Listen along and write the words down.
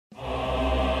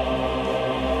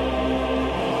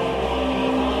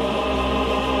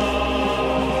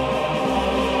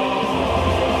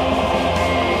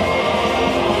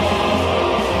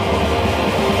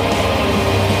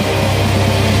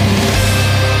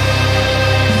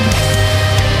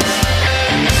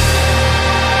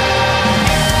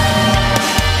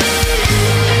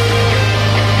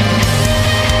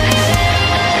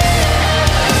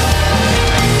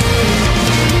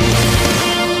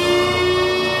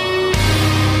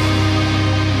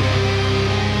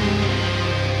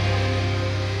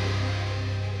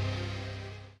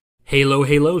Halo,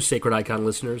 halo, Sacred Icon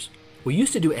listeners. We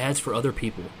used to do ads for other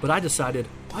people, but I decided,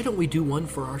 why don't we do one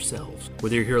for ourselves?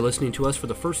 Whether you're here listening to us for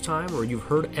the first time or you've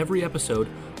heard every episode,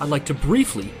 I'd like to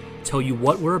briefly tell you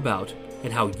what we're about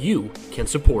and how you can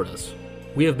support us.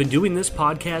 We have been doing this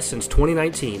podcast since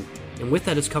 2019, and with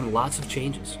that has come lots of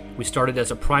changes. We started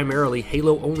as a primarily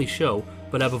Halo-only show,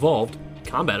 but have evolved,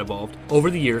 Combat evolved,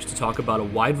 over the years to talk about a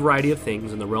wide variety of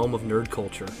things in the realm of nerd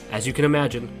culture. As you can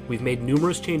imagine, we've made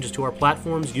numerous changes to our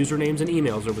platforms, usernames, and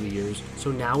emails over the years,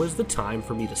 so now is the time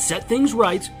for me to set things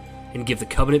right and give the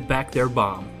Covenant back their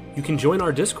bomb. You can join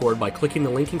our Discord by clicking the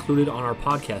link included on our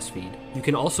podcast feed. You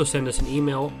can also send us an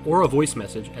email or a voice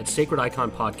message at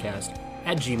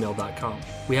sacrediconpodcast@gmail.com.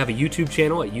 We have a YouTube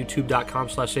channel at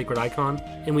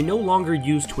youtube.com/sacredicon, and we no longer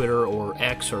use Twitter or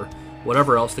X or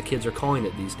whatever else the kids are calling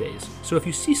it these days. So if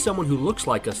you see someone who looks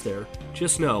like us there,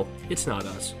 just know it's not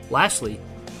us. Lastly,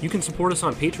 you can support us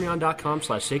on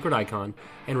patreon.com/sacredicon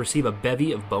and receive a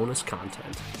bevy of bonus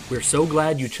content. We're so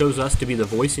glad you chose us to be the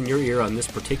voice in your ear on this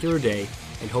particular day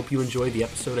and hope you enjoy the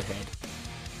episode ahead.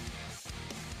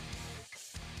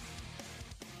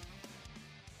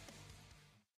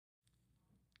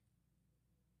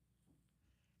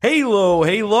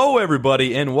 Halo,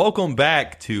 everybody, and welcome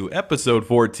back to episode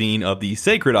 14 of the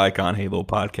Sacred Icon Halo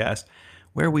podcast,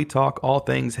 where we talk all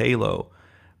things Halo.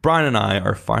 Brian and I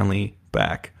are finally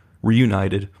back,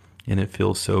 reunited, and it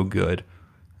feels so good.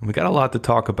 And we got a lot to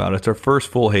talk about. It's our first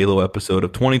full Halo episode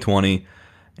of 2020,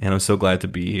 and I'm so glad to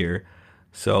be here.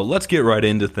 So let's get right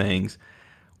into things.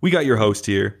 We got your host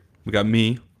here. We got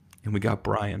me, and we got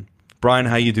Brian. Brian,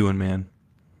 how you doing, man?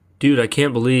 Dude, I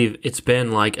can't believe it's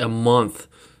been like a month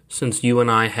since you and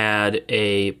I had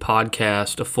a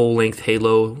podcast, a full-length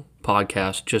Halo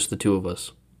podcast, just the two of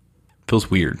us. Feels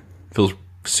weird. Feels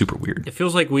super weird. It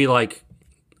feels like we went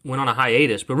on a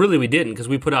hiatus, but really we didn't, because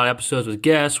we put out episodes with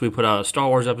guests, we put out a Star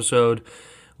Wars episode,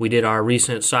 we did our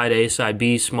recent Side A, Side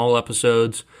B small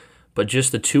episodes, but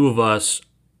just the two of us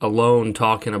alone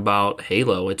talking about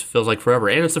Halo, it feels like forever.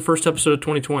 And it's the first episode of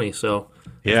 2020, so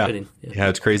yeah,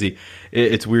 it's crazy.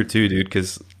 It's weird too, dude,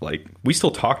 because we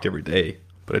still talked every day,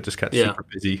 but it just got super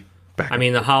busy.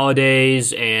 The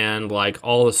holidays and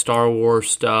all the Star Wars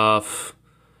stuff,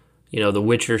 the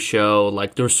Witcher show,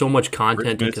 there was so much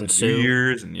content to consume. New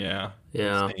Year's and yeah.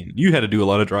 You had to do a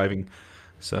lot of driving,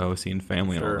 so seeing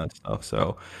family and all that stuff.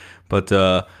 So, but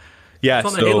yeah.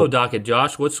 What's on the Halo docket,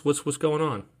 Josh? What's going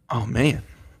on? Oh man,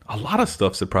 a lot of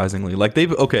stuff surprisingly.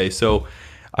 So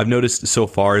I've noticed so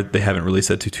far they haven't really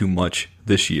said too much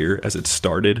this year as it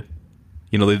started.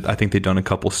 I think they've done a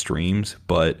couple streams,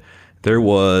 but there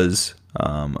was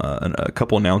a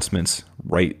couple announcements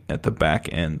right at the back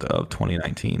end of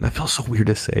 2019. That feels so weird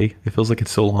to say. It feels like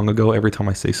it's so long ago every time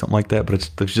I say something like that, but it's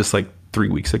just 3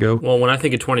 weeks ago. Well, when I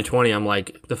think of 2020, I'm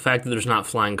like, the fact that there's not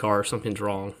flying cars, something's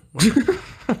wrong. We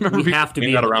have to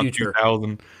be in the future.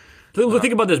 2000.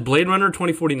 Think about this, Blade Runner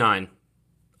 2049.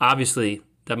 Obviously,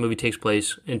 that movie takes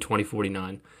place in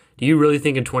 2049. Do you really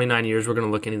think in 29 years we're going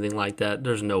to look anything like that?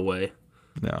 There's no way.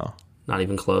 No. Not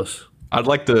even close. I'd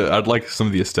like some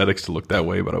of the aesthetics to look that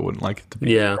way, but I wouldn't like it to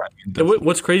be. Yeah.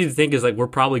 What's crazy to think is we're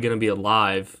probably going to be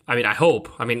alive. I hope.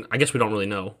 I guess we don't really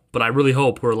know, but I really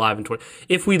hope we're alive in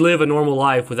if we live a normal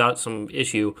life without some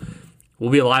issue,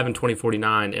 we'll be alive in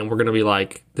 2049, and we're going to be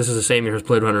this is the same year as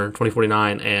Blade Runner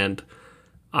 2049, and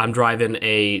I'm driving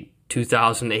a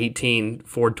 2018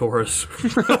 Ford Taurus.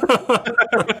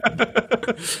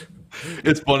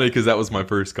 It's funny because that was my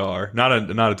first car, not a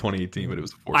 2018, but it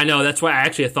was a Ford. I know, that's why I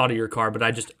thought of your car, but I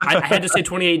had to say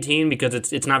 2018 because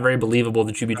it's not very believable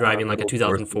that you'd be driving a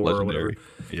 2004 or whatever.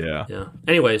 Yeah.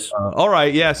 Anyways, all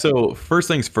right, yeah. So first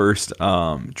things first,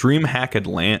 DreamHack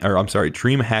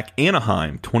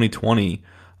Anaheim 2020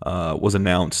 was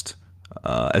announced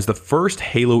as the first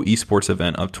Halo esports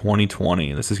event of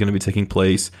 2020. This is going to be taking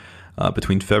place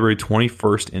between February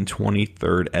 21st and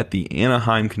 23rd at the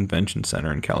Anaheim Convention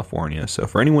Center in California. So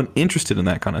for anyone interested in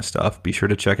that kind of stuff, be sure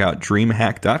to check out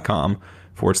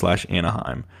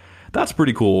dreamhack.com/Anaheim. That's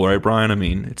pretty cool, right, Brian?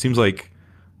 It seems like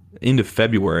into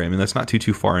February. That's not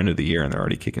too far into the year, and they're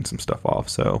already kicking some stuff off.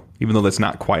 So even though that's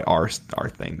not quite our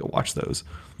thing to watch those.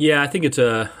 Yeah, I think it's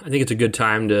a good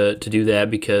time to do that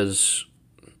because,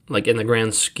 in the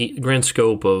grand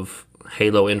scope of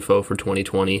Halo info for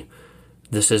 2020,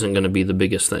 this isn't going to be the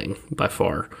biggest thing by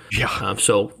far. Yeah.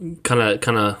 So kind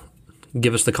of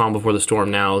give us the calm before the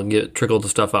storm now. Trickle the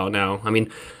stuff out now.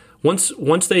 Once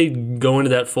they go into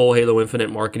that full Halo Infinite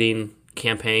marketing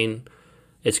campaign,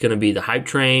 it's going to be the hype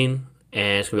train,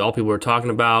 and it's going to be all people are talking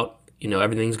about.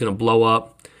 Everything's going to blow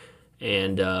up,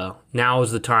 and now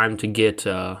is the time to get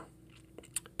to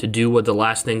do what the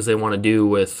last things they want to do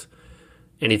with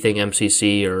anything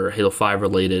MCC or Halo 5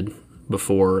 related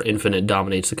before Infinite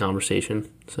dominates the conversation.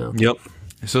 So Yep.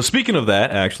 So speaking of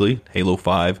that, actually, Halo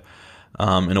 5,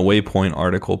 in a Waypoint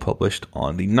article published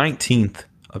on the 19th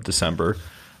of December,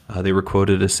 they were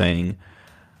quoted as saying,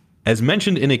 "As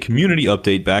mentioned in a community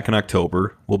update back in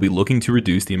October, we'll be looking to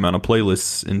reduce the amount of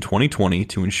playlists in 2020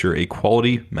 to ensure a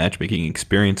quality matchmaking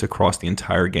experience across the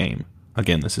entire game."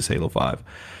 Again, this is Halo 5.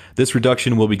 "This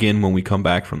reduction will begin when we come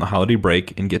back from the holiday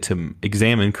break and get to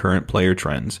examine current player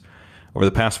trends. Over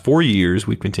the past 4 years,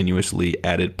 we've continuously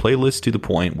added playlists to the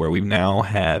point where we now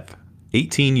have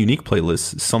 18 unique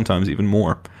playlists, sometimes even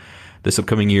more. This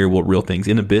upcoming year will reel things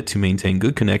in a bit to maintain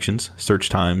good connections, search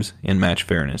times, and match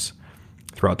fairness.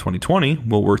 Throughout 2020,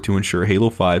 we'll work to ensure Halo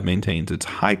 5 maintains its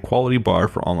high-quality bar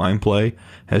for online play,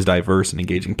 has diverse and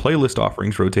engaging playlist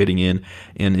offerings rotating in,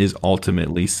 and is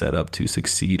ultimately set up to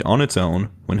succeed on its own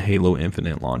when Halo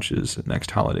Infinite launches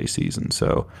next holiday season."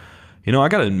 So, I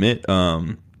got to admit,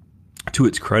 to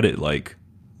its credit, like,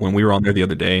 when we were on there the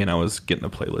other day and I was getting the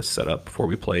playlist set up before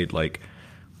we played, like,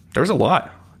 there's a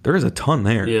lot. There is a ton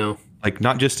there. Yeah. Like,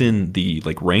 not just in the,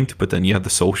 like, ranked, but then you have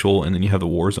the social and then you have the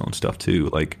Warzone stuff,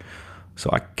 too. Like, so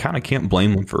I kind of can't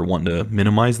blame them for wanting to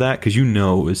minimize that, because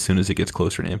as soon as it gets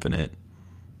closer to Infinite.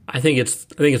 I think it's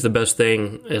the best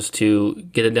thing is to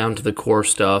get it down to the core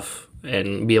stuff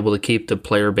and be able to keep the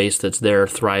player base that's there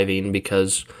thriving,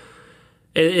 because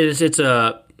it's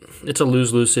a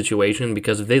lose-lose situation,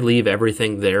 because if they leave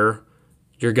everything there,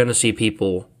 you're going to see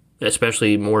people,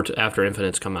 especially more after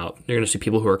Infinite's come out, you're going to see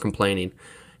people who are complaining.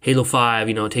 Halo 5,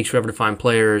 it takes forever to find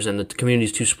players, and the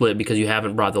community's too split because you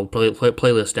haven't brought the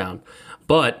playlist down.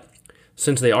 But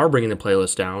since they are bringing the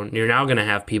playlist down, you're now going to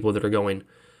have people that are going,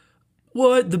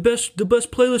 "What? The best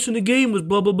playlist in the game was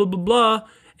blah, blah, blah, blah, blah,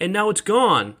 and now it's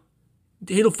gone.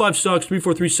 Halo 5 sucks,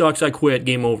 343 sucks, I quit,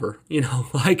 game over." Yeah.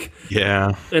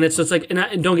 And it's just like,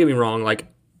 and don't get me wrong, like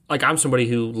I'm somebody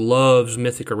who loves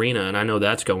Mythic Arena, and I know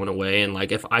that's going away, and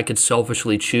like if I could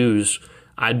selfishly choose,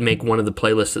 I'd make one of the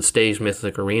playlists that stays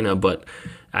Mythic Arena, but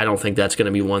I don't think that's going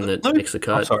to be one that makes the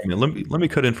cut. I'm sorry, man. Let me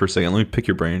cut in for a second. Let me pick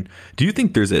your brain. Do you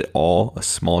think there's at all a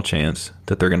small chance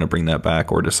that they're going to bring that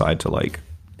back or decide to, like,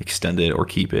 extend it or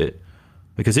keep it?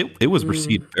 Because it was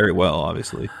received very well,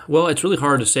 obviously. Well, it's really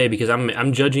hard to say, because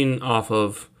I'm judging off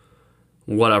of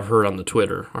what I've heard on the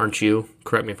Twitter, aren't you?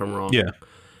 Correct me if I'm wrong.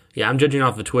 Yeah, I'm judging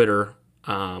off of Twitter,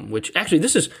 which actually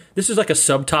this is like a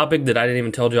subtopic that I didn't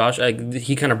even tell Josh.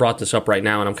 He kind of brought this up right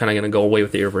now, and I'm kind of going to go away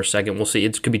with it here for a second. We'll see.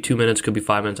 It could be 2 minutes, could be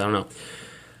 5 minutes. I don't know.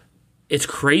 It's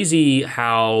crazy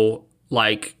how,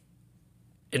 like,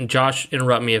 and Josh,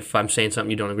 interrupt me if I'm saying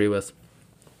something you don't agree with.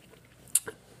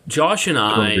 Josh and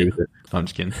I don't agree with it. I'm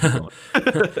just kidding.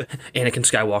 Anakin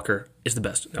Skywalker is the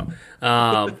best. No.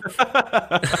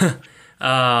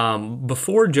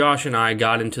 Before Josh and I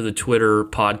got into the Twitter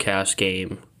podcast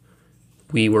game,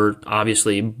 we were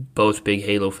obviously both big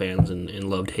Halo fans and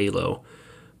loved Halo.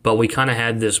 But we kind of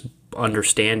had this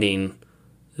understanding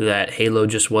that Halo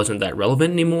just wasn't that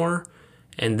relevant anymore,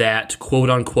 and that,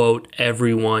 quote-unquote,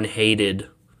 everyone hated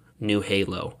new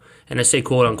Halo. And I say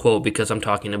quote-unquote because I'm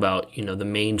talking about, the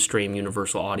mainstream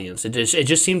universal audience. It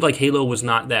just seemed like Halo was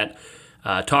not that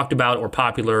talked about or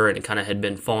popular, and it kind of had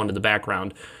been fallen to the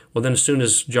background. Well, then as soon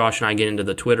as Josh and I get into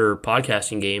the Twitter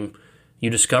podcasting game, you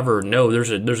discover, no,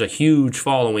 there's a huge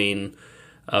following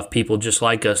of people just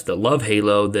like us that love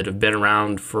Halo, that have been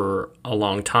around for a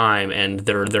long time, and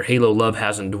their Halo love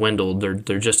hasn't dwindled.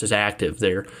 They're just as active.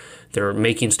 They're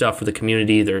making stuff for the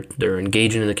community. They're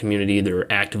engaging in the community. They're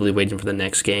actively waiting for the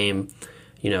next game.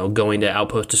 Going to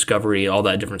Outpost Discovery, all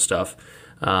that different stuff.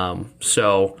 When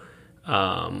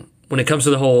it comes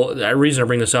to the reason I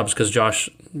bring this up is because Josh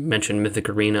mentioned Mythic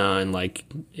Arena and like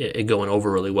it going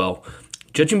over really well.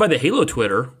 Judging by the Halo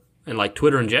Twitter and like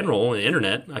Twitter in general and the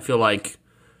internet, I feel like,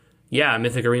 yeah,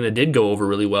 Mythic Arena did go over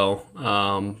really well.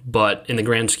 But in the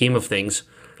grand scheme of things,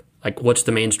 like, what's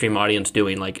the mainstream audience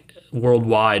doing? Like,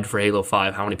 worldwide for Halo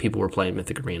 5, how many people were playing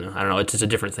Mythic Arena? I don't know. It's just a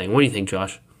different thing. What do you think,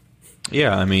 Josh?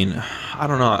 Yeah, I mean, I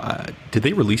don't know. Did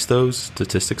they release those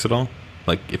statistics at all?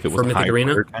 Like, if it was for Mythic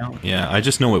Arena? Count? Yeah, I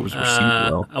just know it was received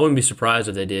well. I wouldn't be surprised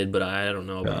if they did, but I don't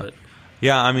know about it.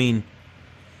 Yeah, I mean,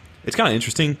 it's kind of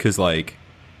interesting because, like,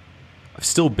 I've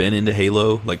still been into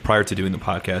Halo. Like, prior to doing the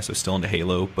podcast, I was still into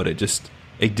Halo, but it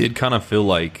did kind of feel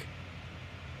like,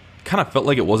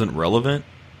 it wasn't relevant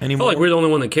anymore. I felt like we're the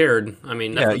only one that cared. I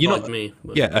mean, that's what bugged me.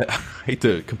 But. Yeah, I hate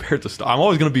to compare it to Star. I'm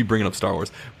always going to be bringing up Star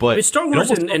Wars, but I mean, Star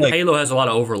Wars and Halo has a lot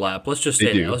of overlap. Let's just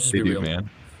say that. Let's just be real, man.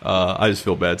 I just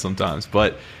feel bad sometimes,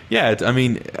 but yeah,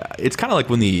 it's kind of like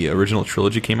when the original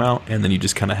trilogy came out, and then you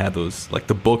just kind of had those, like,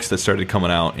 the books that started coming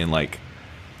out in like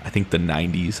I think the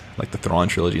 90s, like the Thrawn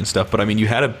trilogy and stuff. But I mean, you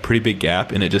had a pretty big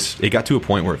gap, and it got to a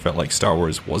point where it felt like Star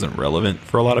Wars wasn't relevant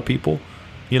for a lot of people,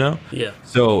 you know? Yeah.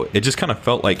 So it just kind of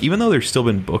felt like, even though there's still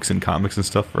been books and comics and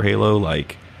stuff for Halo,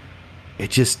 like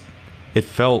it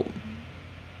felt,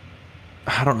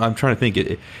 I don't know, I'm trying to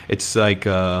think. It's like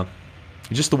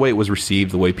just the way it was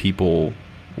received, the way people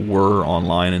were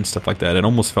online and stuff like that. It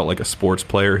almost felt like a sports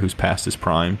player who's past his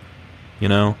prime, you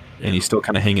know? And he's still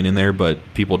kind of hanging in there, but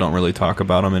people don't really talk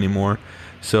about him anymore.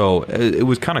 So it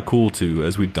was kind of cool to,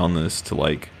 as we've done this, to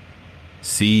like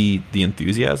see the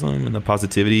enthusiasm and the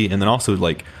positivity, and then also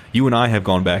like you and I have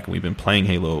gone back and we've been playing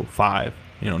Halo 5.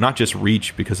 You know, not just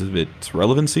Reach because of its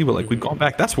relevancy, but like we've gone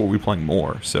back. That's what we're playing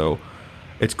more. So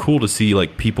it's cool to see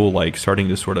like people like starting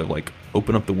to sort of like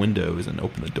open up the windows and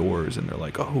open the doors, and they're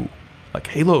like, oh, like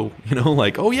Halo, you know,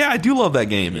 like, oh yeah, I do love that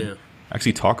game. And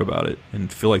actually talk about it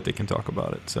and feel like they can talk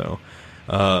about it. So,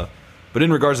 but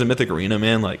in regards to Mythic Arena,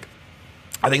 man, like,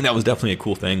 I think that was definitely a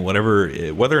cool thing.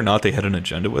 Whether or not they had an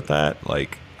agenda with that,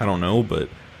 like, I don't know, but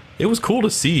it was cool to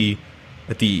see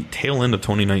at the tail end of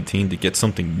 2019 to get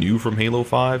something new from Halo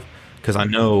 5. Because I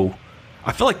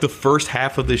feel like the first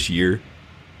half of this year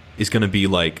is going to be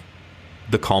like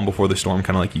the calm before the storm,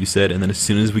 kind of like you said. And then as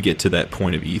soon as we get to that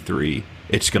point of E3,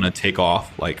 it's going to take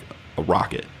off like a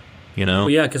rocket. You know? Well,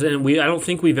 yeah, because I don't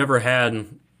think we've ever had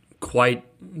quite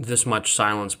this much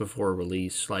silence before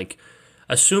release. Like,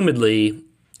 assumedly,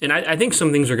 and I think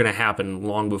some things are going to happen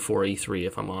long before E3,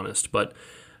 if I'm honest. But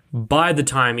by the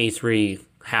time E3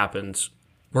 happens,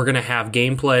 we're going to have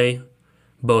gameplay,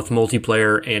 both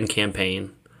multiplayer and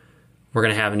campaign. We're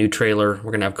going to have a new trailer.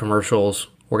 We're going to have commercials.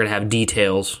 We're going to have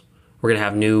details. We're going to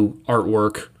have new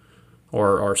artwork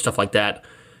or stuff like that.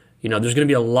 You know, there's going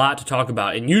to be a lot to talk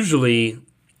about. And usually,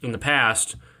 in the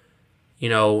past, you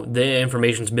know, the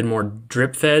information's been more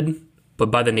drip-fed,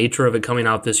 but by the nature of it coming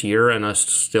out this year and us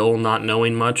still not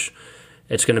knowing much,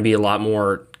 it's going to be a lot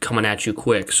more coming at you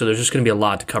quick. So there's just going to be a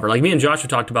lot to cover. Like me and Josh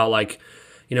have talked about, like,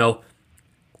 you know,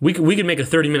 we could make a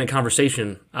 30-minute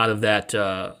conversation out of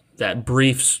that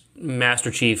brief Master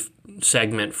Chief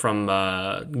segment from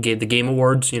the Game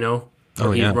Awards, you know,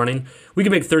 he's running. We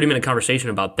could make a 30-minute conversation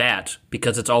about that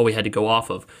because it's all we had to go off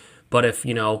of. But if,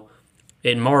 you know,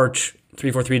 in March,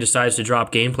 343 decides to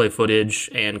drop gameplay footage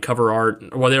and cover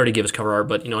art. Well, they already give us cover art,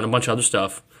 but, you know, and a bunch of other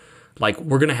stuff. Like,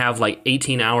 we're going to have, like,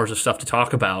 18 hours of stuff to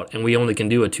talk about, and we only can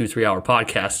do a 2-3 hour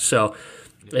podcast. So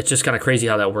it's just kind of crazy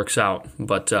how that works out.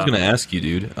 But I was going to ask you,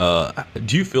 dude,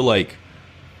 do you feel like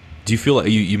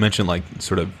you mentioned, like,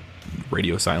 sort of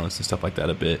radio silence and stuff like that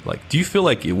a bit. Like, do you feel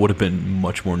like it would have been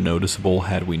much more noticeable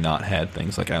had we not had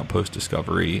things like Outpost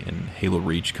Discovery and Halo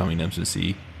Reach coming to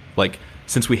MCC? Like,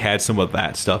 since we had some of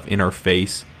that stuff in our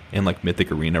face and like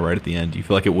Mythic Arena right at the end, do you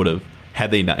feel like it would have,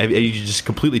 had they not, if you just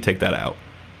completely take that out,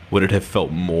 would it have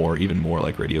felt even more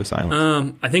like radio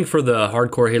silence? I think for the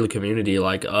hardcore Halo community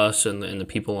like us and the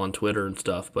people on Twitter and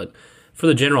stuff, but for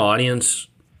the general audience,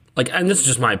 like, and this is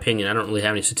just my opinion, I don't really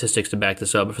have any statistics to back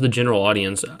this up, but for the general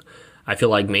audience, I feel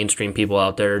like mainstream people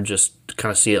out there just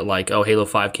kind of see it like, oh, Halo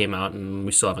 5 came out and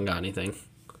we still haven't got anything.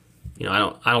 You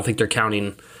know, I don't think they're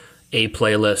counting a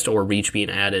playlist or Reach being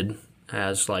added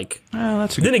as like.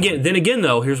 That's a then again,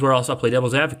 though, here's where I'll play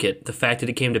devil's advocate. The fact that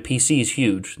it came to PC is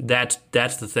huge. That's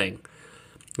the thing.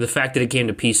 The fact that it came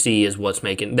to PC is what's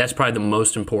making. That's probably the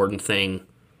most important thing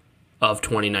of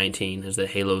 2019 is that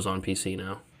Halo's on PC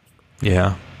now.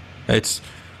 Yeah, it's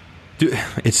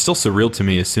still surreal to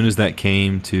me. As soon as that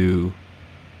came to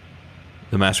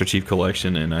the Master Chief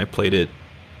Collection, and I played it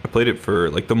for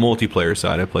like the multiplayer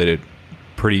side. I played it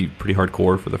pretty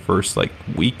hardcore for the first like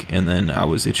week, and then I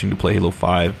was itching to play Halo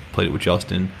 5. Played it with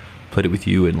Justin, played it with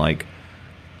you, and like,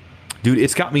 dude,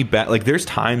 it's got me back. Like, there's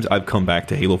times I've come back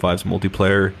to Halo 5's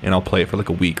multiplayer and I'll play it for like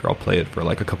a week, or I'll play it for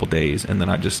like a couple days, and then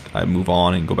I move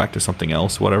on and go back to something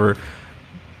else, whatever.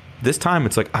 This time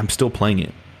it's like I'm still playing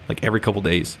it like every couple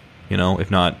days, you know,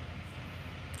 if not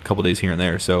a couple days here and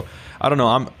there. So I don't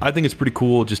know. I think it's pretty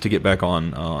cool just to get back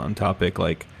on topic.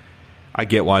 Like, I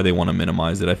get why they want to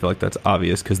minimize it. I feel like that's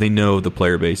obvious because they know the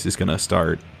player base is going to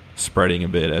start spreading a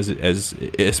bit as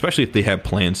especially if they have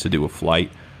plans to do a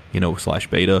flight, you know,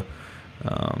 /beta.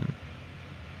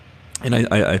 And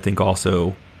I think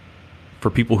also for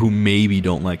people who maybe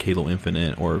don't like Halo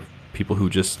Infinite, or people who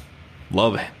just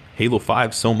love Halo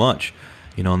 5 so much,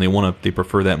 you know, and they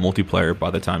prefer that multiplayer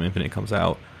by the time Infinite comes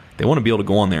out, they want to be able to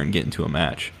go on there and get into a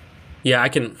match. Yeah,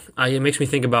 it makes me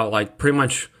think about like pretty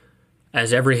much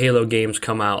as every Halo games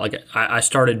come out. Like, I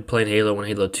started playing Halo when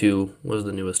Halo 2 was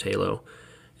the newest Halo.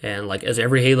 And like as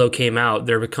every Halo came out,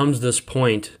 there becomes this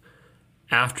point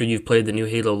after you've played the new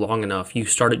Halo long enough, you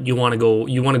want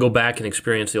to go back and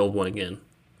experience the old one again.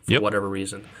 for whatever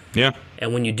reason. Yeah.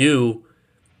 And when you do,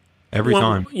 Every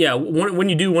time. Yeah, when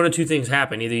you do, one of two things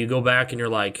happen. Either you go back and you're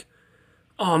like,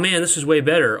 oh man, this is way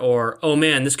better, or oh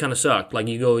man, this kind of sucked. Like,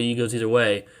 you goes either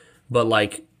way. But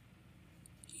like,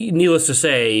 needless to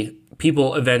say,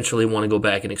 people eventually want to go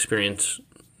back and experience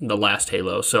the last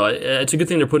Halo. So it's a good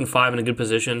thing they're putting 5 in a good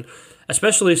position,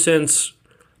 especially since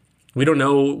we don't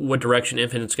know what direction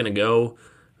Infinite's going to go.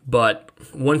 But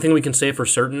one thing we can say for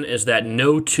certain is that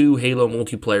no 2 Halo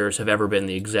multiplayers have ever been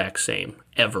the exact same,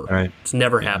 ever. Right. It's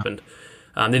never happened.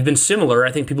 They've been similar.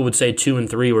 I think people would say 2 and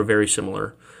 3 were very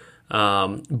similar.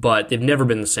 But they've never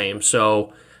been the same.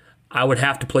 So I would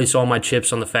have to place all my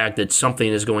chips on the fact that something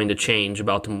is going to change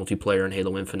about the multiplayer in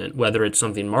Halo Infinite, whether it's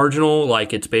something marginal,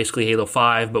 like it's basically Halo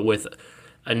 5, but with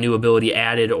a new ability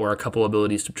added or a couple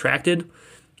abilities subtracted,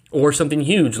 or something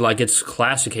huge like it's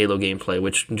classic Halo gameplay,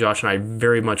 which Josh and I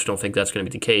very much don't think that's going to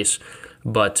be the case.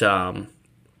 But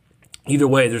either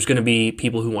way, there's going to be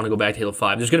people who want to go back to Halo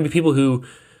 5. There's going to be people who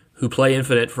play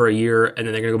Infinite for a year, and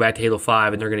then they're going to go back to Halo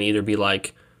 5, and they're going to either be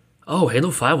like, oh,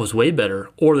 Halo 5 was way better,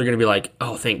 or they're going to be like,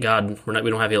 oh, thank God we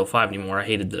don't have Halo 5 anymore. I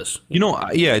hated this.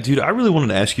 Yeah, dude, I really wanted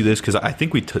to ask you this because I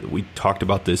think we talked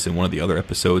about this in one of the other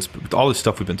episodes. But with all this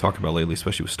stuff we've been talking about lately,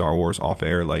 especially with Star Wars off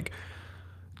air, like,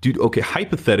 dude, okay,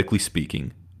 hypothetically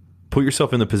speaking, put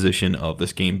yourself in the position of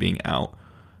this game being out.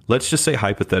 Let's just say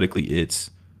hypothetically it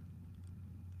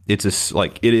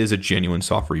is a genuine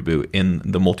soft reboot, and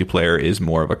the multiplayer is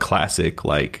more of a classic,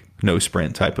 like, no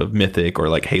sprint type of Mythic or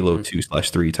like Halo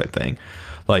 2/3 type thing.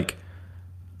 Like,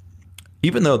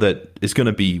 even though that is going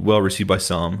to be well received by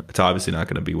some, it's obviously not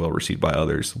going to be well received by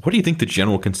others. What do you think the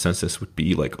general consensus would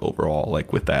be like overall,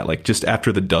 like with that? Like, just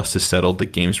after the dust has settled, the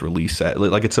game's release,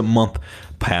 like it's a month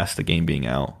past the game being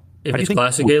out. If it's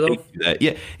classic Halo?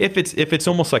 Yeah, if it's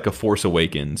almost like a Force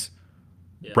Awakens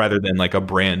rather than like a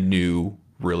brand new,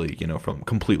 really, from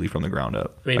completely from the ground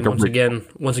up. I mean, like once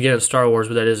again, it's Star Wars,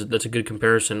 but that's a good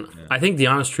comparison. Yeah. I think the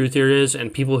honest truth here is,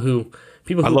 and people who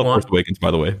I love Force Awakens, by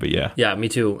the way, but yeah, me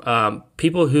too.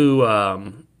 People who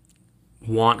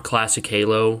want classic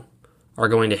Halo are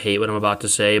going to hate what I'm about to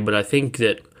say, but I think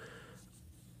that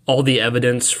all the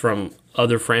evidence from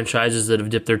other franchises that have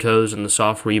dipped their toes in the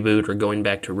soft reboot or going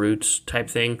back to roots type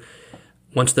thing,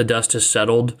 once the dust has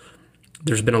settled,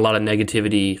 there's been a lot of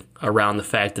negativity around the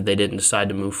fact that they didn't decide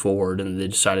to move forward and they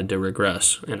decided to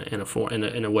regress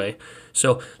in a way.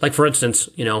 So, like, for instance,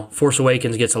 Force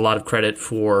Awakens gets a lot of credit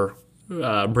for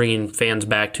bringing fans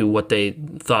back to what they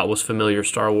thought was familiar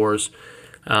Star Wars.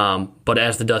 But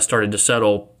as the dust started to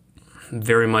settle,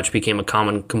 very much became a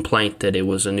common complaint that it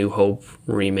was a New Hope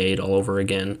remade all over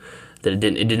again, that it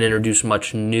didn't introduce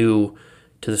much new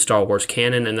to the Star Wars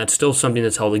canon, and that's still something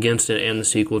that's held against it and the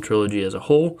sequel trilogy as a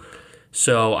whole.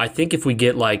 So I think if we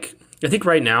get I think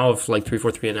right now if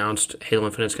 343 announced Halo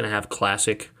Infinite's going to have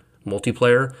classic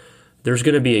multiplayer, there's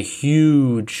going to be a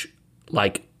huge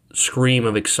scream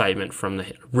of excitement from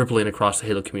rippling across the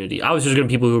Halo community. Obviously, there's going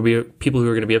to be people who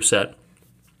are going to be upset.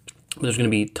 But there's going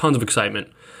to be tons of excitement,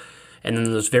 and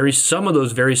then some of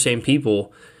those very same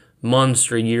people,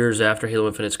 months or years after Halo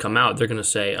Infinite's come out, they're going to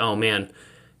say, "Oh man,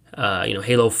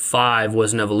 Halo 5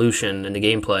 was an evolution in the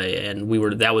gameplay, and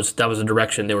that was a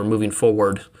direction they were moving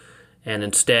forward, and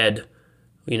instead,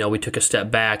 we took a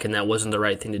step back, and that wasn't the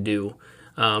right thing to do."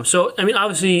 So, I mean,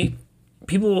 obviously,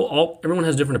 everyone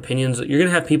has different opinions. You're going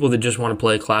to have people that just want to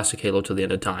play classic Halo till the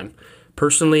end of time.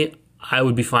 Personally, I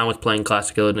would be fine with playing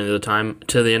classic Halo to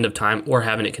the end of time, or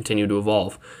having it continue to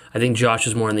evolve. I think Josh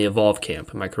is more in the evolve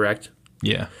camp. Am I correct?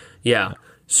 Yeah. Yeah.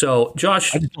 So,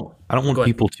 Josh, I don't want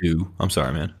people to. I'm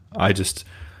sorry, man. I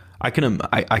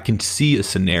can see a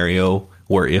scenario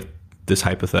where if this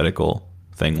hypothetical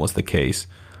thing was the case,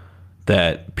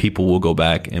 that people will go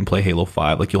back and play Halo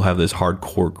 5. Like, you'll have this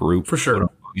hardcore group. For sure.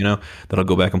 That'll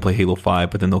go back and play Halo 5,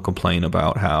 but then they'll complain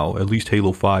about how at least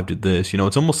Halo 5 did this.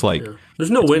 It's almost like... Yeah.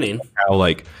 There's no winning. How,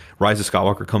 Rise of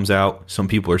Skywalker comes out, some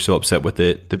people are so upset with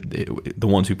it. The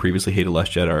ones who previously hated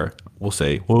Last Jedi will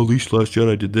say, well, at least Last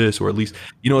Jedi did this, or at least...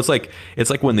 it's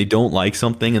like when they don't like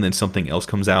something and then something else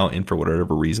comes out, and for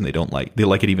whatever reason they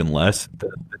like it even less,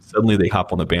 suddenly they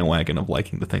hop on the bandwagon of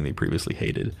liking the thing they previously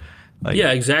hated.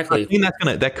 Yeah, exactly. I think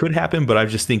that could happen, but I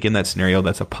just think in that scenario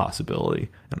that's a possibility.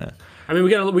 I mean, we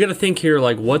got to think here,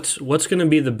 what's going to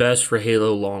be the best for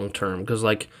Halo long term? Because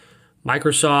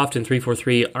Microsoft and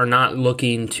 343 are not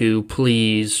looking to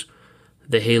please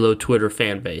the Halo Twitter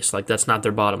fan base. That's not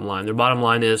their bottom line. Their bottom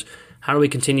line is, how do we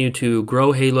continue to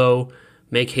grow Halo,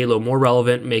 make Halo more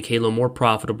relevant, make Halo more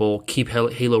profitable, keep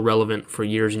Halo relevant for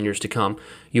years and years to come?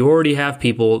 You already have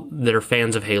people that are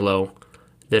fans of Halo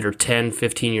that are 10,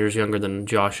 15 years younger than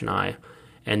Josh and I,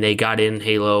 and they got in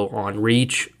Halo on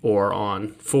Reach or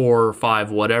on 4 or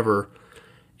 5, whatever,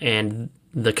 and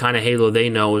the kind of Halo they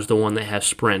know is the one that has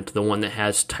sprint, the one that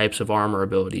has types of armor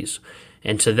abilities.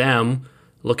 And to them,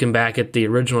 looking back at the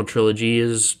original trilogy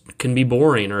can be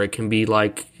boring, or it can be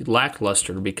like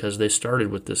lackluster because they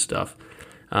started with this stuff.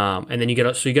 And then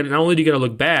not only do you got to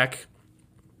look back,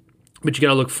 but you got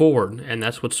to look forward, and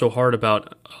that's what's so hard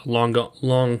about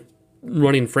long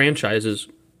running franchises.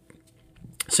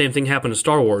 Same thing happened to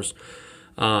Star Wars.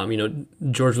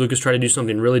 George Lucas tried to do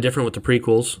something really different with the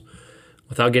prequels.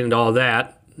 Without getting into all of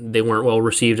that, they weren't well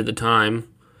received at the time.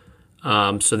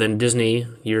 So then Disney,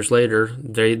 years later,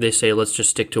 they say, let's just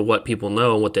stick to what people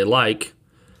know and what they like.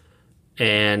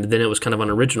 And then it was kind of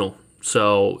unoriginal.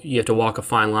 So you have to walk a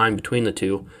fine line between the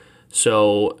two.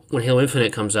 So when Halo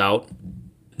Infinite comes out,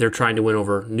 they're trying to win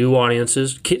over new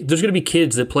audiences. There's going to be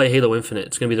kids that play Halo Infinite.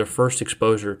 It's going to be their first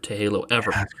exposure to Halo ever.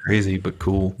 That's crazy, but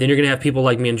cool. Then you're going to have people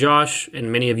like me and Josh,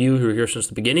 and many of you who are here since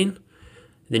the beginning.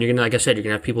 Then you're going to, like I said, you're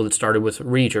going to have people that started with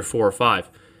Reach or 4 or 5.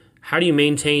 How do you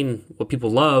maintain what people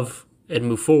love and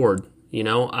move forward?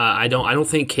 I don't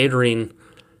think catering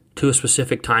to a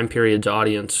specific time period's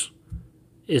audience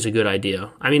is a good idea.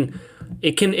 I mean,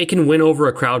 it can win over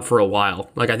a crowd for a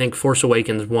while. Like I think Force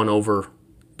Awakens won over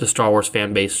the Star Wars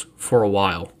fan base for a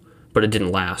while, but it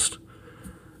didn't last.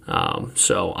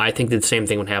 So I think the same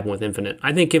thing would happen with Infinite.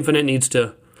 I think Infinite needs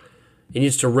to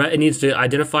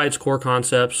identify its core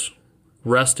concepts,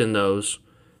 rest in those,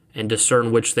 and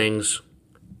discern which things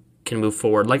can move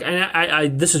forward. Like, I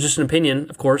this is just an opinion,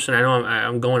 of course, and I know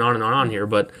I'm going on and on here,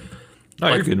 but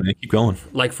you're good, man. Keep going.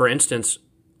 Like for instance,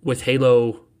 with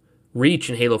Halo Reach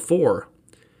and Halo 4.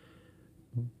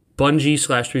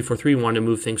 Bungie/343 wanted to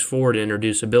move things forward and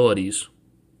introduce abilities,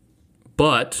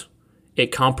 but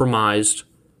it compromised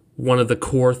one of the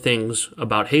core things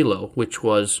about Halo, which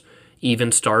was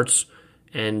even starts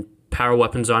and power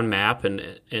weapons on map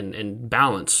and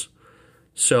balance.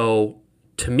 So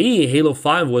to me, Halo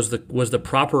 5 was the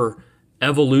proper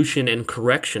evolution and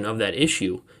correction of that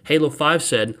issue. Halo 5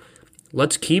 said,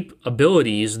 let's keep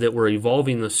abilities that were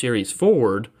evolving the series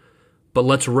forward, but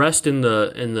let's rest in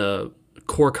the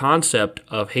core concept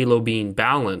of Halo being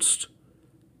balanced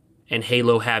and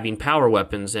Halo having power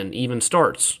weapons and even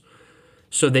starts.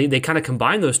 So they kind of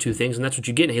combine those two things, and that's what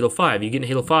you get in Halo 5. You get in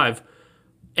Halo 5,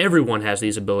 everyone has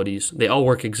these abilities. They all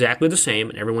work exactly the same,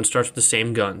 and everyone starts with the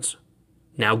same guns.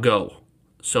 Now go.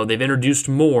 So they've introduced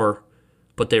more,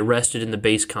 but they rested in the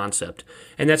base concept.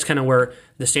 And that's kind of where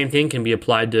the same thing can be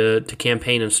applied to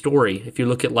campaign and story. If you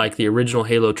look at like the original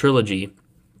Halo trilogy,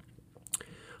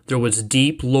 there was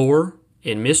deep lore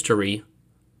and mystery,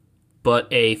 but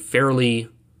a fairly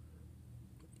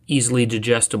easily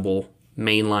digestible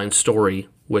mainline story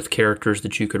with characters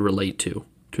that you could relate to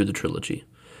through the trilogy.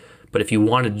 But if you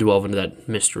wanted to delve into that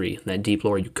mystery, that deep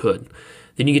lore, you could.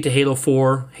 Then you get to Halo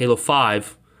 4, Halo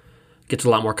 5 gets a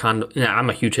lot more I'm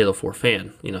a huge Halo 4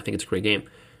 fan. I think it's a great game.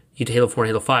 You get to Halo 4 and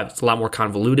Halo 5, it's a lot more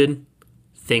convoluted.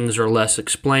 Things are less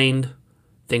explained.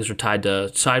 Things are tied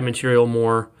to side material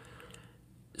more.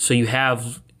 So you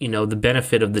have the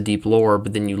benefit of the deep lore,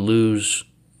 but then you lose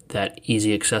that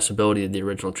easy accessibility that the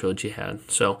original trilogy had.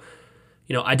 So,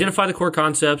 identify the core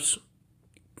concepts,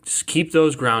 just keep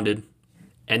those grounded,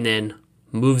 and then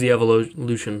move the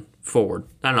evolution forward.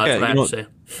 I don't know, that's what I have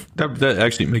to say. That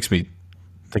actually makes me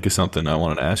think of something I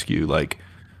wanted to ask you. Like,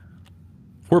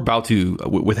 we're about to,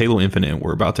 with Halo Infinite,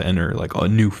 we're about to enter like a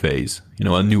new phase,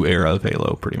 a new era of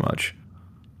Halo, pretty much.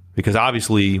 Because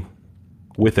obviously,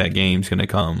 with that game's going to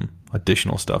come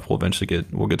additional stuff. We'll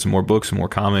get some more books, some more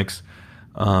comics,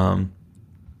 all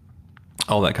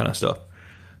that kind of stuff.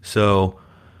 So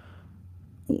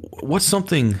what's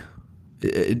something,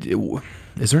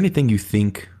 is there anything you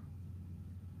think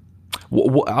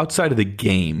outside of the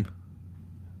game,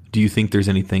 do you think there's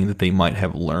anything that they might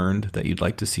have learned that you'd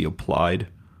like to see applied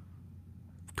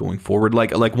going forward?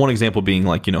 Like one example being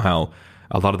like, how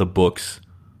a lot of the books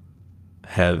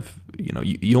have,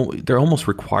 they're almost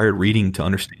required reading to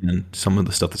understand some of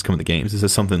the stuff that's coming to the games. Is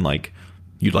this something like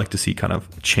you'd like to see kind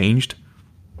of changed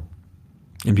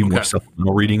and be more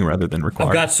supplemental reading rather than required?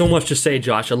 I've got so much to say,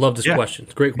 Josh. I love this question.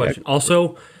 It's a great question. Yeah.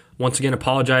 Also, once again,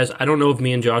 apologize. I don't know if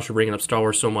me and Josh are bringing up Star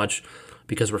Wars so much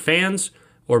because we're fans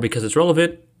or because it's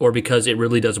relevant or because it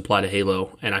really does apply to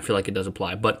Halo, and I feel like it does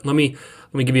apply. But let me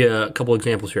give you a couple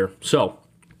examples here. So,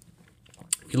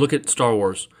 if you look at Star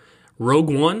Wars,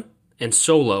 Rogue One and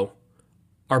Solo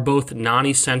are both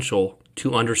non-essential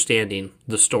to understanding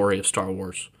the story of Star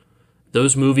Wars.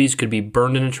 Those movies could be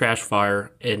burned in a trash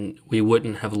fire, and we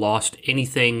wouldn't have lost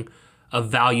anything of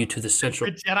value to the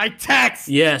central... The Jedi text!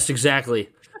 Yes, exactly.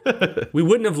 We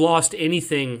wouldn't have lost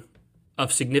anything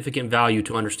of significant value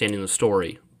to understanding the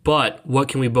story. But what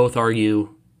can we both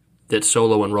argue that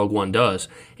Solo and Rogue One does?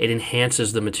 It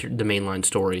enhances the mainline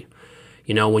story.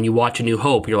 You know, when you watch A New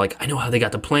Hope, you're like, I know how they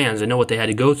got the plans. I know what they had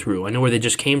to go through. I know where they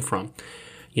just came from.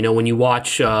 You know, when you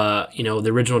watch, the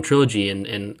original trilogy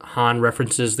and Han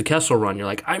references the Kessel Run, you're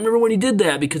like, I remember when he did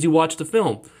that because you watched the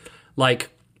film. Like,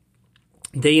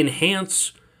 they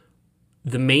enhance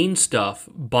the main stuff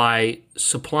by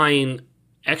supplying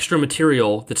extra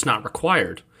material that's not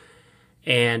required.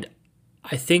 And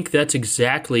I think that's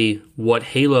exactly what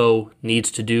Halo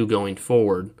needs to do going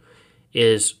forward,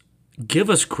 is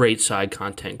give us great side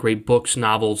content, great books,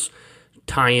 novels,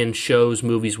 tie-in shows,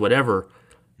 movies, whatever,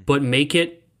 but make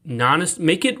it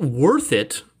worth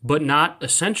it, but not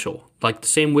essential. Like the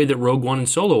same way that Rogue One and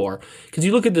Solo are. Because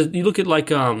you look at like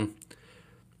well,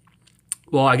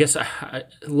 I guess I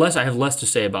have less to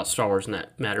say about Star Wars in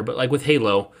that matter, but like with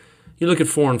Halo, you look at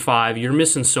 4 and 5, you're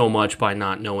missing so much by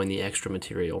not knowing the extra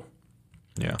material.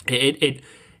 Yeah.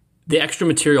 The extra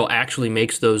material actually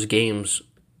makes those games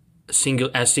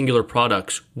singular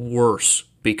products worse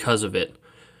because of it.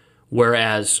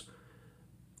 Whereas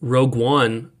Rogue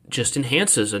One just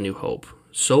enhances A New Hope.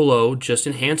 Solo just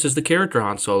enhances the character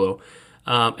Han Solo.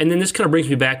 And then this kind of brings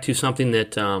me back to something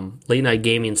that Late Night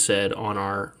Gaming said on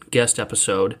our guest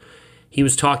episode. He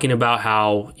was talking about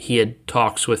how he had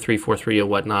talks with 343 and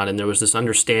whatnot, and there was this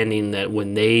understanding that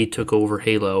when they took over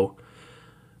Halo,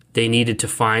 they needed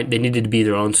to be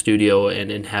their own studio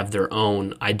and have their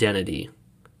own identity,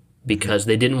 because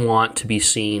they didn't want to be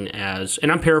seen as,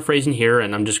 and I'm paraphrasing here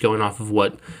and I'm just going off of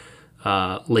what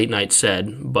Late Night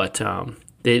said, but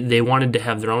they wanted to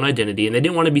have their own identity, and they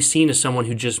didn't want to be seen as someone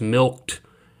who just milked,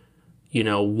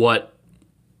 what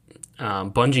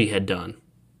Bungie had done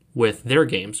with their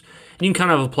games. And you can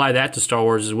kind of apply that to Star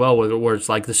Wars as well, where it's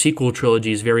like the sequel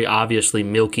trilogy is very obviously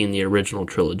milking the original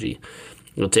trilogy.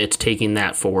 It's taking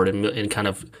that forward and kind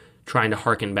of trying to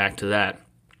harken back to that.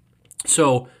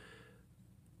 So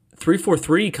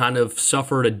 343 kind of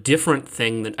suffered a different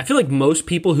thing that I feel like most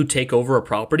people who take over a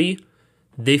property,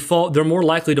 they're more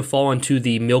likely to fall into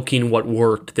the milking what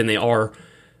worked than they are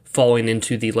falling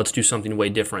into the let's do something way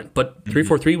different. But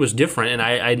 343 was different, and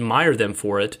I admire them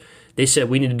for it. They said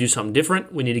we need to do something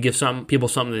different. We need to give some people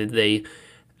something that they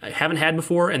haven't had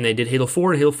before, and they did Halo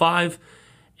 4 and Halo 5,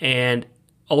 and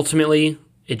ultimately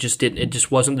it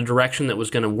just wasn't the direction that was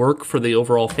going to work for the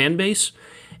overall fan base.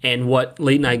 And what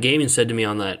Late Night Gaming said to me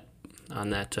on that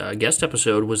guest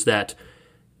episode was that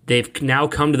they've now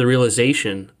come to the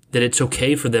realization that it's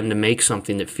okay for them to make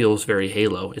something that feels very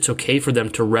Halo. It's okay for them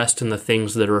to rest in the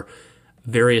things that are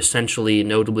very essentially,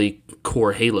 notably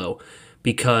core Halo.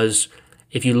 Because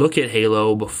if you look at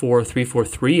Halo before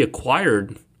 343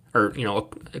 acquired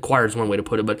is one way to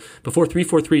put it, but before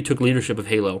 343 took leadership of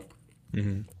Halo,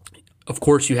 of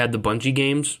course you had the Bungie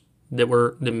games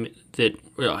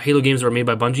Halo games that were made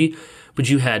by Bungie, but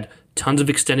you had tons of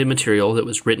extended material that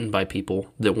was written by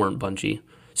people that weren't Bungie.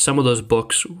 Some of those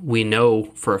books we know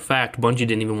for a fact Bungie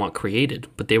didn't even want created,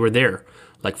 but they were there,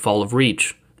 like Fall of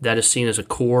Reach. That is seen as a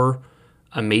core,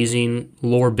 amazing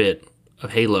lore bit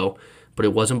of Halo, but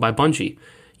it wasn't by Bungie.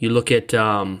 You look at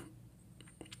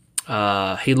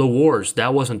Halo Wars,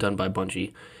 that wasn't done by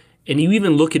Bungie. And you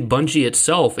even look at Bungie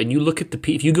itself, and you look at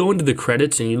if you go into the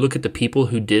credits and you look at the people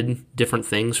who did different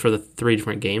things for the 3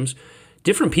 different games,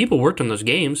 different people worked on those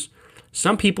games.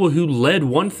 Some people who led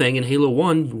one thing in Halo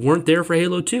 1 weren't there for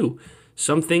Halo 2.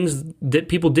 Some things that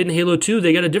people did in Halo 2,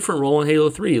 they got a different role in Halo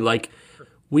 3.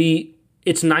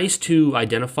 It's nice to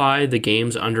identify the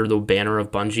games under the banner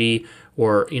of Bungie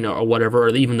or whatever,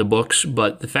 or even the books,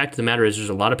 but the fact of the matter is there's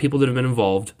a lot of people that have been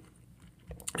involved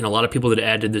and a lot of people that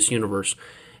added this universe.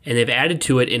 And they've added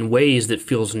to it in ways that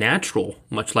feels natural,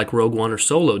 much like Rogue One or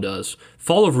Solo does.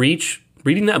 Fall of Reach,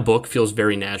 reading that book feels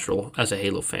very natural as a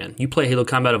Halo fan. You play Halo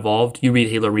Combat Evolved, you read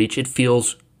Halo Reach, it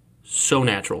feels so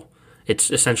natural.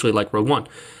 It's essentially like Rogue One.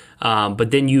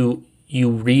 But then you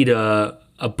read a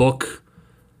book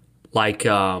like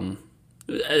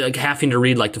having to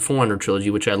read like the Forerunner trilogy,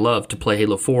 which I love, to play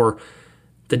Halo 4,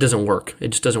 that doesn't work. It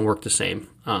just doesn't work the same.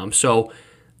 So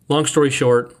long story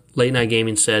short, Late Night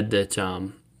Gaming said that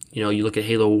you look at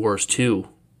Halo Wars 2.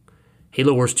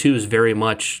 Halo Wars 2 is very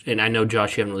much, and I know,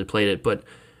 Josh, you haven't really played it, but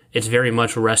it's very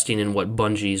much resting in what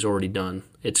Bungie's already done.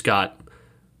 It's got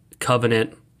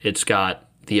Covenant, it's got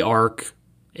the Ark,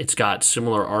 it's got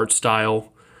similar art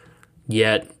style,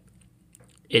 yet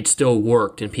it still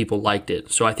worked and people liked it.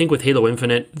 So I think with Halo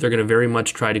Infinite, they're going to very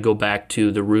much try to go back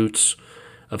to the roots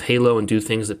of Halo and do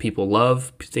things that people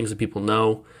love, things that people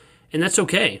know, and that's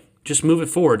okay. Just move it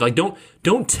forward. Like,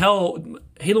 don't tell...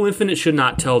 Halo Infinite should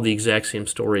not tell the exact same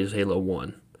story as Halo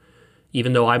 1.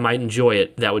 Even though I might enjoy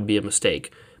it, that would be a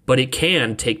mistake. But it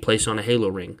can take place on a Halo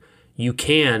ring. You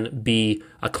can be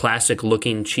a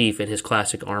classic-looking chief in his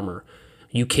classic armor.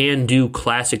 You can do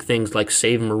classic things like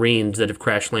save Marines that have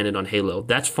crash-landed on Halo.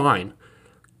 That's fine.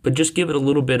 But just give it a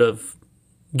little bit of...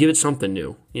 Give it something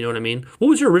new. You know what I mean? What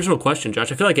was your original question,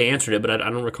 Josh? I feel like I answered it, but I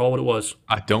don't recall what it was.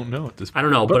 I don't know at this point. I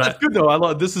don't know, but that's good though. I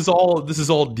love this is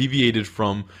all deviated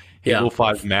from Halo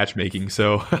 5 matchmaking,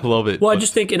 so I love it. Well, I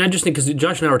just think because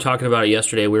Josh and I were talking about it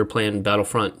yesterday. We were playing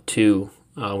Battlefront 2.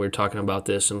 We were talking about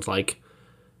this, and it's like,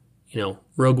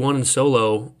 Rogue One and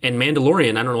Solo and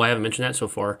Mandalorian. I don't know why I haven't mentioned that so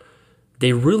far.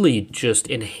 They really just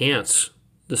enhance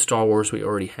the Star Wars we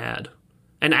already had.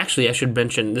 And actually, I should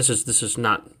mention this is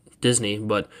not Disney,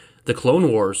 but the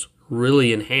Clone Wars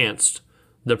really enhanced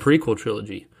the prequel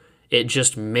trilogy. It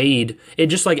just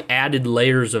added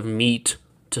layers of meat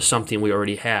to something we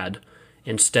already had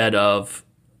instead of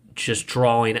just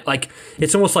drawing it. Like,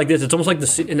 it's almost like this. It's almost like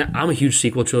and I'm a huge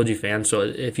sequel trilogy fan, so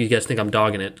if you guys think I'm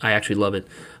dogging it, I actually love it.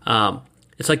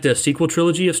 It's like the sequel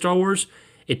trilogy of Star Wars.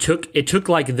 It took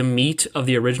like the meat of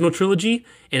the original trilogy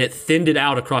and it thinned it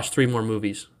out across 3 more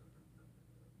movies.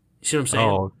 You see what I'm saying?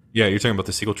 Oh, yeah, you're talking about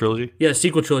the sequel trilogy? Yeah, the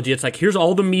sequel trilogy. It's like, here's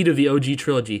all the meat of the OG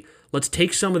trilogy. Let's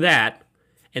take some of that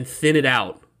and thin it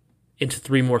out into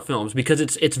 3 more films because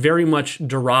it's very much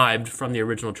derived from the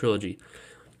original trilogy.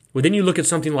 Well, then you look at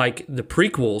something like the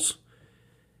prequels,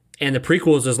 and the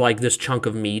prequels is like this chunk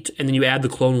of meat, and then you add the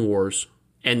Clone Wars,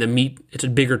 and the meat, it's a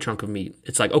bigger chunk of meat.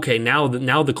 It's like, okay, now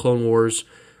the Clone Wars,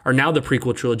 or now the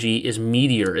prequel trilogy is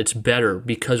meatier. It's better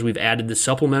because we've added the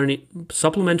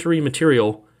supplementary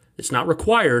material. It's not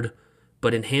required,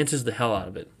 but enhances the hell out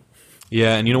of it.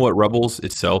 Yeah, and you know what? Rebels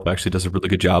itself actually does a really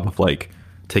good job of like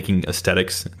taking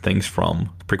aesthetics, things from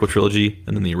prequel trilogy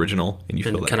and then the original, and you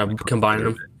feel kind of combining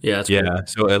them. Yeah,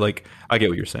 that's cool. So I get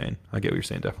what you're saying.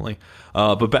 Definitely.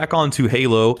 But back on to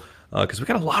Halo, because we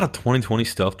got a lot of 2020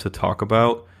 stuff to talk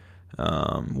about.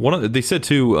 They said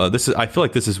too. I feel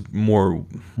like this is one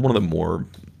of the more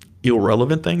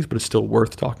irrelevant things, but it's still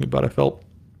worth talking about. I felt.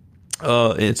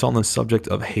 It's on the subject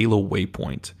of Halo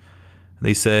Waypoint.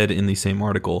 They said in the same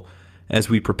article, as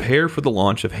we prepare for the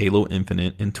launch of Halo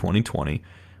Infinite in 2020,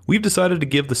 we've decided to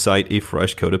give the site a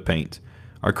fresh coat of paint.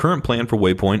 Our current plan for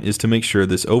Waypoint is to make sure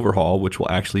this overhaul, which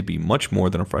will actually be much more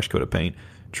than a fresh coat of paint,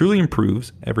 truly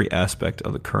improves every aspect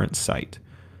of the current site.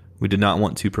 We did not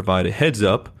want to provide a heads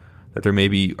up that there may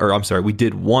be, we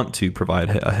did want to provide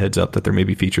a heads up that there may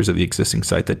be features of the existing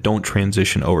site that don't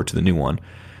transition over to the new one.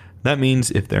 That means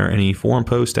if there are any forum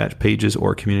posts, stat pages,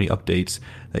 or community updates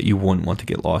that you wouldn't want to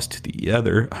get lost to the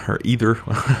either,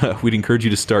 we'd encourage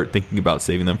you to start thinking about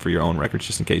saving them for your own records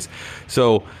just in case.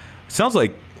 So it sounds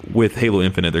like with Halo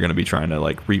Infinite, they're going to be trying to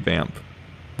like revamp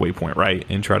Waypoint, right?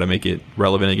 And try to make it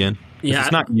relevant again. Yeah.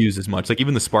 It's not used as much. Like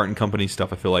even the Spartan Company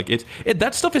stuff, I feel like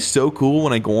that stuff is so cool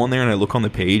when I go on there and I look on the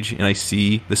page and I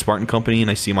see the Spartan Company and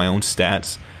I see my own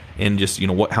stats and just,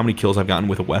 how many kills I've gotten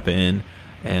with a weapon.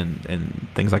 And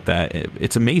things like that.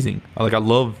 It's amazing. I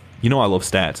love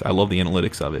stats. I love the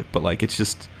analytics of it, but like it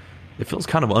feels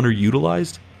kind of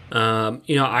underutilized.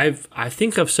 I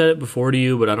think I've said it before to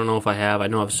you, but I don't know if I have. I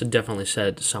know I've definitely said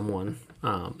it to someone.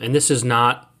 And this is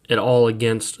not at all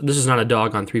this is not a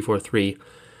dog on 343,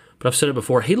 but I've said it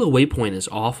before. Halo Waypoint is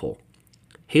awful.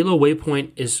 Halo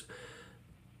Waypoint is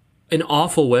an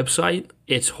awful website.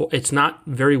 It's not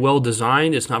very well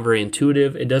designed. It's not very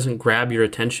intuitive. It doesn't grab your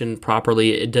attention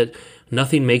properly.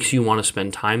 Nothing makes you want to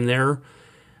spend time there.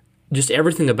 Just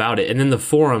everything about it. And then the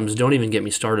forums, don't even get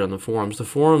me started on the forums. The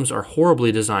forums are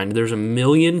horribly designed. There's 1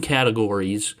 million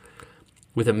categories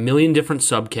with 1 million different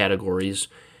subcategories,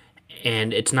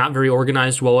 and it's not very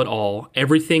organized well at all.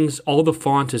 All the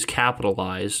font is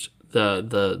capitalized.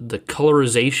 The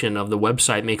colorization of the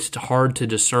website makes it hard to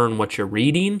discern what you're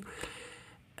reading.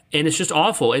 And it's just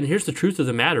awful. And here's the truth of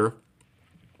the matter.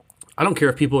 I don't care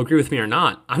if people agree with me or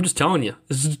not. I'm just telling you.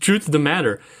 This is the truth of the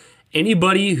matter.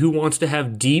 Anybody who wants to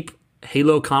have deep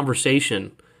Halo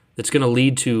conversation that's going to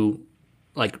lead to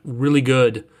like really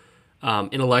good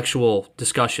intellectual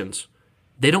discussions,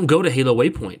 they don't go to Halo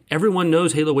Waypoint. Everyone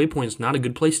knows Halo Waypoint is not a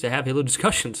good place to have Halo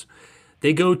discussions.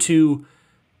 They go to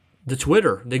the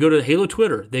Twitter. They go to Halo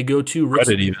Twitter. They go to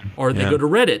Reddit even. Or they go to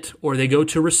Reddit. Or they go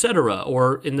to Resetera.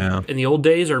 Or in the old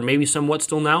days, or maybe somewhat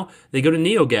still now, they go to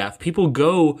NeoGAF. People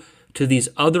go to these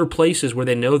other places where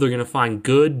they know they're going to find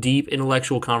good, deep,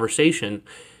 intellectual conversation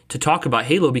to talk about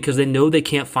Halo because they know they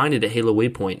can't find it at Halo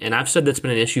Waypoint. And I've said that's been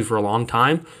an issue for a long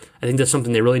time. I think that's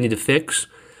something they really need to fix.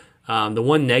 The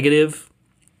one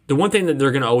thing that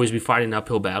they're going to always be fighting an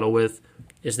uphill battle with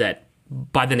is that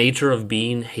by the nature of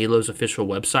being Halo's official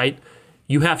website,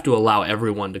 you have to allow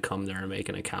everyone to come there and make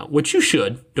an account, which you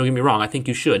should. Don't get me wrong, I think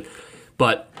you should.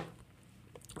 But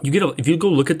if you go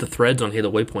look at the threads on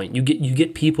Halo Waypoint, you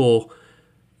get people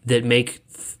that make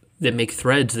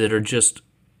threads that are just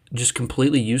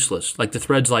completely useless. Like the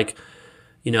threads like,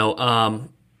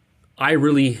 I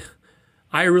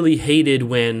really hated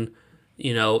when,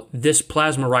 this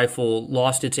plasma rifle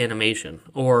lost its animation,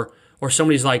 or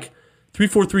somebody's like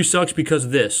 343 sucks because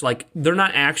of this. Like, they're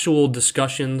not actual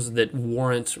discussions that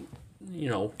warrant,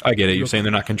 I get it. You're saying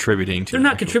they're not contributing to. They're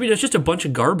not contributing. It's just a bunch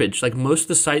of garbage. Like most of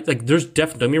the site, like don't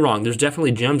get me wrong, there's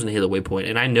definitely gems in Halo Waypoint,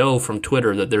 and I know from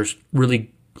Twitter that there's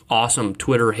really awesome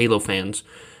Twitter Halo fans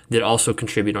that also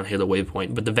contribute on Halo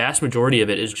Waypoint. But the vast majority of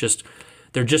it is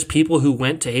they're just people who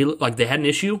went to Halo, like they had an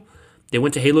issue, they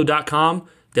went to Halo.com,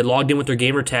 they logged in with their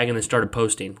gamer tag and then started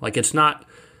posting. Like it's not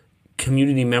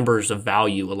community members of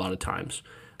value a lot of times.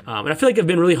 And I feel like I've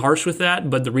been really harsh with that,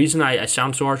 but the reason I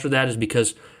sound so harsh with that is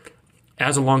because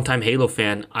as a longtime Halo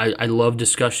fan, I love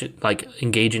discussion, like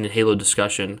engaging in Halo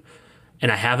discussion,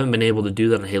 and I haven't been able to do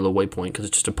that on Halo Waypoint because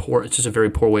it's just a very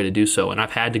poor way to do so. And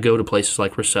I've had to go to places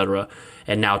like Resetera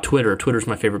and now Twitter. Twitter's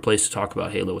my favorite place to talk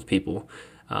about Halo with people.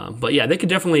 But yeah, they could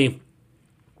definitely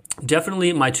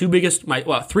my three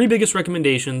biggest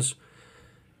recommendations: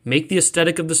 make the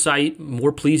aesthetic of the site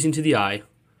more pleasing to the eye.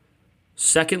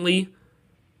 Secondly,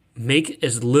 make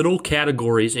as little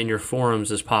categories in your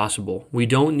forums as possible. We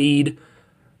don't need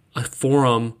a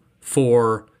forum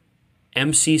for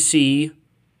MCC.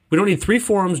 We don't need 3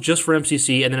 forums just for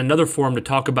MCC and then another forum to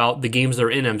talk about the games that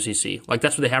are in MCC. Like,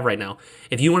 that's what they have right now.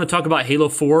 If you want to talk about Halo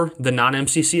 4, the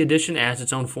non-MCC edition, it has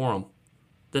its own forum.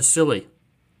 That's silly.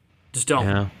 Just don't.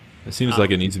 Yeah. It seems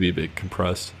like it needs to be a bit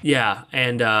compressed. Yeah,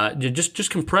 and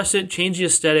just compress it, change the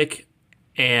aesthetic,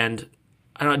 and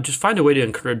just find a way to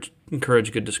encourage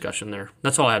good discussion there.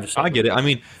 That's all I have to say. I get it. I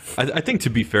mean, I think to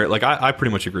be fair, like I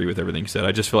pretty much agree with everything you said.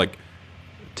 I just feel like,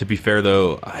 to be fair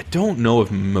though, I don't know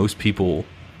if most people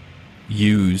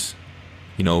use,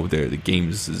 the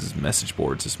games' message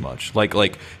boards as much.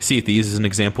 Like Sea of Thieves is an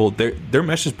example. Their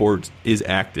message board is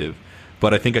active,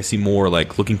 but I think I see more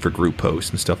like looking for group posts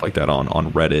and stuff like that on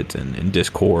Reddit and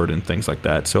Discord and things like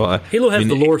that. So Halo has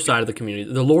the lore side of the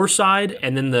community, the lore side,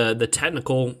 and then the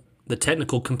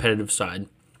technical competitive side.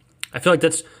 I feel like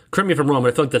that's, correct me if I'm wrong,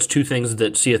 but I feel like that's 2 things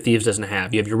that Sea of Thieves doesn't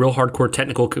have. You have your real hardcore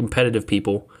technical competitive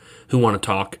people who want to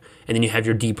talk, and then you have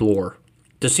your deep lore.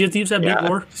 Does Sea of Thieves have deep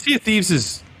lore? Sea of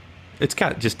Thieves it's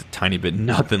got just a tiny bit,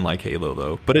 nothing like Halo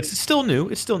though, but it's still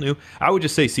new. I would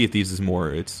just say Sea of Thieves is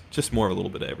it's just more of a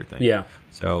little bit of everything. Yeah.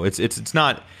 So it's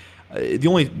not the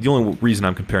only reason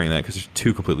I'm comparing that, because there's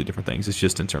 2 completely different things. It's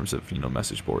just in terms of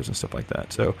message boards and stuff like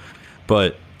that. So,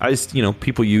 but I just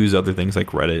people use other things like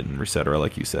Reddit and Resetera,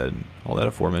 like you said, and all that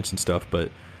aforementioned stuff.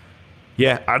 But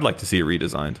yeah, I'd like to see it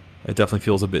redesigned. It definitely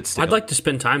feels a bit stale. I'd like to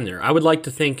spend time there. I would like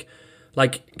to think,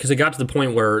 because it got to the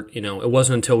point where, it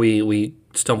wasn't until we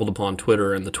stumbled upon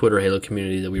Twitter and the Twitter Halo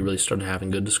community that we really started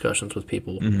having good discussions with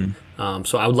people. Mm-hmm.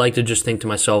 So I would like to just think to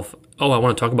myself, I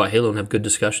want to talk about Halo and have good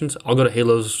discussions. I'll go to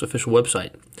Halo's official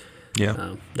website.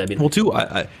 Yeah. That'd be well, too,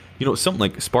 I something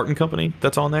like Spartan Company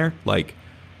that's on there, like,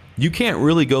 you can't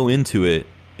really go into it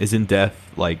as in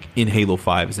depth, like in Halo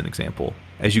 5 as an example,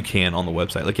 as you can on the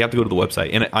website. Like, you have to go to the website.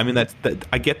 And I mean, that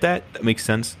I get that makes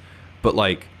sense. But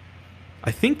like,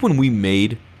 I think when we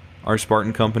made our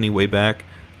Spartan Company way back,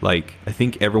 like, I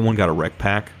think everyone got a rec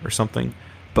pack or something.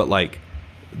 But like,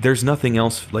 there's nothing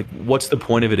else. Like, what's the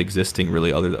point of it existing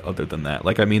really other than that?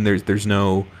 Like, I mean, there's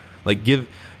no, like, give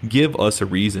us a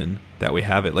reason that we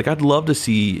have it. Like, I'd love to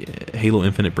see Halo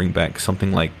Infinite bring back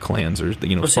something like clans or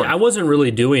See, I wasn't really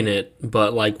doing it,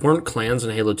 but like, weren't clans in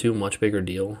Halo 2 a much bigger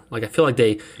deal? Like, I feel like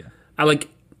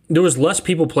there was less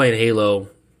people playing Halo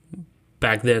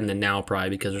back then than now,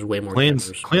 probably, because there's way more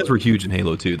clans were huge in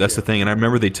Halo 2. That's the thing. And I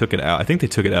remember they took it out. I think they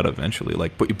took it out eventually.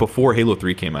 Like, but before Halo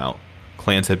 3 came out,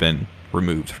 clans had been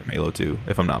removed from Halo 2,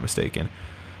 if I'm not mistaken.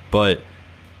 But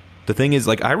the thing is,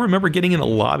 like, I remember getting in a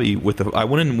lobby I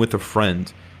went in with a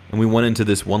friend, and we went into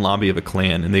this one lobby of a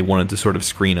clan, and they wanted to sort of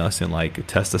screen us and like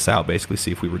test us out, basically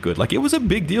see if we were good. Like, it was a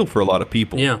big deal for a lot of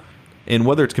people. Yeah. And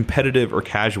whether it's competitive or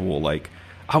casual, like,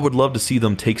 I would love to see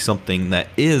them take something that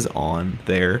is on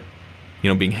there,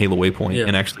 being Halo Waypoint,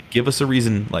 and actually give us a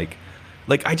reason. Like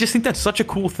I just think that's such a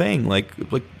cool thing. Like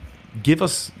give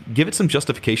it some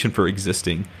justification for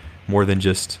existing, more than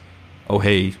just, oh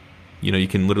hey, you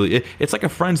can literally. It's like a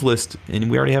friends list,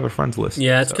 and we already have a friends list.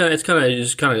 Yeah, it's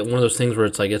kind of one of those things where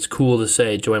it's like, it's cool to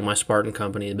say join my Spartan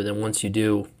Company, but then once you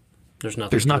do, there's nothing.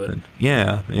 There's nothing. It.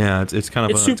 Yeah. It's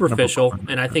kind of superficial,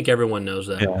 and I think everyone knows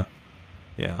that.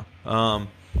 Yeah.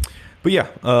 But yeah,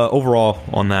 overall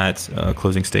on that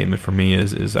closing statement for me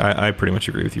is I pretty much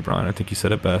agree with you, Brian. I think you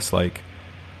said it best. Like,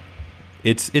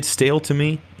 it's stale to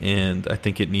me, and I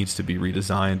think it needs to be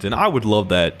redesigned. And I would love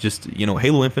that. Just,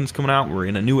 Halo Infinite's coming out. We're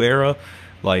in a new era.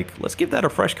 Like, let's give that a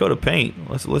fresh coat of paint.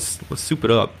 Let's soup it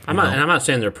up. And I'm not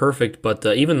saying they're perfect, but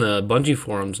even the Bungie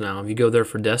forums now, if you go there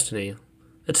for Destiny,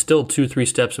 it's still 2-3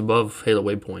 steps above Halo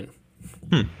Waypoint.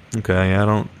 Okay,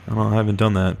 yeah, I haven't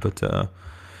done that, but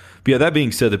yeah. That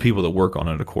being said, the people that work on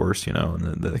it, of course, and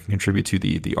that can contribute to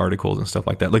the articles and stuff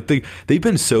like that. Like they've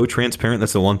been so transparent.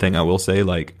 That's the one thing I will say.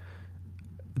 Like,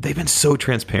 they've been so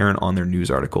transparent on their news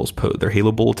articles, their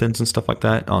Halo bulletins and stuff like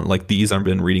that. On like these, I've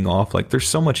been reading off. Like, there's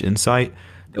so much insight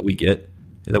that we get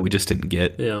that we just didn't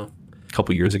get a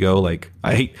couple years ago. Like,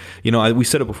 I hate, we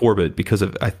said it before, but because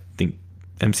of, I think,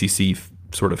 MCC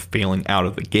sort of failing out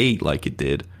of the gate like it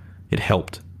did, it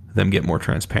helped them get more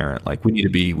transparent. Like, we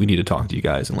need to talk to you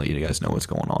guys and let you guys know what's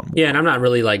going on. Yeah, and I'm not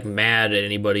really like mad at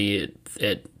anybody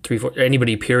at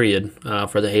anybody period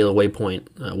for the Halo Waypoint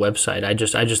website. I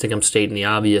just think I'm stating the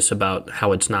obvious about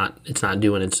how it's not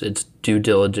doing its due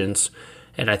diligence.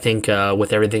 And I think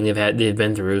with everything they've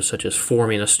been through, such as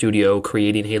forming a studio,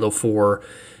 creating Halo 4,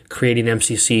 creating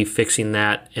MCC, fixing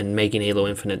that, and making Halo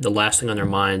Infinite, the last thing on their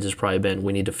minds has probably been,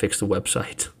 we need to fix the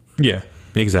website. Yeah,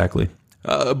 exactly.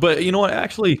 But you know what?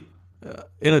 Actually,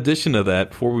 in addition to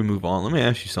that, before we move on, let me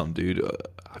ask you something, dude.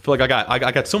 I feel like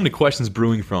I got so many questions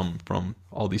brewing from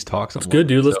all these talks. It's good,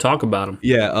 dude. Let's talk about them.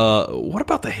 Yeah. What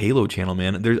about the Halo channel,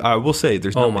 man? I will say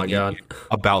there's nothing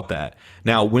about that.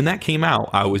 Now, when that came out,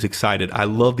 I was excited. I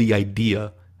love the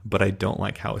idea, but I don't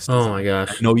like how it's designed. Oh my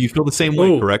gosh. No, you feel the same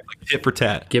way, correct? Like tit for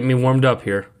tat. Get me warmed up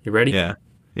here. You ready? Yeah.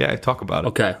 Yeah. Talk about it.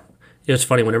 Okay. It's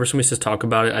funny. Whenever somebody says talk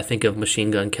about it, I think of Machine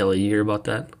Gun Kelly. You hear about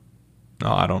that?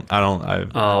 No, I don't.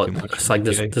 It's like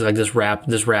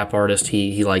this rap artist.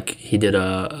 He did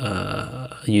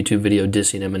a YouTube video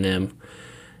dissing Eminem,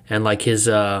 and like his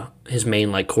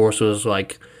main like chorus was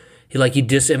like he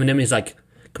dissed Eminem. He's like,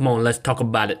 "Come on, let's talk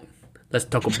about it. Let's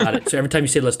talk about it." So every time you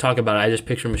say "let's talk about it," I just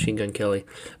picture Machine Gun Kelly.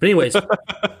 But anyways,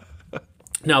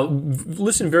 now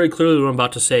listen very clearly to what I'm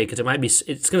about to say, because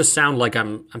it's going to sound like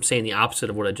I'm saying the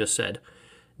opposite of what I just said.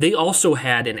 They also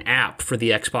had an app for the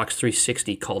Xbox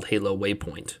 360 called Halo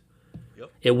Waypoint.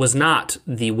 Yep. It was not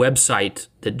the website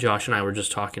that Josh and I were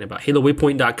just talking about.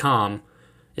 HaloWaypoint.com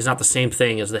is not the same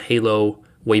thing as the Halo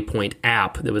Waypoint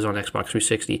app that was on Xbox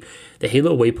 360. The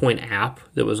Halo Waypoint app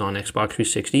that was on Xbox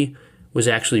 360 was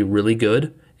actually really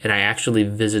good, and I actually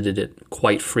visited it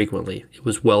quite frequently. It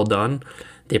was well done.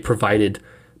 They provided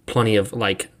plenty of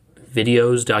like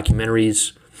videos,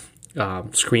 documentaries,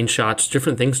 screenshots,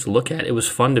 different things to look at. It was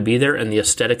fun to be there, and the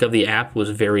aesthetic of the app was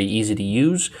very easy to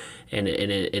use, and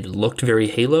it looked very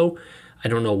Halo. I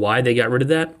don't know why they got rid of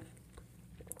that.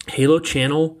 Halo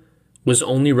Channel was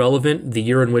only relevant the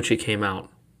year in which it came out.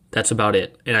 That's about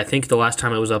it. And I think the last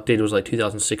time it was updated was like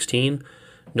 2016.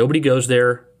 Nobody goes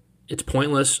there. It's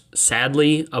pointless.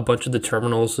 Sadly, a bunch of the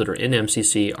terminals that are in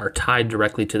MCC are tied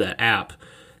directly to that app.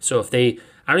 So I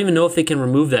don't even know if they can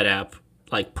remove that app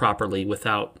like properly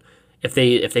without. If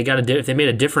they made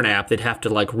a different app, they'd have to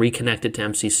like reconnect it to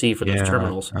MCC for those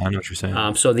terminals. I know what you're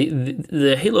saying. So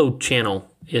the Halo channel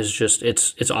is just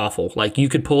it's awful. Like you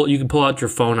could pull out your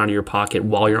phone out of your pocket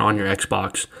while you're on your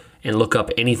Xbox and look up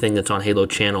anything that's on Halo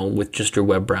channel with just your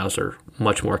web browser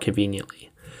much more conveniently.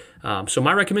 So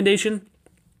my recommendation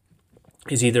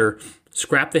is either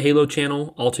scrap the Halo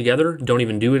channel altogether, don't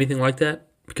even do anything like that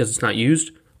because it's not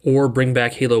used, or bring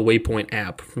back Halo Waypoint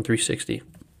app from 360.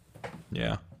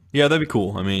 Yeah. Yeah, that'd be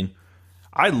cool. I mean,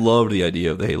 I loved the idea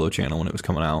of the Halo channel when it was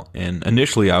coming out. And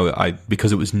initially, I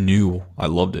because it was new, I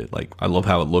loved it. Like, I love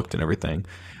how it looked and everything.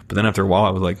 But then after a while, I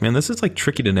was like, man, this is like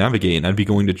tricky to navigate. And I'd be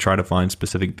going to try to find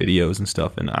specific videos and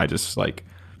stuff. And I just like,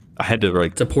 I had to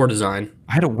like. It's a poor design.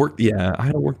 I had to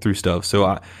work through stuff. So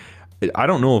I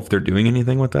don't know if they're doing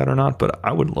anything with that or not, but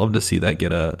I would love to see that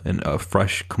get a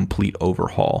fresh, complete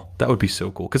overhaul. That would be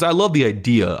so cool because I love the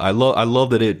idea. I love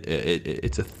that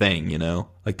it's a thing.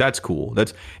 Like that's cool.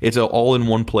 It's all in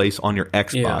one place on your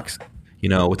Xbox.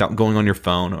 Yeah. Without going on your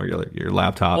phone or your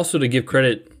laptop. Also, to give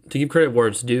credit where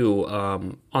it's due,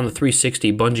 on the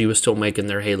 360, Bungie was still making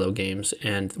their Halo games,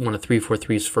 and one of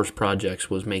 343's first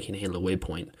projects was making Halo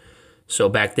Waypoint. So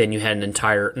back then, you had an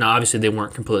entire. Now, obviously, they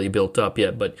weren't completely built up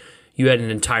yet, but you had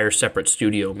an entire separate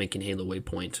studio making Halo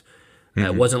Waypoint. Mm-hmm.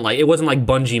 It wasn't like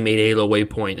Bungie made Halo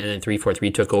Waypoint and then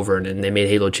 343 took over and they made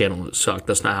Halo Channel and it sucked.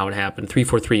 That's not how it happened.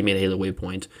 343 made Halo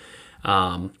Waypoint,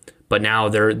 but now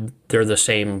they're the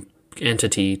same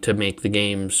entity to make the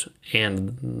games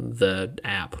and the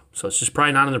app. So it's just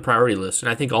probably not on the priority list. And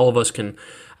I think all of us can.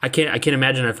 I can't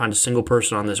imagine I find a single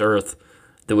person on this earth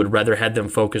that would rather have them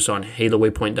focus on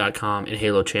HaloWaypoint.com and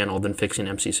Halo Channel than fixing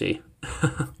MCC.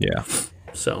 Yeah.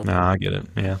 So. Nah, I get it.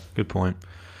 Yeah, good point.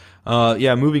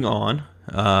 Moving on.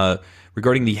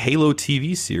 Regarding the Halo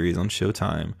TV series on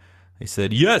Showtime, they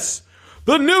said, yes,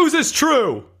 the news is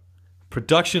true.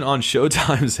 Production on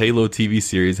Showtime's Halo TV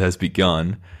series has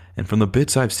begun, and from the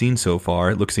bits I've seen so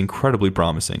far, it looks incredibly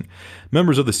promising.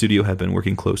 Members of the studio have been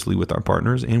working closely with our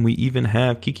partners, and we even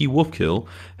have Kiki Wolfkill,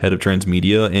 head of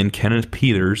transmedia, and Kenneth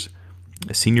Peters,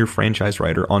 a senior franchise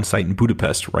writer, on site in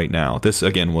Budapest right now. This,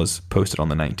 again, was posted on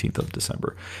the 19th of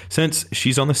December. Since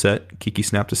she's on the set, Kiki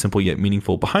snapped a simple yet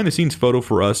meaningful behind-the-scenes photo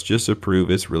for us just to prove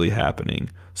it's really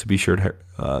happening. So be sure to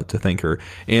thank her.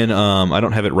 And I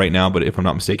don't have it right now, but if I'm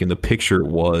not mistaken, the picture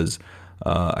was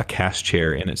a cast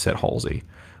chair, and it said Halsey,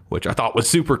 which I thought was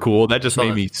super cool. That just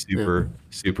made me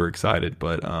super excited.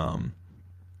 But how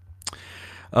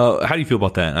do you feel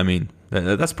about that? I mean,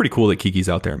 that's pretty cool that Kiki's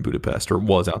out there in Budapest, or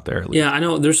was out there at least. Yeah, I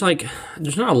know. There's not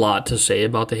a lot to say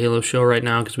about the Halo show right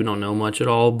now because we don't know much at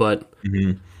all. But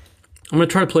I'm going to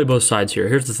try to play both sides here.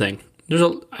 Here's the thing: I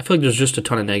feel like there's just a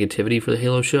ton of negativity for the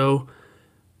Halo show,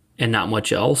 and not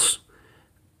much else.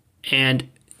 And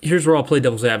here's where I'll play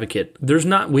devil's advocate.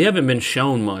 We haven't been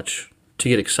shown much to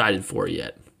get excited for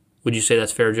yet. Would you say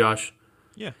that's fair, Josh?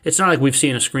 Yeah. It's not like we've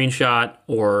seen a screenshot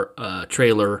or a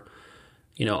trailer.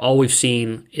 You know, all we've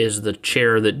seen is the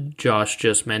chair that Josh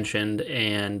just mentioned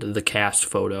and the cast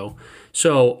photo.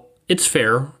 So it's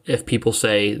fair if people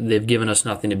say they've given us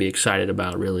nothing to be excited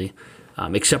about, really,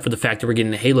 except for the fact that we're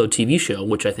getting a Halo TV show,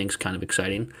 which I think is kind of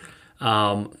exciting.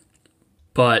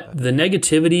 But the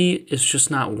negativity is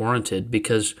just not warranted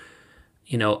because,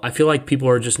 you know, I feel like people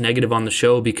are just negative on the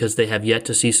show because they have yet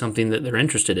to see something that they're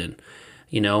interested in,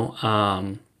 you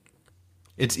know.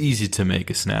 It's easy to make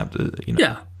a snap,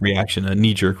 reaction, a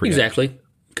knee-jerk reaction. Exactly.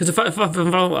 Because if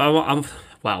I'm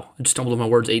wow, I just stumbled on my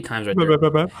words 8 times right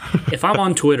there. If I'm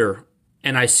on Twitter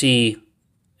and I see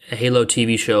a Halo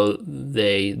TV show,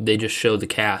 they just show the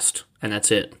cast and that's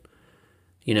it.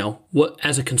 You know,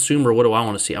 as a consumer, what do I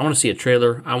want to see? I want to see a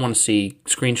trailer. I want to see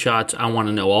screenshots. I want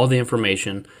to know all the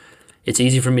information. It's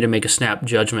easy for me to make a snap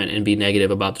judgment and be negative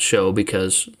about the show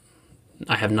because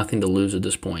I have nothing to lose at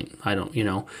this point. I don't, you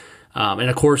know. And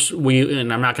of course,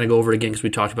 and I'm not going to go over it again because we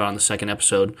talked about it in the second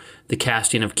episode, the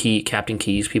casting of Captain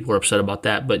Keyes. People are upset about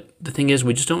that. But the thing is,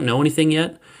 we just don't know anything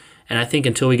yet. And I think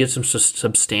until we get some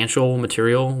substantial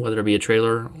material, whether it be a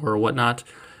trailer or whatnot,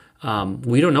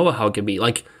 we don't know how it could be.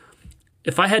 Like,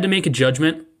 if I had to make a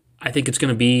judgment, I think it's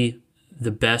going to be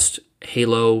the best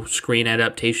Halo screen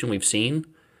adaptation we've seen.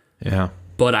 Yeah.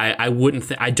 But I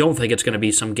don't think it's going to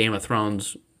be some Game of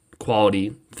Thrones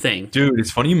quality thing. Dude,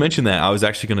 it's funny you mentioned that. I was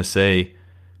actually going to say,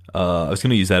 I was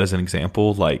going to use that as an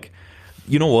example. Like,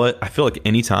 you know what? I feel like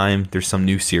anytime there's some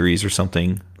new series or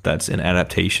something that's an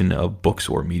adaptation of books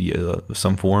or media of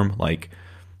some form, like,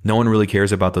 no one really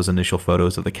cares about those initial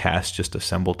photos of the cast just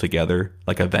assembled together,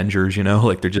 like Avengers, you know,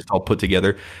 like they're just all put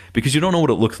together because you don't know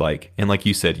what it looks like. And like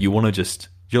you said, you want to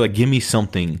you're like, give me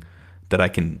something that I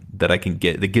can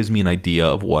get that gives me an idea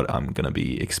of what I'm going to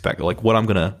be expecting, like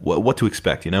what to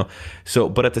expect, you know? So,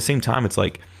 but at the same time, it's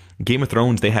like Game of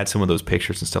Thrones, they had some of those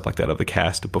pictures and stuff like that of the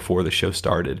cast before the show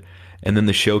started. And then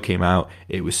the show came out,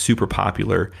 it was super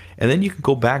popular. And then you can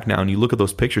go back now and you look at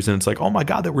those pictures and it's like, oh my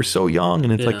God, they were so young.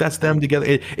 And it's like, that's them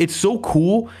together. It's so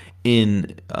cool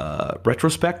in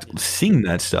retrospect, seeing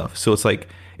that stuff. So it's like,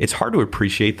 it's hard to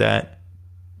appreciate that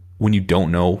when you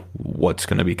don't know what's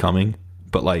going to be coming.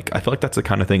 But like, I feel like that's the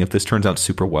kind of thing, if this turns out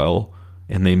super well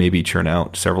and they maybe churn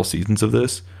out several seasons of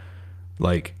this,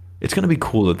 like, it's going to be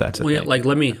cool that that's a thing. Yeah, like,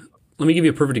 let me give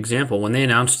you a perfect example. When they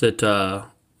announced that,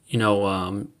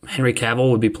 Henry Cavill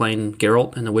would be playing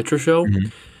Geralt in the Witcher show,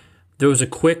 there was a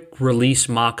quick release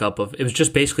mock-up of, it was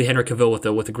just basically Henry Cavill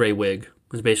with a gray wig.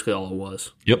 Was basically all it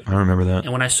was. Yep, I remember that.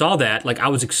 And when I saw that, like, I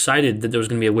was excited that there was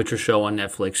going to be a Witcher show on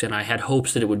Netflix, and I had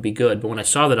hopes that it would be good. But when I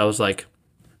saw that, I was like,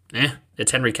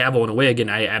 it's Henry Cavill in a wig,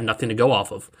 and I have nothing to go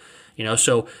off of. You know,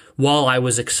 so while I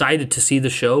was excited to see the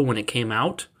show when it came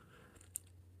out,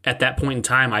 at that point in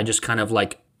time, I just kind of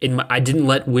like, I didn't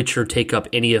let Witcher take up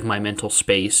any of my mental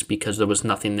space because there was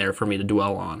nothing there for me to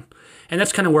dwell on. And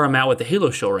that's kind of where I'm at with the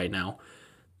Halo show right now.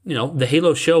 You know, the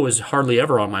Halo show is hardly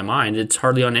ever on my mind. It's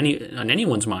hardly on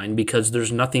anyone's mind because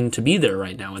there's nothing to be there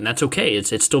right now, and that's okay.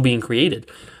 It's still being created.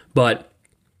 But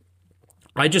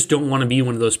I just don't want to be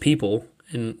one of those people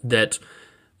in that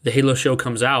the Halo show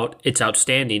comes out, it's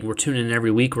outstanding, we're tuning in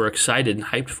every week, we're excited and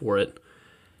hyped for it,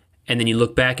 And then you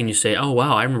look back and you say, oh,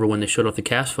 wow, I remember when they showed off the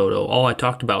cast photo. All I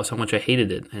talked about was how much I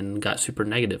hated it and got super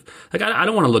negative. Like, I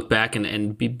don't want to look back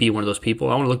and be one of those people.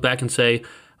 I want to look back and say,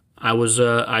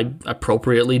 I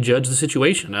appropriately judged the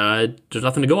situation. There's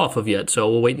nothing to go off of yet, so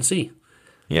we'll wait and see.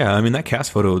 Yeah, I mean, that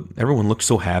cast photo, everyone looked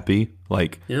so happy.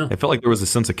 Like, it felt like there was a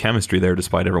sense of chemistry there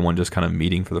despite everyone just kind of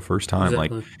meeting for the first time.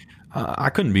 Exactly. Like, I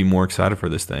couldn't be more excited for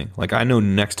this thing. Like, I know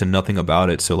next to nothing about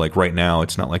it, so, like, right now,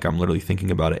 it's not like I'm literally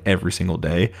thinking about it every single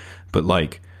day. But,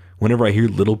 like, whenever I hear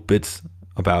little bits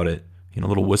about it,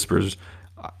 little whispers,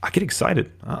 I get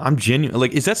excited. I'm genuine.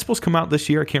 Like, is that supposed to come out this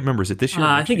year? I can't remember. Is it this year?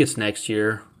 I think it's next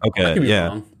year. Okay, I could be yeah.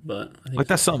 wrong, but I think like,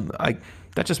 that's something...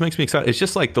 That just makes me excited. It's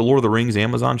just like the Lord of the Rings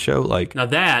Amazon show. Like, now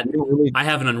that I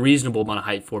have an unreasonable amount of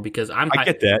hype for because I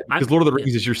get that because Lord of the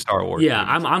Rings is your Star Wars. Yeah,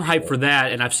 I'm hyped for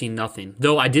that, and I've seen nothing.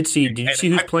 Though I did see. Did you see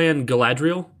who's playing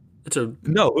Galadriel?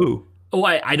 No. Who? Oh,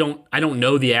 I don't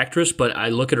know the actress, but I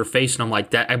look at her face and I'm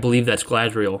like, that. I believe that's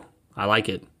Galadriel. I like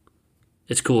it.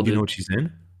 It's cool, dude. You know what she's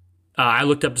in? I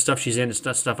looked up the stuff she's in. It's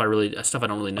not stuff I don't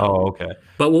really know. Oh, okay.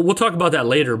 But we'll talk about that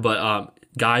later. But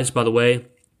guys, by the way,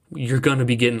 you're going to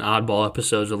be getting oddball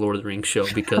episodes of Lord of the Rings show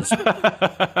because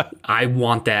I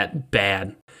want that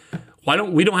bad.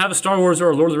 We don't have a Star Wars or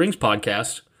a Lord of the Rings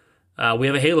podcast. We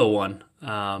have a Halo one,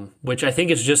 which I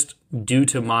think is just due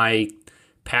to my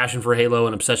passion for Halo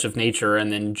and obsessive nature.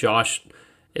 And then Josh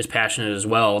is passionate as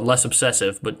well, less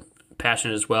obsessive, but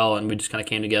passionate as well. And we just kind of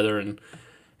came together and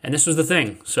this was the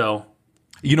thing. So,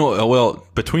 well,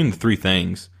 between the three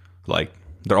things, like,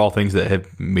 they're all things that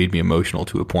have made me emotional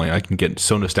to a point. I can get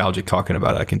so nostalgic talking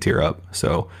about it, I can tear up.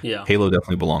 So yeah. Halo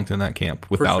definitely belongs in that camp.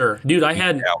 Without for sure, dude. I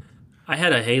had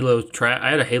a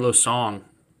Halo song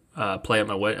play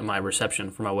at my reception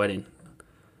for my wedding.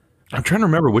 I'm trying to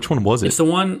remember which one was it. It's the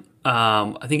one.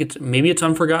 I think it's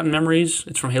Unforgotten Memories.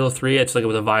 It's from Halo 3. It's like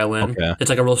with a violin. Okay. It's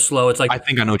like a real slow. It's like I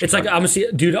think I know. It's like I'm gonna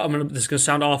see, dude. This is gonna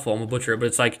sound awful. I'm gonna butcher it, but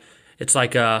it's like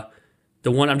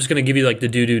the one. I'm just gonna give you like the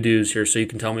do's here, so you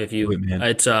can tell me if you.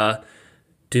 It's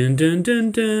dun dun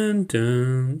dun dun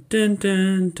dun dun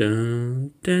dun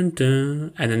dun dun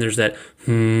dun, and then there's that.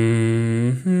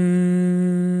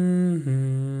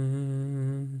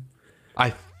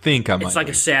 I think I might. It's like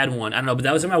a sad one. I don't know, but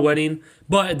that was at my wedding.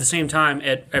 But at the same time,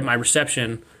 at my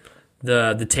reception,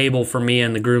 the table for me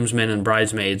and the groomsmen and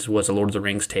bridesmaids was a Lord of the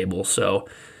Rings table. So,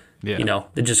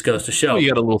 it just goes to show. You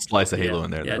got a little slice of Halo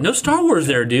in there. Yeah, no Star Wars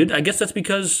there, dude. I guess that's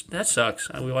because that sucks.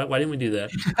 Why didn't we do that?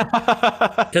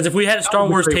 Because if we had a Star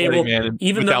Wars table,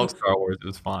 without Star Wars, it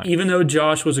was fine. Even though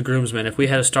Josh was a groomsman, if we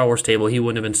had a Star Wars table, he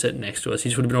wouldn't have been sitting next to us. He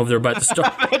just would have been over there by the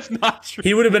Star. That's not true.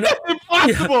 He would have been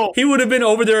impossible. Yeah, he would have been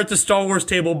over there at the Star Wars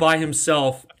table by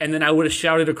himself, and then I would have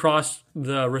shouted across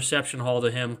the reception hall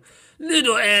to him,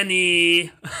 "Little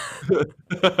Annie."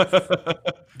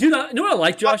 Dude, you know what I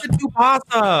like, Josh?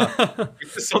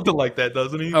 Something like that,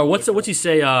 doesn't he? Oh, what's he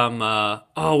say?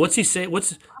 What's he say?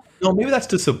 No, maybe that's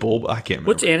to Sebulba. I can't remember.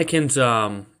 What's Anakin's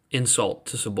insult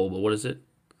to Sebulba? What is it?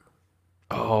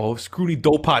 Oh, Scrooty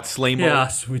Dopot Slamo. Yeah,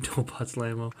 Scrooty Dopot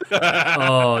Slamo.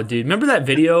 Oh, dude, remember that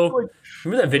video?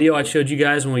 Remember that video I showed you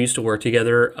guys when we used to work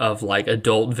together of like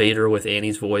adult Vader with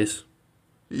Annie's voice?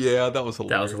 Yeah, that was hilarious.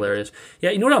 That was hilarious.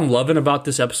 Yeah, you know what I'm loving about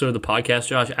this episode of the podcast,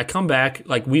 Josh? I come back,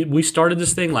 like we started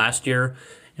this thing last year,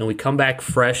 and we come back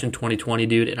fresh in 2020,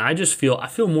 dude, and I feel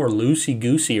more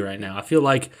loosey-goosey right now. I feel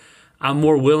like I'm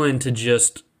more willing to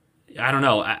just, I don't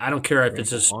know, I don't care if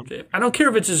it's just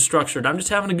structured. I'm just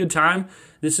having a good time.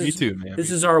 This is Me too, man. This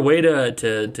is our way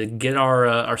to get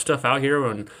our stuff out here,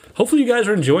 and hopefully you guys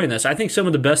are enjoying this. I think some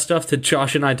of the best stuff that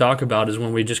Josh and I talk about is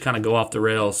when we just kind of go off the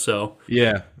rails. So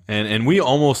yeah. And we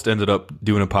almost ended up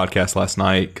doing a podcast last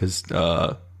night because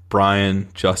Brian,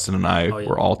 Justin, and I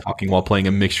were all talking while playing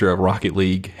a mixture of Rocket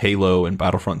League, Halo, and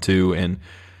Battlefront 2. And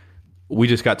we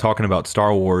just got talking about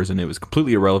Star Wars, and it was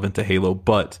completely irrelevant to Halo,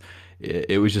 but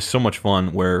it was just so much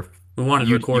fun where we wanted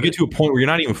to record. You get to a point where you're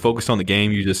not even focused on the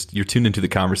game. You're tuned into the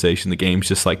conversation. The game's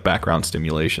just like background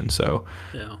stimulation. So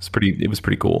yeah. It was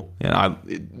pretty cool.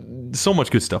 And so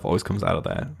much good stuff always comes out of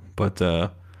that.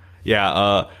 But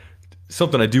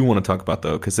something I do want to talk about,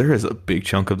 though, because there is a big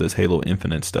chunk of this Halo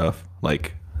Infinite stuff.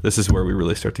 Like, this is where we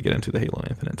really start to get into the Halo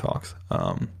Infinite talks.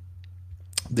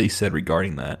 They said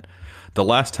regarding that, the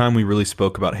last time we really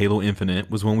spoke about Halo Infinite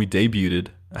was when we debuted.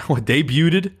 What,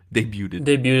 debuted?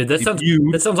 Debuted.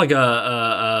 That sounds like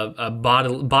a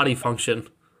body function.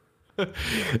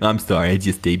 I'm sorry, I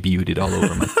just debuted it all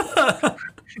over my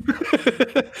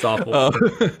It's awful.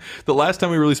 The last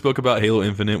time we really spoke about Halo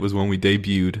Infinite was when we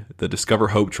debuted the Discover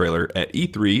Hope trailer at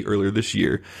E3 earlier this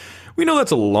year. We know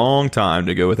that's a long time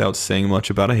to go without saying much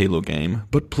about a Halo game,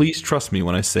 but please trust me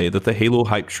when I say that the Halo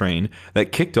hype train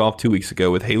that kicked off 2 weeks ago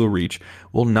with Halo Reach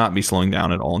will not be slowing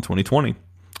down at all in 2020.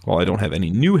 While I don't have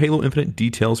any new Halo Infinite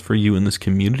details for you in this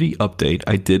community update,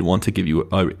 I did want to give you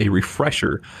a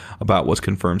refresher about what's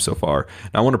confirmed so far.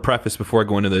 Now, I want to preface before I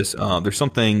go into this, there's some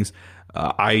things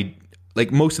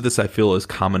like most of this I feel is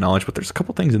common knowledge, but there's a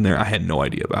couple things in there I had no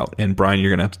idea about. And Brian, you're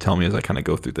going to have to tell me as I kind of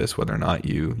go through this whether or not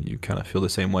you kind of feel the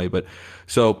same way. But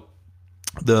so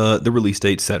the release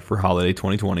date set for holiday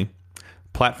 2020.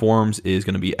 Platforms is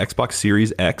going to be Xbox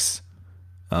Series X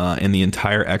and the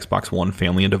entire Xbox One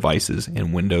family of devices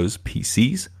and Windows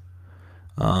PCs.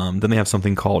 Then they have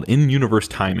something called in-universe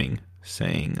timing,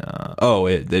 saying,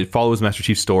 it follows Master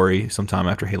Chief's story sometime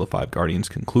after Halo 5 Guardians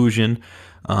conclusion.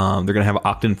 They're going to have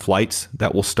opt-in flights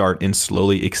that will start and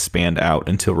slowly expand out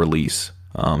until release.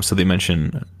 So they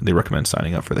recommend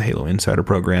signing up for the Halo Insider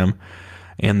program.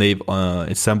 And they've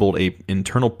assembled a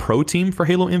internal pro team for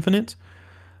Halo Infinite.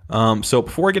 So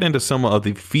before I get into some of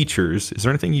the features, is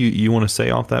there anything you want to say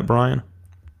off that, Brian?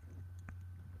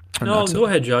 No, go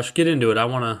ahead, Josh. Get into it. I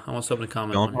want something to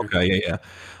comment on. Okay,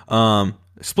 yeah.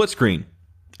 Split screen.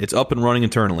 It's up and running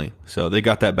internally, so they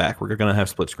got that back. We're gonna have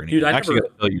split screen. Dude, gotta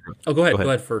tell you. Oh, go ahead. Go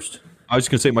ahead first. I was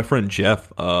just gonna say, my friend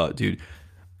Jeff, dude,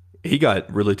 he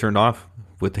got really turned off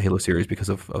with the Halo series because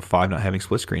of 5 not having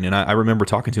split screen, and I remember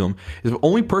talking to him. He's the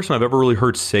only person I've ever really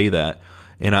heard say that,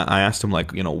 and I asked him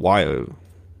like, why.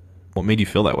 What made you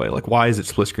feel that way? Like, why is it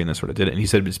split screen that sort of did it? And he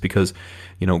said it's because,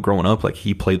 growing up, like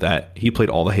he played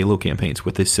all the Halo campaigns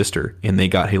with his sister, and they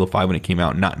got Halo 5 when it came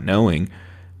out, not knowing,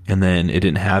 and then it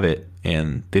didn't have it,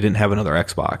 and they didn't have another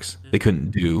Xbox. They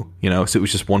couldn't do, so it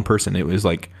was just one person. It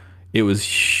was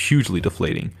hugely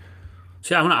deflating.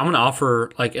 See, I'm gonna offer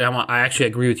I actually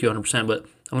agree with you 100%, but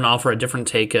I'm gonna offer a different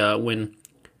take. When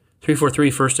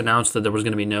 343 first announced that there was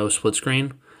gonna be no split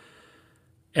screen,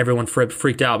 everyone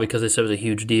freaked out because they said it was a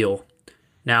huge deal.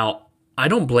 Now, I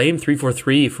don't blame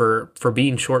 343 for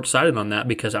being short-sighted on that,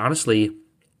 because honestly,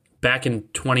 back in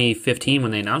 2015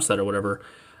 when they announced that or whatever,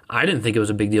 I didn't think it was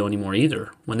a big deal anymore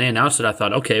either. When they announced it, I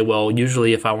thought, okay, well,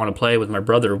 usually if I want to play with my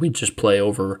brother, we just play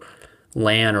over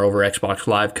LAN or over Xbox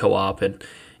Live co-op, and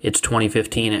it's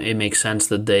 2015. It makes sense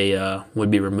that they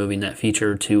would be removing that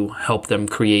feature to help them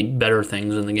create better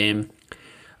things in the game.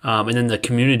 And then the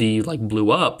community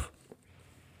blew up.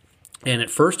 And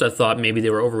at first I thought maybe they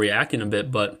were overreacting a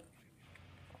bit, but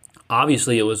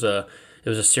obviously it was a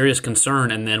serious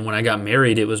concern. And then when I got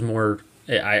married, it was more,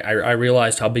 I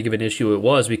realized how big of an issue it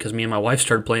was, because me and my wife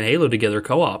started playing Halo together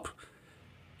co-op.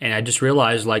 And I just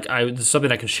realized it's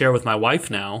something I can share with my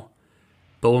wife now.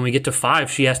 But when we get to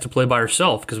 5, she has to play by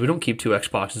herself because we don't keep 2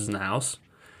 Xboxes in the house.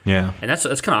 Yeah. And that's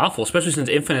kind of awful, especially since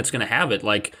Infinite's going to have it.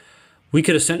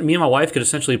 Me and my wife could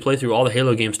essentially play through all the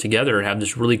Halo games together and have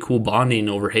this really cool bonding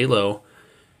over Halo,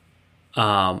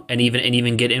 and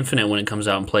even get Infinite when it comes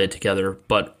out and play it together.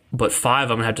 But 5,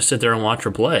 I'm gonna have to sit there and watch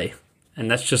her play, and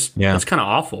that's that's kind of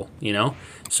awful,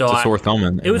 So it's a sore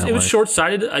thumb. It was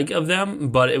short-sighted of them,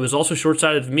 but it was also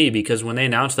short-sighted of me, because when they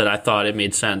announced that, I thought it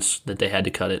made sense that they had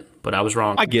to cut it, but I was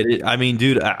wrong. I get it. I mean,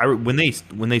 dude, when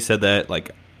they said that,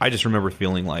 I just remember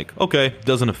feeling okay,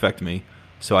 doesn't affect me.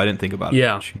 So I didn't think about it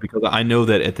much, because I know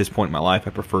that at this point in my life, I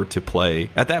prefer to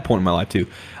play. At that point in my life too,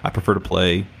 I prefer to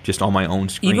play just on my own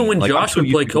screen. Even when Josh would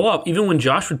play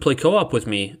co-op, with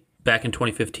me back in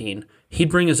 2015,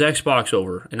 he'd bring his Xbox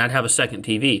over, and I'd have a second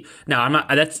TV. Now I'm not.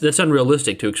 That's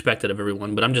unrealistic to expect that of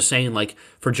everyone, but I'm just saying,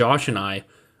 for Josh and I,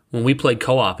 when we played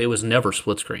co-op, it was never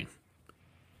split screen.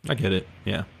 I get it.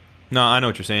 Yeah. No, I know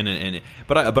what you're saying,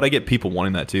 but I get people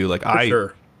wanting that too.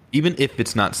 Sure. Even if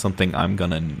it's not something I'm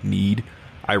gonna need,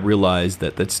 I realize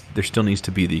that there still needs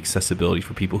to be the accessibility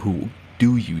for people who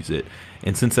do use it.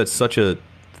 And since that's such a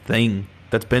thing,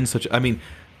 that's been such, I mean,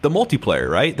 the multiplayer,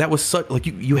 right? That was such,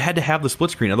 you had to have the split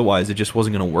screen, otherwise it just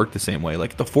wasn't going to work the same way.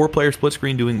 The 4-player split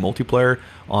screen doing multiplayer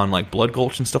on Blood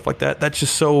Gulch and stuff like that, that's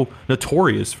just so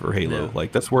notorious for Halo. Yeah.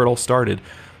 That's where it all started.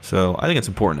 So I think it's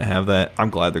important to have that.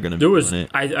 I'm glad they're going to be doing it.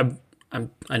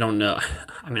 I don't know.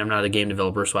 I mean, I'm not a game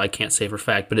developer, so I can't say for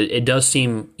fact, but it does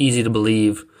seem easy to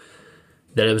believe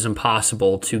that it was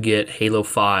impossible to get Halo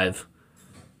 5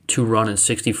 to run in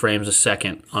 60 frames a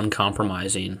second,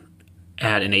 uncompromising,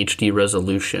 at an HD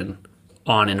resolution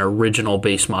on an original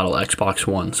base model Xbox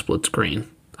One split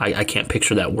screen. I can't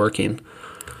picture that working.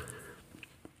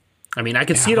 I mean, I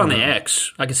could see it on the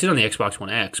X. I could see it on the Xbox One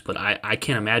X, but I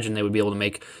can't imagine they would be able to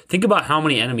make... Think about how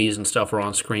many enemies and stuff are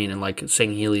on screen in,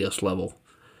 St. Helios level.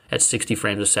 at 60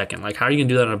 frames a second. Like, how are you gonna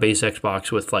do that on a base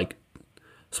Xbox with like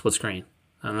split screen?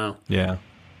 I don't know. Yeah.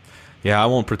 I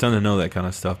won't pretend to know that kind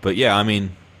of stuff, but yeah, I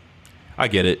mean, I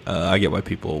get it. I get why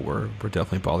people were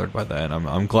definitely bothered by that.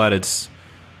 I'm glad it's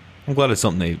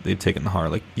something they've taken to heart.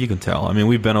 Like, you can tell. I mean,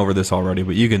 we've been over this already,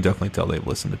 but you can definitely tell they've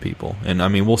listened to people. And I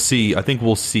mean, we'll see. I think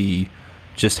we'll see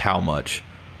just how much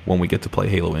when we get to play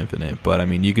Halo Infinite. But I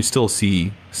mean, you can still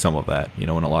see some of that, in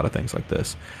a lot of things like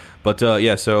this. But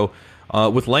yeah, so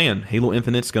with LAN, Halo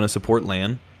Infinite's going to support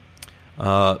LAN.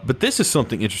 But this is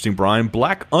something interesting, Brian.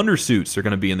 Black undersuits are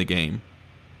going to be in the game.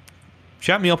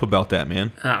 Chat me up about that,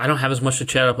 man. I don't have as much to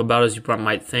chat up about as you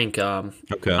might think.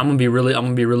 Okay. I'm gonna be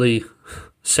really.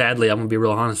 Sadly, I'm gonna be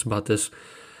real honest about this.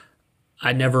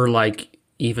 I never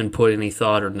even put any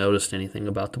thought or noticed anything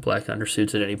about the black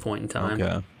undersuits at any point in time.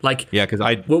 Okay. Yeah, because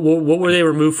what were they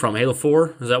removed from? Halo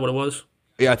 4? Is that what it was?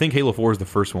 Yeah, I think Halo 4 is the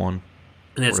first one.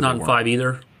 And it's not in 5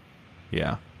 either?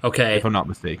 Yeah. Okay. If I'm not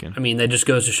mistaken. I mean, that just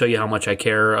goes to show you how much I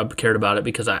cared about it,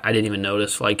 because I didn't even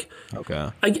notice. Okay.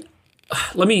 I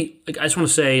just want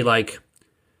to say,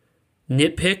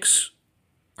 nitpicks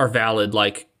are valid.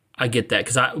 I get that,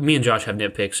 because me and Josh have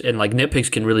nitpicks, and nitpicks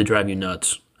can really drive you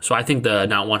nuts. So I think the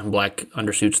not wanting black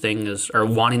undersuits thing or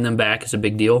wanting them back is a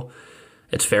big deal.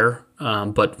 It's fair,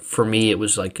 but for me, it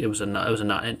wasn't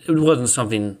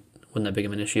something wasn't that big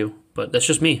of an issue. But that's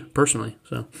just me personally.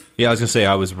 So yeah, I was gonna say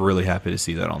I was really happy to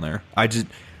see that on there.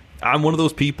 I'm one of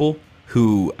those people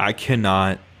who I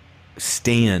cannot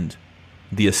stand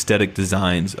the aesthetic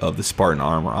designs of the Spartan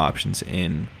armor options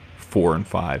in 4 and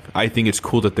 5. I think it's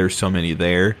cool that there's so many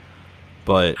there,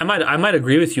 but I might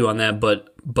agree with you on that.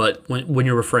 But when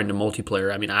you're referring to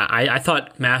multiplayer, I mean, I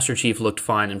thought Master Chief looked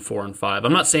fine in 4 and 5.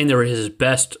 I'm not saying they were his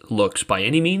best looks by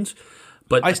any means,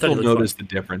 but I still noticed the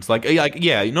difference.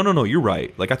 Yeah, no, you're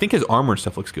right. I think his armor and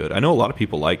stuff looks good. I know a lot of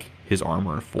people like his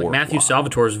armor in 4. Matthew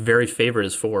Salvatore's very favorite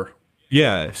is 4.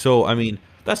 Yeah, so I mean,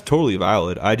 that's totally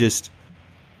valid.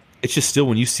 It's just still,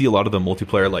 when you see a lot of the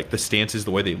multiplayer, the stances, the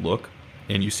way they look,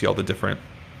 and you see all the different,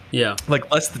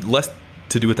 less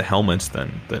to do with the helmets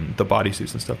than the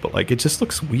bodysuits and stuff, but it just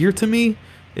looks weird to me.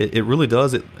 It really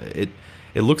does. It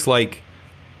looks like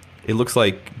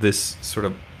this sort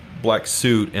of black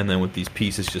suit, and then with these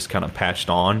pieces just kind of patched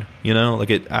on.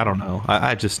 I don't know.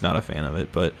 I'm just not a fan of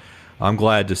it, but I'm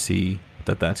glad to see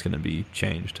that that's going to be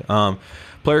changed.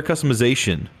 Player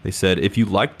customization. They said, if you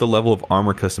like the level of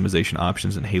armor customization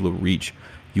options in Halo Reach,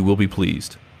 you will be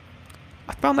pleased.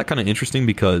 I found that kind of interesting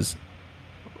because,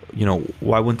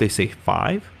 why wouldn't they say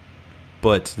 5?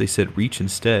 But they said Reach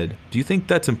instead. Do you think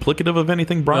that's implicative of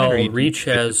anything, Brian? No, Reach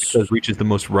because Reach is the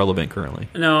most relevant currently.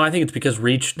 No, I think it's because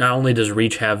Reach, not only does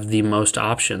Reach have the most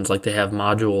options, they have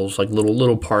modules,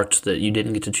 little parts that you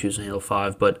didn't get to choose in Halo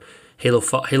 5, but Halo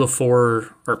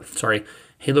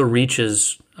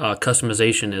Reach's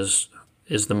customization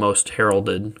is the most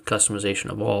heralded customization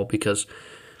of all, because...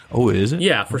 Oh, is it?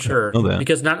 Yeah, for sure.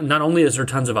 Because not only is there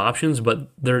tons of options, but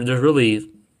there's really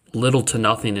little to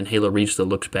nothing in Halo Reach that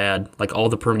looks bad. All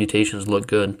the permutations look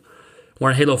good.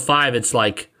 Where in Halo 5, it's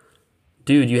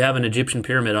dude, you have an Egyptian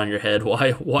pyramid on your head.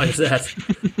 Why is that?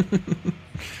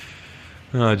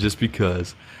 Just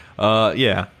because.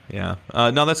 Yeah.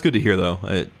 No, that's good to hear, though.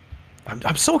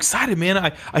 I'm so excited,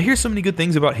 man. I hear so many good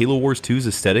things about Halo Wars 2's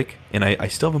aesthetic, and I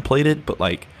still haven't played it, but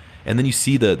and then you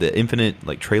see the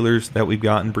Infinite trailers that we've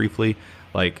gotten briefly,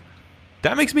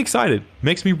 that makes me excited.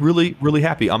 Makes me really, really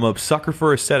happy. I'm a sucker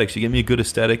for aesthetics. You give me a good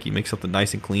aesthetic, you make something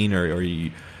nice and clean, or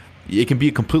it can be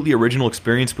a completely original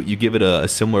experience, but you give it a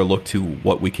similar look to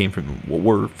what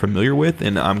we're familiar with,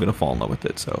 and I'm gonna fall in love with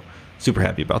it. So super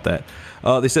happy about that.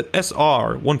 They said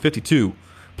SR-152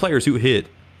 players who hit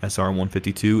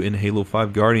SR-152 in Halo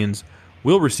 5 Guardians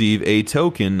will receive a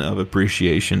token of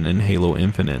appreciation in Halo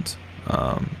Infinite.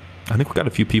 I think we got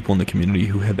a few people in the community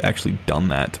who have actually done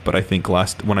that, but I think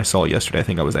when I saw it yesterday, I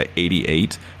think I was at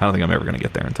 88. I don't think I'm ever going to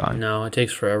get there in time. No, it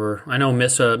takes forever. I know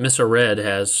Missa Red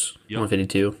has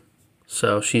 152,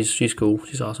 so she's cool.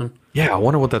 She's awesome. Yeah, I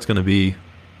wonder what that's going to be.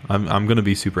 I'm going to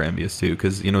be super envious too,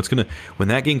 because it's going to, when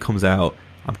that game comes out,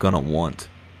 I'm going to want,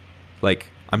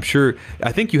 I'm sure,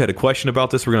 I think you had a question about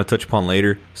this we're going to touch upon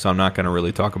later, so I'm not going to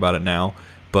really talk about it now,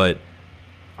 but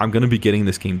I'm going to be getting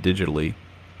this game digitally,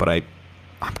 but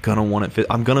I'm going to want it.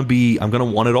 I'm going to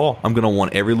want it all. I'm going to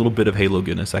want every little bit of Halo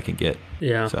goodness I can get.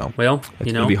 Yeah. So, well,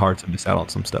 it's going to be hard to miss out on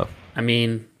some stuff. I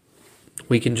mean,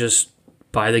 we can just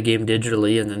buy the game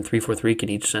digitally, and then 343 can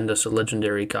each send us a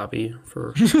legendary copy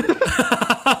for...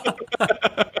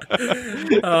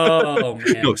 Oh,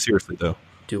 man. No, seriously, though.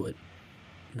 Do it.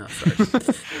 No, sorry.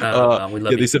 We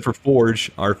love you. They said for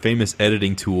Forge, our famous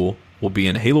editing tool, will be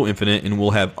in Halo Infinite, and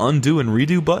we'll have undo and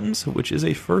redo buttons, which is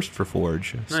a first for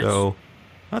Forge. Nice. So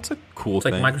that's a cool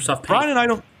thing. It's like Microsoft Paint. Brian and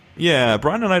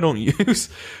I don't use.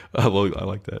 Well, I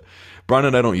like that. Brian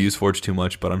and I don't use Forge too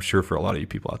much, but I'm sure for a lot of you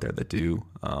people out there that do,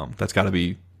 that's got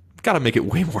to make it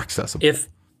way more accessible. If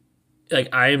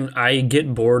I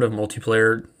get bored of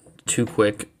multiplayer too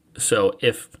quick, so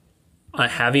if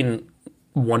having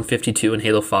 152 in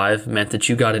Halo 5 meant that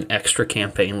you got an extra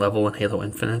campaign level in Halo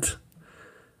Infinite,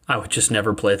 I would just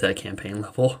never play at that campaign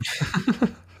level.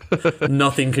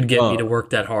 Nothing could get me to work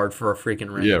that hard for a freaking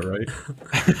rank. Yeah,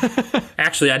 right.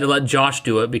 Actually, I had to let Josh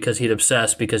do it because he'd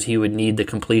obsess because he would need the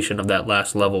completion of that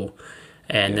last level.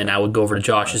 And then I would go over to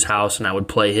Josh's house and I would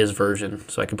play his version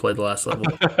so I could play the last level.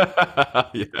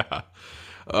 Yeah.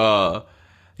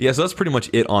 So that's pretty much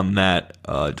it on that,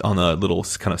 on the little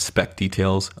kind of spec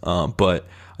details. But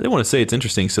I did want to say it's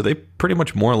interesting. So they pretty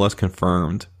much more or less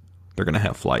confirmed they're going to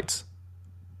have flights.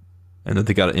 And that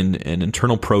they got an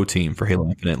internal pro team for Halo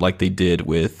Infinite like they did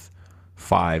with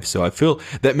 5. So I feel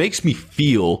that makes me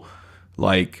feel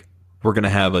like we're going to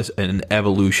have an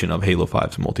evolution of Halo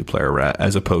 5's multiplayer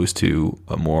as opposed to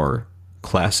a more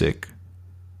classic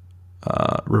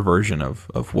reversion of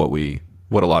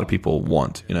what a lot of people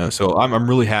want, you know. So I'm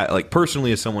really like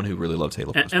personally as someone who really loves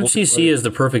Halo 5. MCC is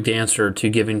the perfect answer to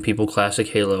giving people classic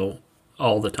Halo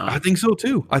all the time. I think so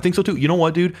too. You know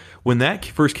what, dude? When that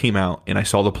first came out and I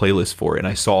saw the playlist for it and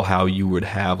I saw how you would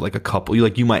have like a couple,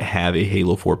 you might have a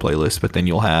Halo 4 playlist, but then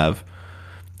you'll have,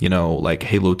 you know, like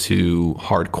Halo 2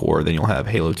 hardcore, then you'll have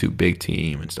Halo 2 big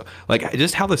team and stuff. Like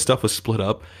just how the stuff was split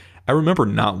up. I remember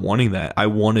not wanting that. I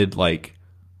wanted like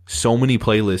so many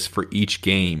playlists for each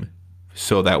game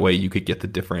so that way you could get the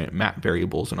different map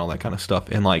variables and all that kind of stuff.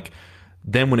 And like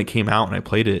then when it came out and I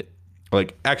played it,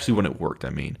 like actually when it worked,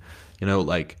 I mean, you know,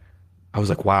 like I was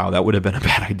like, wow, that would have been a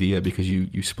bad idea because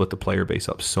you split the player base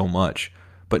up so much.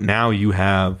 But now you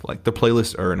have like the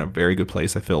playlists are in a very good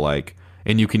place, I feel like,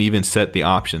 and you can even set the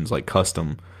options like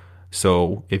custom.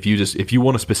 So if you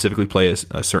want to specifically play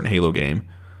a certain Halo game,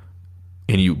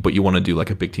 but you want to do like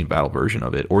a big team battle version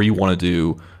of it, or you want to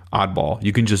do oddball,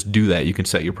 you can just do that. You can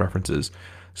set your preferences.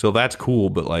 So that's cool.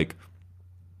 But like,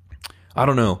 I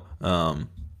don't know.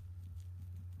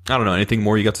 Anything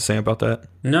more you got to say about that?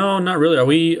 No, not really. Are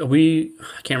we?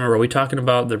 I can't remember. Are we talking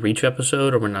about the Reach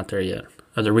episode, or we're not there yet?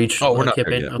 Or the Reach? Oh, we're not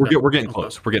there yet. Okay. We're getting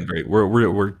close. We're getting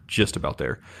we're just about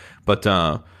there. But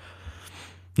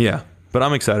yeah. But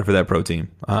I'm excited for that pro team.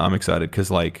 I'm excited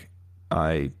because like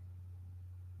I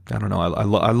don't know.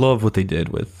 I love what they did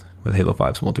with Halo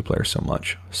 5's multiplayer so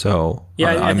much. So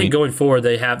yeah, I think going forward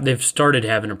they've started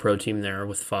having a pro team there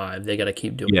with 5. They got to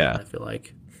keep doing that. I feel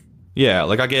like. Yeah,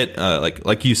 like I get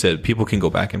like you said, people can go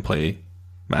back and play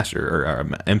Master or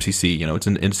MCC. You know, it's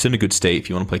in a good state. If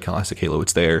you want to play classic Halo,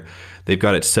 it's there. They've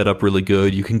got it set up really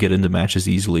good. You can get into matches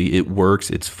easily. It works.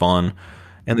 It's fun,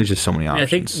 and there's just so many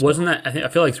options. I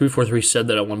feel like 343 said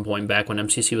that at one point back when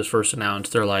MCC was first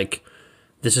announced. They're like,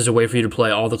 this is a way for you to play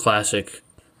all the classic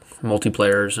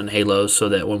multiplayers and Halos, so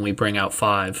that when we bring out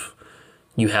 5,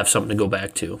 you have something to go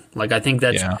back to. Like I think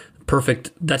that's. Yeah.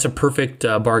 Perfect. That's a perfect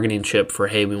bargaining chip for,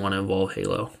 hey, we want to evolve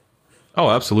Halo. Oh,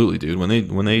 absolutely, dude. When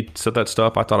they said that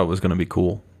stuff, I thought it was going to be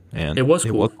cool, and it was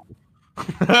cool.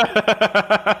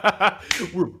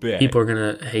 We're back. People are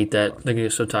going to hate that. They're going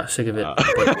to get so sick of it.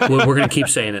 But we're going to keep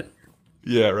saying it.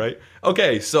 Yeah, right.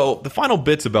 Okay, so the final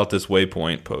bits about this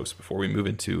Waypoint post before we move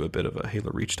into a bit of a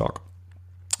Halo Reach talk.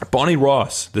 Bonnie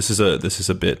Ross. This is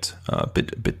a bit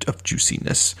of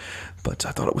juiciness, but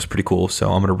I thought it was pretty cool,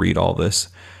 so I'm going to read all this.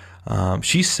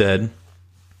 She said,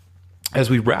 as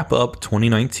we wrap up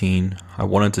 2019, I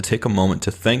wanted to take a moment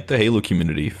to thank the Halo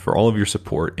community for all of your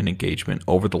support and engagement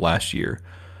over the last year.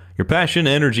 Your passion,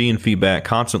 energy, and feedback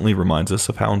constantly reminds us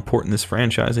of how important this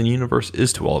franchise and universe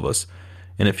is to all of us,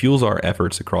 and it fuels our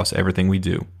efforts across everything we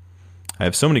do. I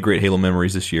have so many great Halo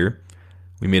memories this year.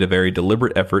 We made a very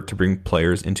deliberate effort to bring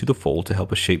players into the fold to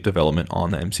help us shape development on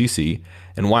the MCC,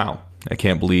 and wow, I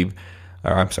can't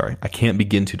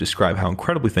begin to describe how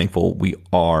incredibly thankful we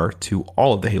are to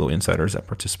all of the Halo insiders that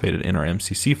participated in our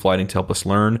MCC flighting to help us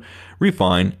learn,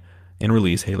 refine, and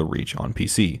release Halo Reach on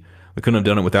PC. We couldn't have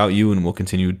done it without you, and we'll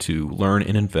continue to learn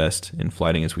and invest in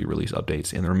flighting as we release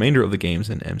updates and the remainder of the games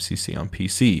in MCC on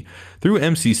PC. Through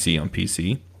MCC on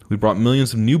PC, we brought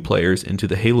millions of new players into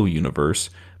the Halo universe,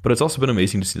 but it's also been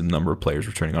amazing to see the number of players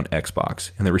returning on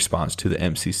Xbox and the response to the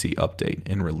MCC update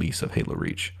and release of Halo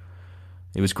Reach.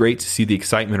 It was great to see the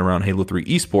excitement around Halo 3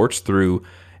 esports through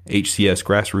HCS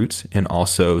Grassroots and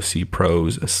also see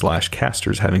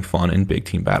pros/casters having fun in big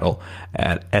team battle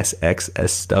at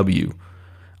SXSW.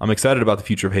 I'm excited about the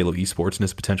future of Halo esports and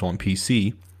its potential on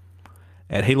PC.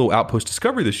 At Halo Outpost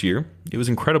Discovery this year, it was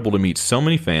incredible to meet so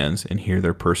many fans and hear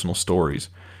their personal stories.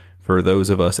 For those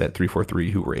of us at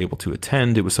 343 who were able to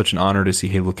attend, it was such an honor to see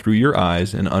Halo through your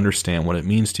eyes and understand what it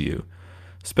means to you.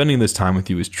 Spending this time with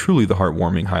you is truly the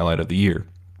heartwarming highlight of the year.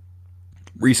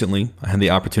 Recently, I had the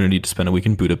opportunity to spend a week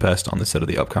in Budapest on the set of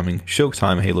the upcoming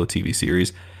Showtime Halo TV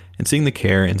series, and seeing the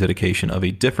care and dedication of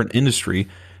a different industry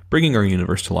bringing our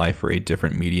universe to life for a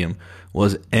different medium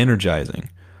was energizing.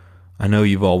 I know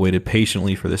you've all waited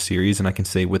patiently for this series, and I can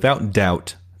say without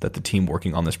doubt that the team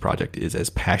working on this project is as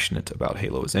passionate about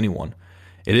Halo as anyone.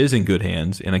 It is in good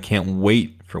hands, and I can't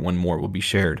wait for when more will be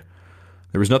shared.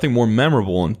 There was nothing more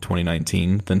memorable in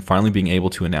 2019 than finally being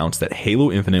able to announce that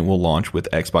Halo Infinite will launch with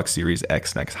Xbox Series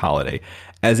X next holiday,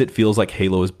 as it feels like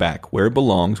Halo is back where it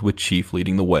belongs, with Chief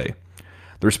leading the way.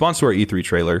 The response to our E3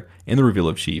 trailer and the reveal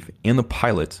of Chief and the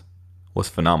pilot was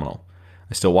phenomenal.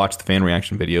 I still watch the fan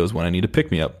reaction videos when I need to pick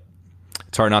me up.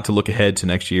 It's hard not to look ahead to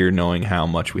next year knowing how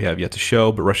much we have yet to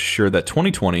show, but rest assured that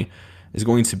 2020 is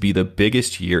going to be the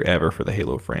biggest year ever for the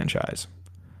Halo franchise.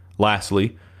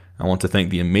 Lastly, I want to thank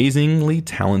the amazingly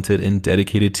talented and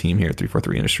dedicated team here at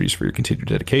 343 Industries for your continued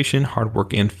dedication, hard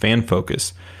work, and fan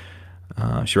focus.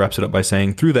 She wraps it up by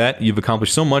saying, through that, you've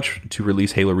accomplished so much to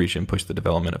release Halo Reach and push the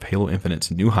development of Halo Infinite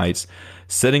to new heights,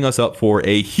 setting us up for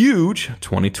a huge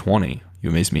 2020. You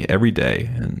amaze me every day,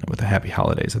 and with the happy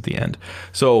holidays at the end.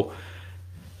 So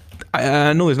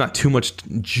I know there's not too much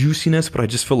juiciness, but I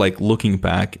just feel like looking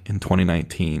back in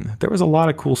 2019, there was a lot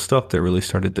of cool stuff that really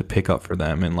started to pick up for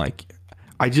them. And like,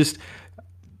 I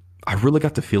really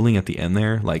got the feeling at the end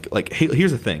there, like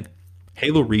here's the thing.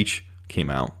 Halo Reach came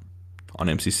out on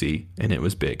MCC and it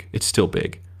was big. It's still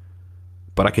big.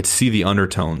 But I could see the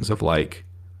undertones of like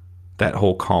that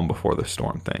whole calm before the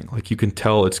storm thing. Like you can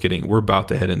tell we're about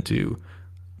to head into,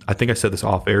 I think I said this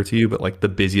off air to you, but like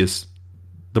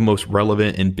the most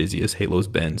relevant and busiest Halo's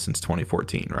been since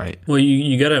 2014, right? Well,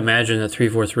 you got to imagine that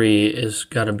 343 is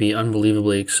got to be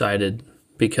unbelievably excited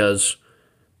because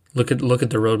look at the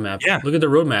roadmap. Yeah. Look at the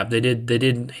roadmap. They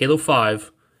did Halo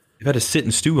 5. They've had to sit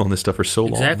and stew on this stuff for so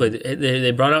long. Exactly.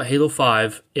 They brought out Halo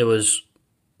 5. It was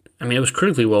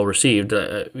critically well received.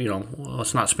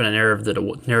 Let's not spin a narrative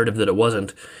that it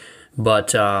wasn't. But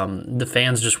the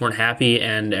fans just weren't happy,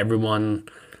 and everyone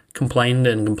complained,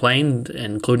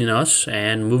 including us,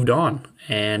 and moved on.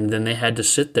 And then they had to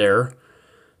sit there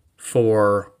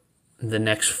for the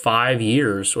next 5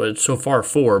 years. Well, it's so far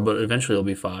 4, but eventually it'll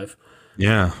be 5.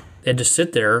 Yeah. They had to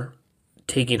sit there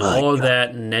taking all of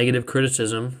that negative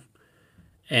criticism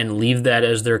and leave that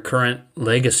as their current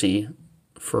legacy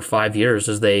for 5 years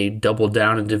as they doubled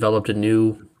down and developed a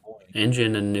new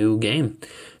engine and new game.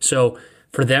 So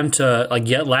for them to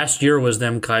last year was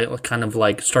them kind of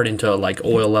like starting to like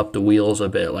oil up the wheels a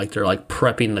bit, like they're like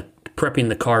prepping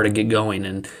the car to get going.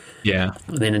 And yeah,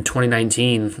 then in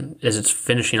 2019, as it's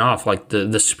finishing off, like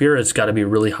the spirit's got to be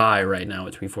really high right now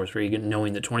at 343,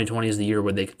 knowing that 2020 is the year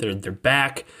where they're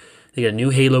back. They got a new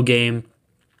Halo game.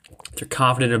 They're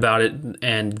confident about it,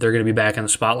 and they're going to be back in the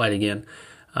spotlight again.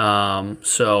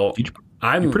 So you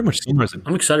pretty much summarized it.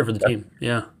 I'm excited for the team.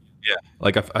 Yeah. Yeah.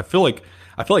 Like I feel like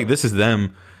this is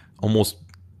them almost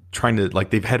trying to, like,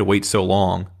 they've had to wait so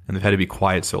long and they've had to be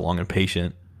quiet so long and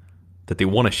patient that they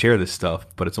want to share this stuff,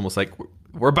 but it's almost like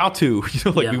we're about to,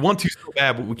 we want to so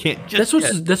bad, but we can't just.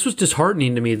 That's what's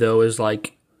disheartening to me though, is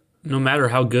like, no matter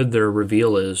how good their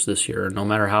reveal is this year, no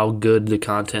matter how good the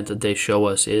content that they show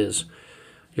us is,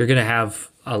 you're going to have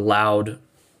a loud,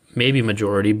 maybe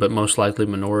majority, but most likely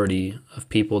minority of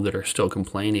people that are still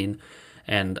complaining.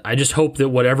 And I just hope that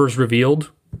whatever's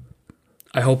revealed,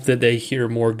 I hope that they hear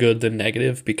more good than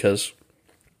negative, because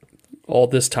all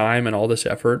this time and all this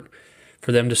effort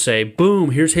for them to say,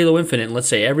 boom, here's Halo Infinite, and let's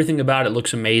say everything about it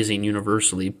looks amazing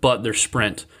universally, but there's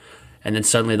Sprint. And then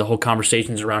suddenly the whole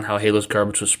conversation's around how Halo's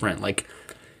garbage with Sprint. Like,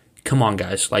 come on,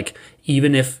 guys. Like,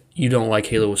 even if you don't like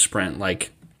Halo with Sprint,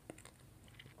 like,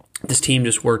 this team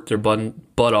just worked their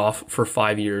butt off for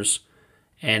 5 years,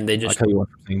 and they just. I tell you what,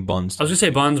 saying buns. I was gonna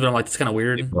say buns, but I'm like, that's kind of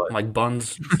weird. I'm like,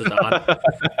 buns.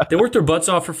 They worked their butts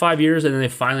off for 5 years, and then they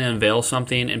finally unveil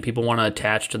something, and people want to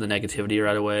attach to the negativity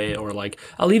right away. Or like,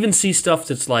 I'll even see stuff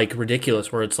that's like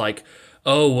ridiculous, where it's like,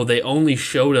 oh, well, they only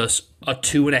showed us a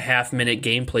 2.5 minute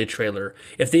gameplay trailer.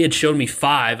 If they had shown me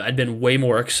 5, I'd been way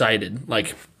more excited.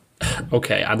 Like,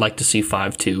 okay, I'd like to see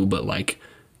 5 too, but like,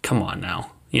 come on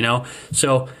now,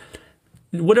 So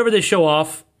whatever they show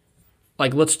off,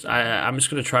 like, I'm just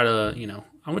gonna try to, I'm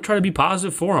gonna try to be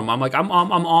positive for them. I'm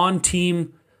on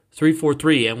team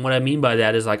 343, and what I mean by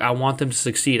that is, like, I want them to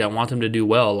succeed. I want them to do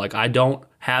well. Like, I don't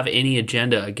have any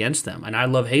agenda against them, and I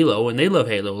love Halo, and they love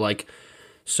Halo. Like,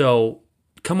 so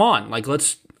come on, like,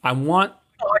 I want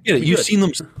get it. You've good. seen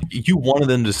them. You wanted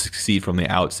them to succeed from the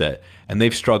outset, and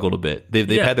they've struggled a bit. They've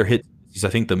had their hits. I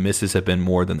think the misses have been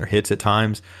more than their hits at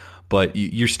times, but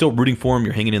you're still rooting for them.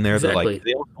 You're hanging in there. Exactly.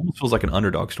 They almost feels like an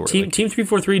underdog story. Team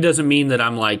 343 doesn't mean that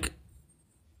I'm like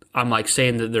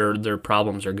saying that their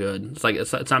problems are good. It's like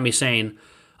it's not me saying,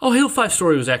 oh, Halo 5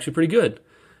 story was actually pretty good.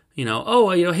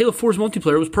 Halo 4's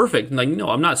multiplayer was perfect. Like, no,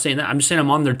 I'm not saying that. I'm just saying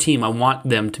I'm on their team. I want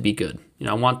them to be good.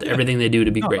 I want everything they do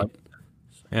to be great.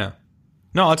 Yeah.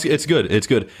 No, it's good. It's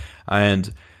good.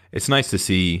 And it's nice to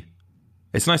see.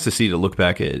 It's nice to see to look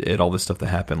back at all the stuff that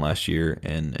happened last year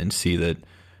and see that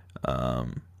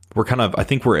we're kind of. I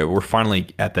think we're finally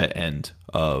at that end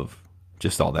of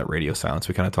just all that radio silence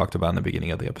we kind of talked about in the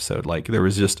beginning of the episode. Like there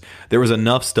was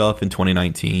enough stuff in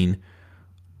 2019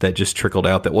 that just trickled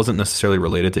out that wasn't necessarily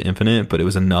related to Infinite, but it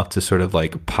was enough to sort of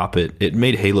like pop it. It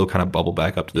made Halo kind of bubble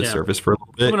back up to the surface for a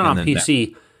little bit. Coming on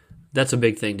PC, that's a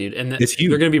big thing, dude. And it's huge.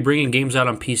 They're going to be bringing games out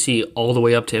on PC all the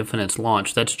way up to Infinite's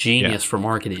launch. That's genius for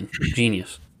marketing.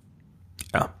 Genius.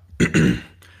 Yeah.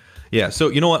 Yeah. So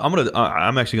you know what?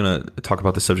 I'm actually gonna talk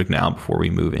about the subject now before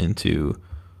we move into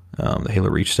the Halo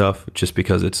Reach stuff, just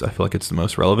because I feel like it's the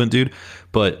most relevant, dude.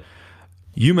 But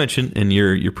you mentioned in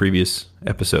your previous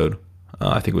episode,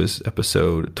 I think it was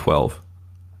episode 12,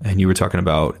 and you were talking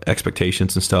about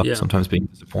expectations and stuff, sometimes being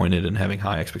disappointed and having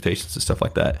high expectations and stuff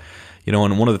like that.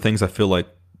 And one of the things I feel like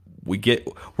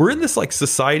we're in this like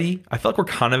society, I feel like we're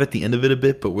kind of at the end of it a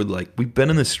bit, but we've been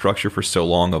in this structure for so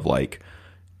long of like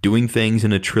doing things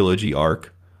in a trilogy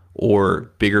arc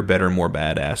or bigger, better, more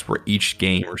badass, where each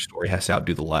game or story has to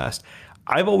outdo the last.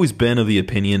 I've always been of the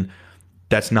opinion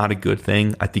that's not a good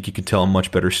thing. I think you can tell a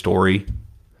much better story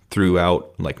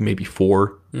throughout like maybe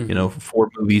 4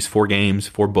 movies, 4 games,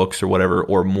 4 books or whatever,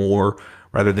 or more,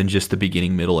 rather than just the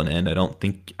beginning, middle, and end. I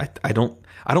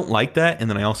don't like that. And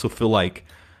then I also feel like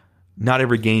not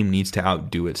every game needs to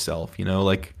outdo itself,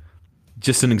 like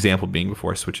just an example being,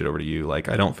 before I switch it over to you, like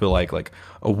I don't feel like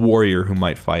a warrior who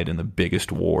might fight in the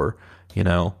biggest war,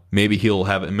 maybe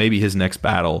maybe his next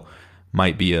battle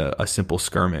might be a simple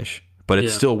skirmish, but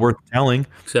it's still worth telling.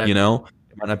 Exactly.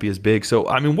 It might not be as big. So,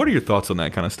 I mean, what are your thoughts on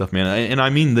that kind of stuff, man? And I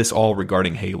mean this all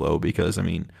regarding Halo, because I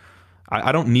mean,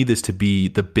 I don't need this to be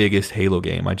the biggest Halo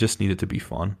game. I just need it to be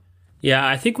fun. Yeah,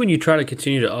 I think when you try to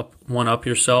continue to one up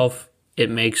yourself, it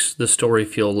makes the story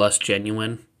feel less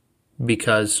genuine,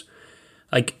 because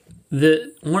like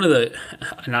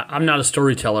I'm not a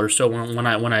storyteller, so when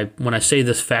I say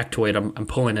this factoid, I'm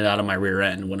pulling it out of my rear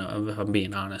end if I'm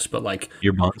being honest. But like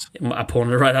your buns, I'm pulling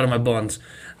it right out of my buns.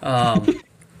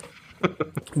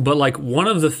 But like one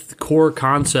of the core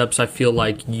concepts I feel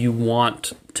like you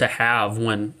want to have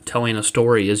when telling a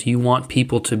story is you want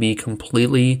people to be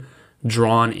completely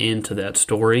drawn into that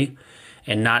story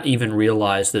and not even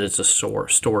realize that it's a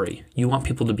story. You want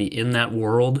people to be in that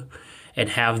world and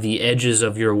have the edges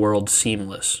of your world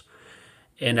seamless.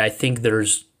 And I think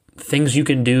there's things you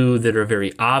can do that are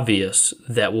very obvious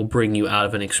that will bring you out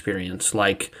of an experience.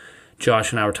 Like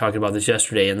Josh and I were talking about this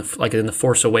yesterday, and like in The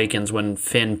Force Awakens, when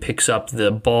Finn picks up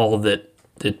the ball that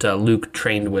Luke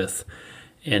trained with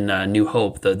in New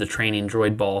Hope, the training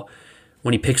droid ball,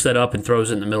 when he picks that up and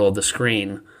throws it in the middle of the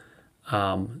screen,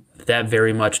 that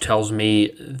very much tells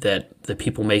me that the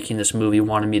people making this movie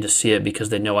wanted me to see it because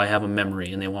they know I have a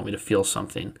memory and they want me to feel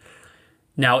something.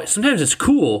 Now, sometimes it's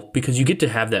cool because you get to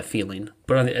have that feeling,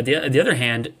 but on the other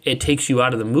hand, it takes you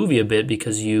out of the movie a bit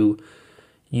because you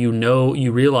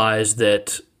realize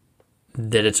that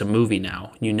it's a movie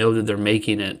now. You know that they're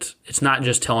making it. It's not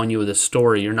just telling you the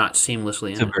story. You're not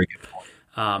seamlessly in it. Very good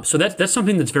point. So that's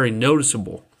something that's very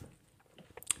noticeable.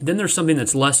 Then there's something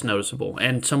that's less noticeable,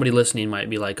 and somebody listening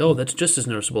might be like, "Oh, that's just as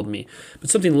noticeable to me."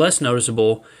 But something less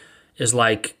noticeable is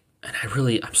like, and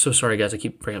I'm so sorry, guys, I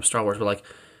keep bringing up Star Wars, but like,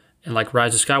 in like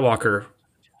Rise of Skywalker,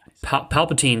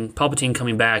 Palpatine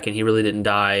coming back, and he really didn't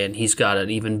die, and he's got an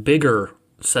even bigger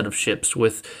set of ships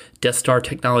with Death Star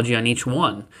technology on each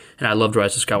one. And I loved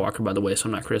Rise of Skywalker, by the way, so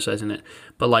I'm not criticizing it.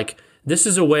 But like, this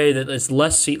is a way that it's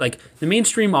less like the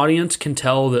mainstream audience can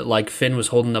tell that like Finn was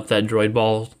holding up that droid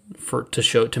ball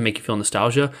to make you feel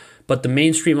nostalgia, but the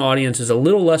mainstream audience is a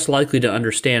little less likely to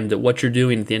understand that what you're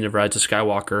doing at the end of Rise of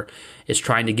Skywalker is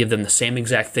trying to give them the same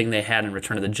exact thing they had in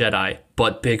Return of the Jedi,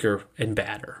 but bigger and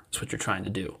badder. That's what you're trying to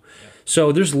do. Yeah.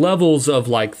 So there's levels of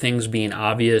like things being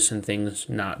obvious and things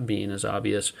not being as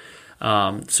obvious.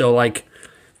 So like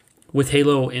with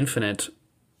Halo Infinite,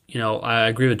 I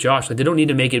agree with Josh. Like, they don't need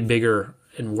to make it bigger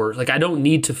and worse. Like, I don't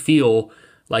need to feel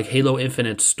like Halo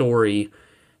Infinite's story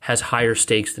has higher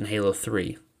stakes than Halo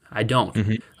 3. I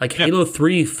don't. Like Halo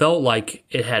 3 felt like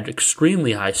it had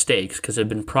extremely high stakes because it had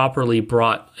been properly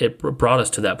brought us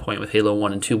to that point with Halo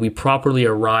 1 and 2. We properly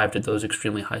arrived at those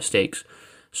extremely high stakes.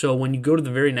 So when you go to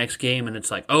the very next game and it's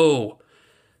like, oh,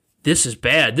 this is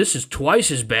bad. This is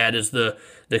twice as bad as the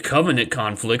Covenant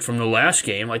conflict from the last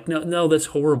game. Like, no, that's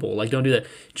horrible. Like, don't do that.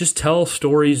 Just tell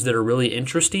stories that are really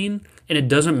interesting, and it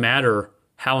doesn't matter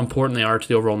how important they are to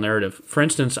the overall narrative. For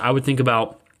instance, I would think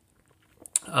about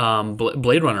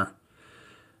Blade Runner.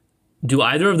 Do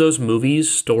either of those movies'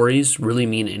 stories really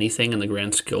mean anything in the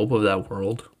grand scope of that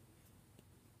world?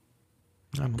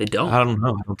 They don't. I don't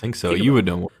know. I don't think so. You would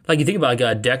know. Like, you think about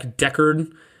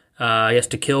Deckard. He has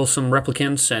to kill some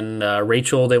replicants, and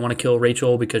Rachel, they want to kill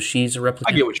Rachel because she's a replicant.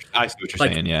 I see what you're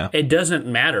saying, yeah. It doesn't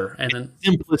matter. And then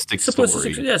simplistic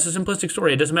story. Yes, it's a simplistic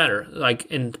story. It doesn't matter. Like,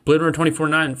 in Blade Runner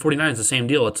 2049 is the same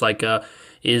deal. It's like,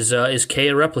 is Kay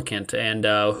a replicant? And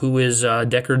who is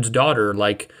Deckard's daughter?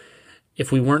 Like,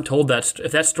 if we weren't told that,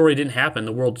 if that story didn't happen,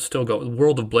 the world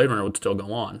of Blade Runner would still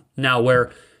go on. Now,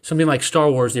 where something like Star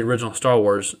Wars, the original Star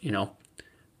Wars,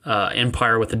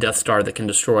 Empire with the Death Star that can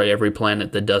destroy every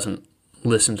planet that doesn't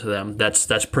listen to them.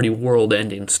 That's pretty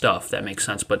world-ending stuff. That makes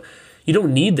sense. But you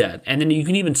don't need that. And then you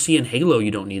can even see in Halo you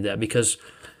don't need that because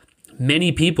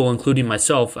many people, including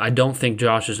myself, I don't think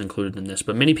Josh is included in this,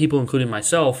 but many people, including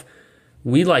myself,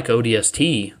 we like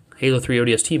ODST, Halo 3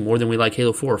 ODST, more than we like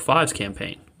Halo 4 or 5's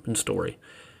campaign and story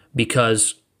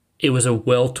because it was a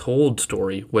well-told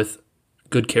story with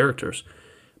good characters.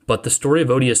 But the story of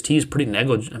ODST is pretty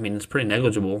negligible. I mean, it's pretty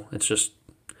negligible. It's just,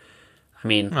 I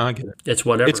get it. It's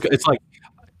whatever. It's like,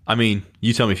 I mean,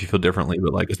 you tell me if you feel differently,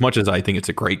 but like, as much as I think it's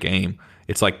a great game,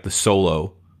 it's like the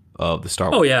solo of the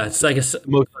Star Wars. Oh yeah, it's like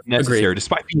most necessary, agreed.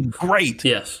 Despite being great.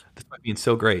 Yes, despite being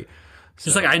so great.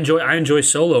 Just like I enjoy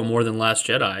Solo more than Last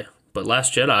Jedi, but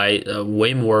Last Jedi,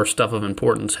 way more stuff of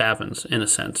importance happens in a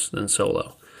sense than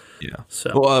Solo. Yeah.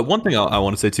 So, well, one thing I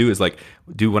want to say too is like,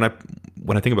 when I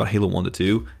think about Halo 1 to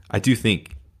 2, I do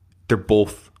think they're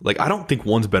both like, I don't think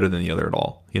one's better than the other at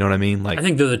all. You know what I mean? Like, I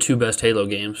think they're the two best Halo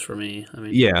games for me. I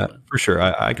mean, yeah, for sure.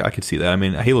 I could see that. I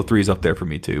mean, Halo 3 is up there for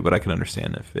me too, but I can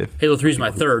understand if Halo 3 is my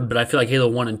third, but I feel like Halo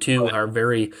 1 and 2 are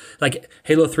very, like,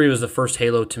 Halo 3 was the first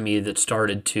Halo to me that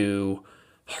started to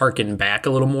harken back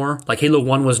a little more. Like, Halo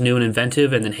 1 was new and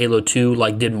inventive, and then Halo 2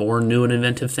 like did more new and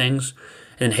inventive things,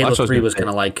 and Halo 3 was kind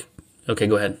of like, okay,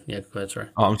 go ahead. Yeah, go ahead. Sorry.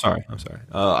 Oh, I'm sorry.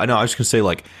 I know. I was just gonna say,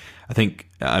 like,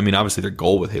 I mean, obviously their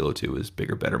goal with Halo 2 is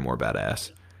bigger, better, more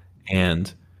badass,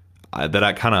 and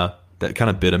that kind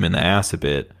of bit them in the ass a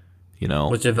bit,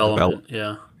 with development.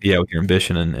 Yeah, with your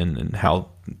ambition and how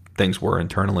things were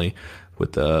internally.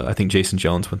 With I think Jason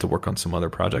Jones went to work on some other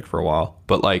project for a while,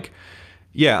 but like,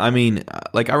 yeah, I mean,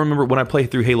 like, I remember when I played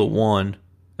through Halo 1.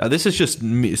 This is just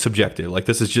me, subjective. Like,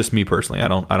 this is just me personally. I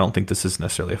don't think this is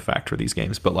necessarily a fact for these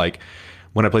games. But like,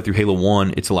 when I play through Halo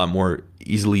 1, it's a lot more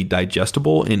easily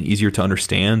digestible and easier to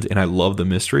understand, and I love the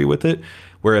mystery with it.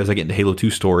 Whereas I get into Halo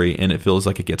 2 story, and it feels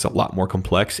like it gets a lot more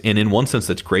complex. And in one sense,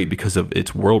 that's great because of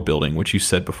its world building, which you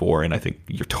said before, and I think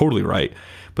you're totally right.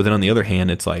 But then on the other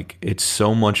hand, it's like, it's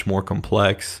so much more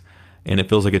complex, and it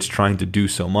feels like it's trying to do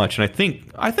so much. And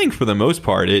I think for the most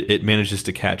part, it manages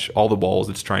to catch all the balls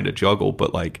it's trying to juggle.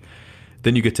 But like,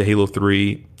 then you get to Halo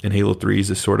 3, and Halo 3 is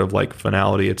this sort of like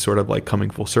finality. It's sort of like coming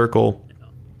full circle.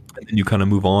 And then you kind of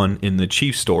move on in the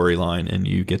Chief storyline, and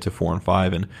you get to 4 and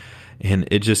 5, and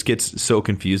it just gets so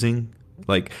confusing.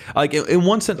 Like in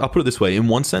one sense, I'll put it this way. In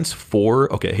one sense,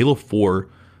 Halo 4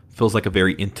 feels like a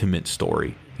very intimate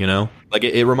story. Like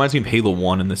it reminds me of Halo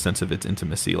 1 in the sense of its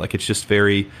intimacy. Like, it's just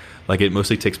very, like, it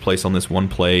mostly takes place on this one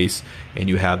place, and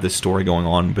you have this story going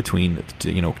on between,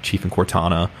 Chief and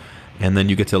Cortana. And then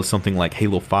you get to something like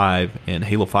Halo 5, and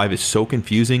Halo 5 is so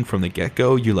confusing from the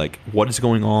get-go. You're like, what is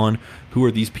going on? Who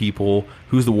are these people?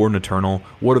 Who's the Warden Eternal?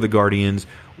 What are the Guardians?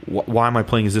 Why am I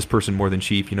playing as this person more than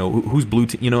Chief? Who's Blue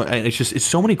Team? And it's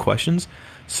so many questions.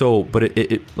 So, but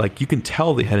it like, you can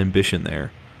tell they had ambition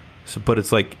there. So, but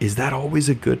it's like, is that always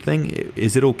a good thing?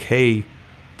 Is it okay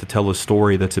to tell a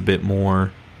story that's a bit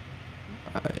more,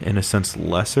 in a sense,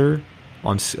 lesser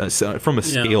from a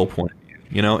scale point of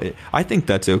view? I think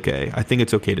that's okay. I think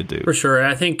it's okay to do. For sure.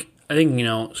 I think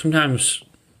sometimes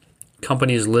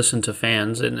companies listen to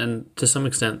fans, and to some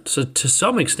extent,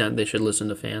 they should listen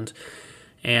to fans.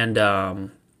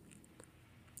 And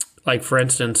like, for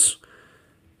instance,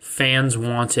 fans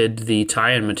wanted the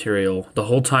tie-in material. The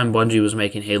whole time Bungie was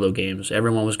making Halo games,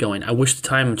 everyone was going, I wish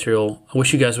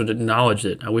you guys would acknowledge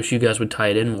it. I wish you guys would tie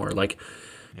it in more. Like,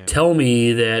 tell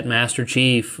me that Master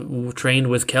Chief trained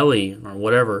with Kelly or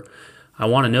whatever. I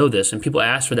want to know this. And people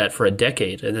asked for that for a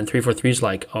decade. And then 343's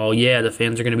like, oh yeah, the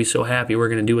fans are going to be so happy. We're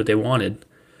going to do what they wanted.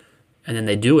 and then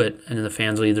they do it, and then the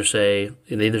fans will either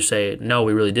say no,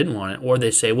 we really didn't want it, or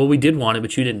they say, well, we did want it,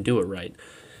 but you didn't do it right.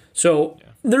 So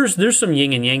there's some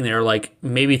yin and yang there. Like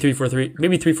maybe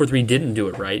 343 didn't do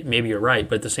it right. Maybe you're right,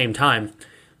 but at the same time,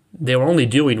 they were only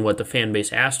doing what the fan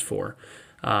base asked for.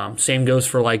 Same goes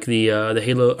for like the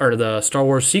Halo or the Star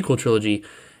Wars sequel trilogy.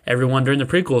 Everyone during the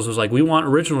prequels was like, we want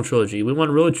original trilogy, we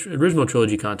want original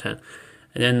trilogy content,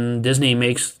 and then Disney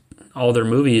makes all their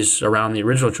movies around the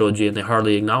original trilogy, and they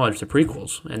hardly acknowledge the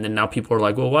prequels. And then now people are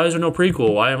like, well, why is there no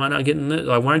prequel? Why am I not getting this?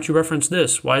 Like, why aren't you reference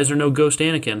this? Why is there no Ghost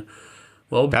Anakin?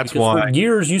 Well, that's because why for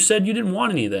years you said you didn't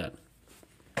want any of that.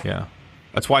 Yeah,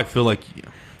 that's why I feel like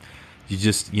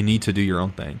you need to do your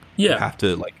own thing. Yeah, you have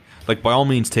to like by all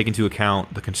means take into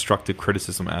account the constructive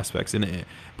criticism aspects in it,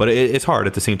 but it's hard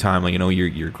at the same time. Like,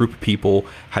 you're a group of people.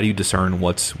 How do you discern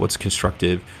what's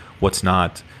constructive, what's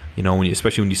not?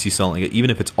 Especially when you see something, even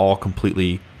if it's all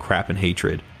completely crap and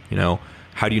hatred,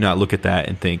 how do you not look at that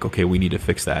and think, okay, we need to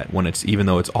fix that, when it's, even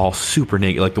though it's all super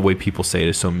negative, like the way people say it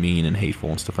is so mean and hateful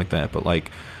and stuff like that. But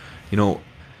like,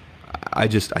 I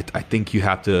think you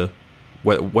have to,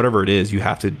 whatever it is, you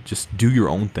have to just do your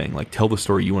own thing. Like, tell the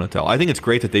story you want to tell. I think it's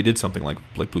great that they did something like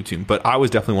Blue Team, but I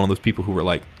was definitely one of those people who were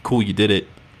like, cool, you did it,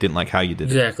 didn't like how you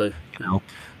did it. Exactly.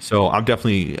 So I'm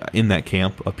definitely in that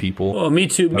camp of people. Well, me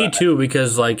too,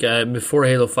 because like before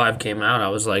Halo 5 came out, I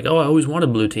was like, oh, I always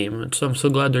wanted Blue Team, so I'm so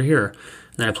glad they're here.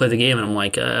 And then I played the game, and I'm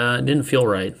like, it didn't feel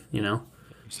right,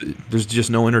 There's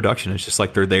just no introduction. It's just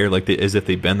like they're there, like as if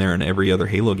they've been there in every other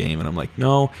Halo game, and I'm like,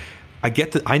 no. I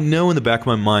get that. I know in the back of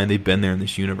my mind they've been there in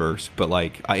this universe, but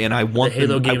like, I want the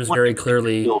Halo games very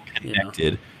clearly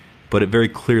connected, but it very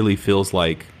clearly feels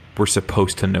like we're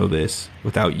supposed to know this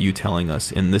without you telling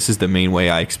us, and this is the main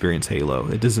way I experience Halo.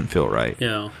 It doesn't feel right.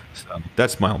 Yeah. So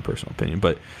that's my own personal opinion,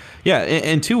 but yeah,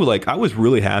 and two, like, I was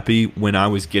really happy when I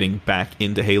was getting back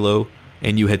into Halo,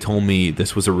 and you had told me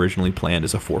this was originally planned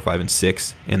as a 4, 5, and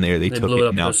 6, and they took blew it it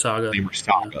up now. to Saga. They were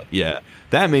Saga. Yeah,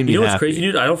 that made me. You know happy. what's crazy,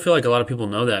 dude? I don't feel like a lot of people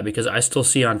know that, because I still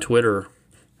see on Twitter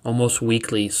almost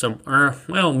weekly,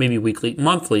 maybe weekly,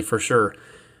 monthly for sure,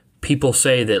 people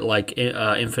say that like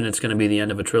Infinite's going to be the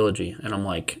end of a trilogy, and I'm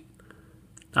like,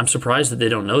 I'm surprised that they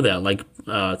don't know that. Like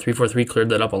 343 cleared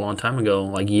that up a long time ago,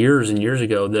 like years and years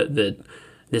ago, that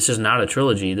this is not a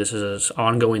trilogy. This is an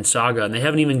ongoing saga, and they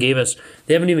haven't even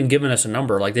given us a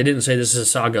number. Like, they didn't say this is a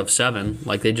saga of 7.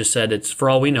 Like, they just said it's, for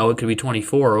all we know, it could be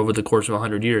 24 over the course of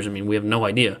 100 years. I mean, we have no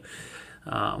idea.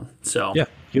 So yeah,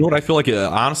 you know what I feel like? I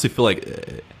honestly feel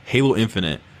like Halo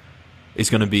Infinite is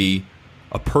going to be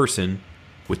a person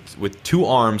with two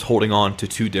arms holding on to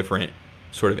two different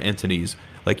sort of entities.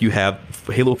 Like, you have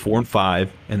Halo 4 and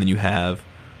 5, and then you have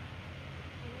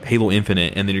Halo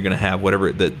Infinite, and then you're going to have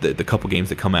whatever the couple games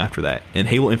that come after that. And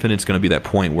Halo Infinite is going to be that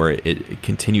point where it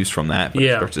continues from that, but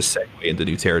it starts to segue into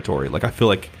new territory. Like, I feel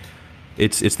like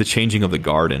it's the changing of the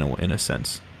guard in a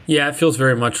sense. Yeah, it feels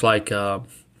very much like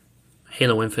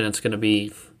Halo Infinite's going to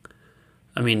be.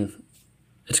 I mean,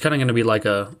 it's kind of going to be like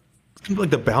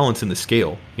the balance in the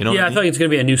scale, you know? Yeah, I feel like it's going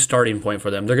to be a new starting point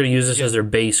for them. They're going to use this as their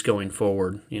base going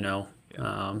forward, you know?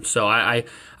 Yeah. So I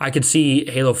could see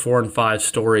Halo 4 and 5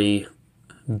 story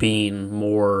being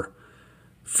more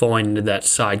falling into that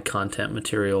side content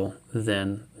material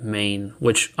than main,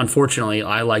 which unfortunately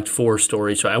I liked 4's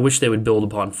story, so I wish they would build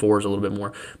upon 4's a little bit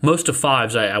more. Most of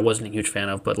 5's I wasn't a huge fan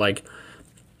of, but like,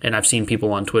 and I've seen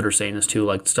people on Twitter saying this too,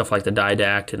 like stuff like the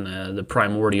Didact and the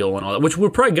Primordial and all that, which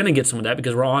we're probably going to get some of that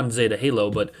because we're on Zeta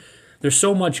Halo, but there's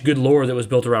so much good lore that was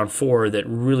built around 4 that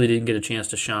really didn't get a chance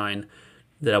to shine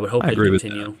that I would hope they'd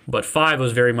continue. But 5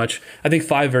 was very much, I think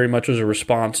 5 very much was a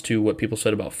response to what people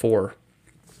said about 4.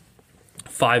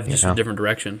 5 just a different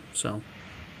direction,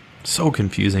 so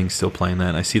confusing still playing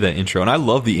that. I see that intro, and I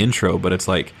love the intro, but it's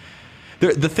like,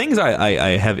 the things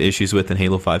I have issues with in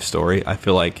Halo 5 story, I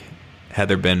feel like had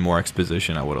there been more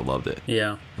exposition, I would have loved it.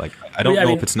 Yeah. Like, I don't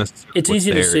know if it's necessary. It's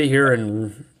easy to sit here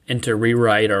and to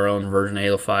rewrite our own version of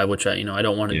Halo 5, which I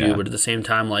don't want to do, but at the same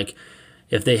time, like,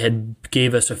 if they had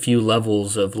gave us a few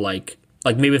levels of like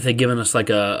maybe if they'd given us like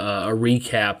a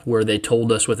recap where they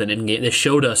told us with they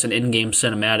showed us an in-game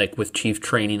cinematic with Chief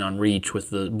training on Reach with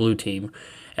the blue team,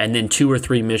 and then 2 or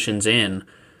 3 missions in,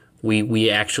 we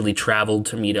actually traveled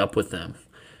to meet up with them.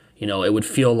 It would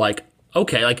feel like,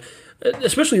 okay, like,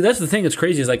 especially that's the thing that's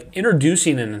crazy is like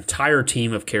introducing an entire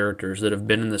team of characters that have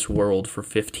been in this world for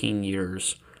 15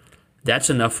 years. That's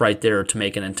enough right there to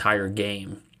make an entire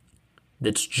game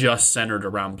that's just centered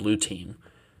around Blue Team.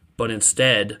 But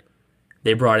instead,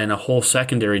 they brought in a whole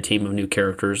secondary team of new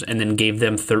characters and then gave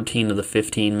them 13 of the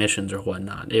 15 missions or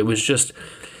whatnot. It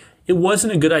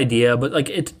wasn't a good idea, but like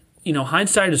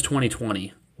hindsight is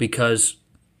 20/20 because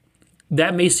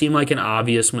that may seem like an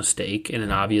obvious mistake and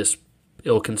an obvious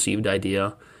ill-conceived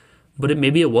idea, but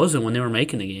maybe it wasn't when they were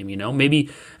making the game, Maybe,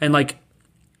 and like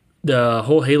the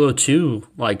whole Halo 2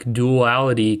 like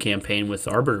duality campaign with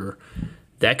Arbiter,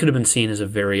 that could have been seen as a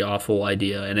very awful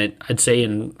idea, and I'd say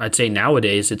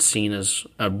nowadays it's seen as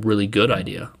a really good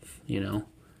idea, Yeah,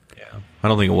 I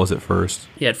don't think it was at first.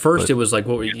 Yeah, at first it was like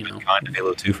what we, kind of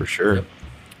Halo 2 for sure. Yep.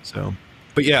 So,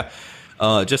 but yeah,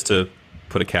 just to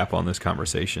put a cap on this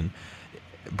conversation,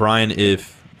 Brian,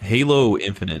 if Halo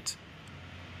Infinite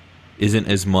isn't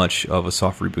as much of a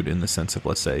soft reboot in the sense of,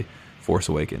 let's say, Force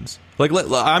Awakens. Like,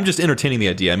 I'm just entertaining the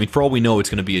idea. I mean, for all we know, it's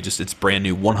going to be it's brand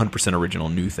new, 100% original,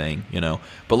 new thing,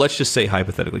 But let's just say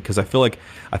hypothetically, because I feel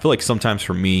like sometimes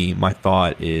for me, my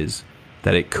thought is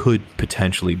that it could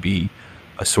potentially be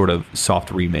a sort of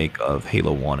soft remake of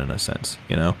Halo 1 in a sense,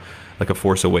 like a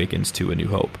Force Awakens to A New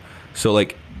Hope. So,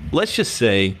 like, let's just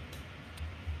say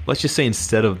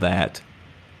instead of that,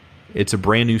 it's a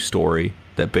brand new story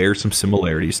that bears some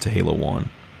similarities to Halo 1,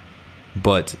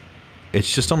 but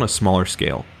it's just on a smaller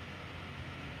scale,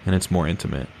 and it's more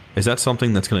intimate. Is that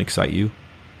something that's going to excite you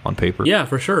on paper? Yeah,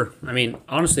 for sure. I mean,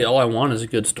 honestly, all I want is a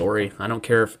good story. I don't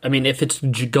care if it's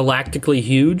galactically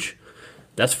huge,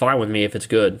 that's fine with me if it's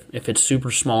good. If it's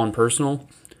super small and personal,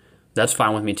 that's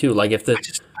fine with me too. Like I feel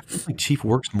like Chief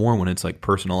works more when it's like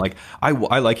personal. Like I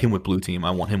like him with Blue Team.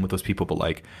 I want him with those people, but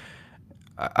like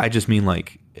I just mean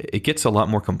like it gets a lot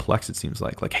more complex. It seems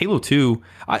like Halo 2.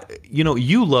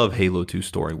 You love Halo 2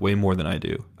 story way more than I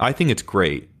do. I think it's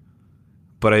great,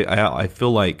 but I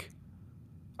feel like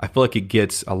it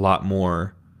gets a lot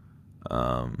more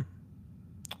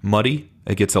muddy.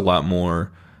 It gets a lot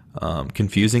more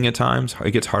confusing at times.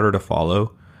 It gets harder to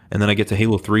follow. And then I get to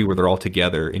Halo 3 where they're all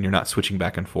together and you're not switching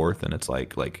back and forth, and it's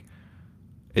like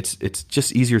it's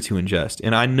just easier to ingest.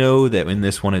 And I know that in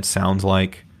this one it sounds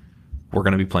like we're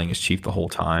going to be playing as Chief the whole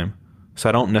time. So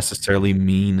I don't necessarily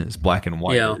mean as black and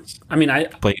white. Yeah. I mean, I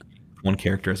play one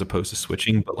character as opposed to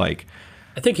switching, but like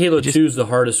I think Halo 2 is the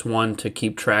hardest one to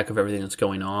keep track of everything that's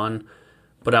going on.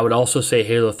 But I would also say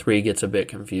Halo 3 gets a bit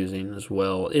confusing as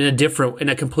well in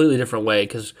a completely different way.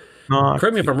 Because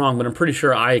correct me if I'm wrong, but I'm pretty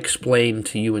sure I explained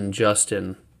to you and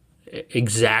Justin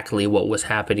exactly what was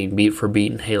happening beat for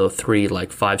beat in Halo 3 like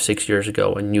 5-6 years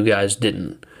ago, and you guys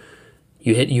didn't.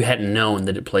 You hadn't known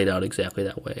that it played out exactly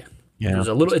that way. Yeah,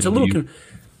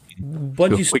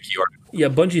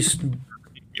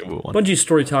 Bungie's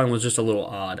storytelling was just a little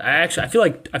odd. I feel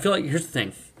like here's the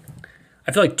thing.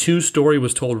 I feel like 2's story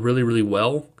was told really, really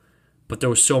well, but there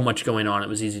was so much going on it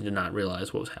was easy to not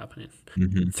realize what was happening.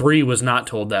 Mm-hmm. 3 was not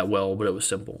told that well, but it was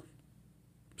simple.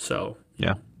 So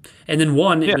yeah, and then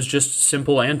 1 it was just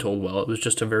simple and told well. It was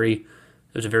just an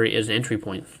entry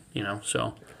point,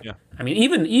 So yeah, I mean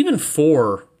even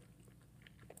for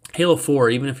Halo 4,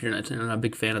 even if you're not a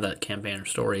big fan of that campaign or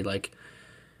story, like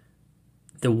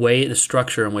the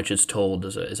structure in which it's told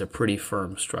is a pretty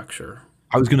firm structure.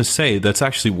 I was going to say, that's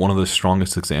actually one of the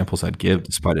strongest examples I'd give,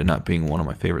 despite it not being one of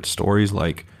my favorite stories.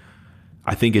 Like,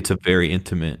 I think it's a very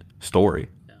intimate story.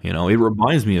 Yeah. It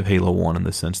reminds me of Halo 1 in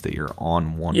the sense that you're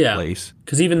on one place.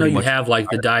 Because even though you have like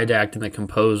the didact and the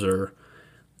composer,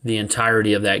 the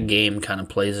entirety of that game kind of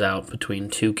plays out between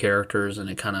two characters, and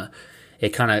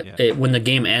when the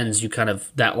game ends,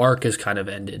 that arc is kind of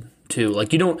ended too.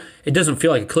 Like it doesn't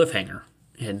feel like a cliffhanger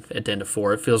at the end of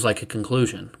 4. It feels like a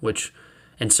conclusion, which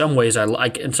in some ways I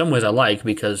like.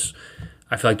 Because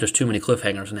I feel like there's too many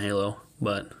cliffhangers in Halo.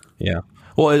 But yeah,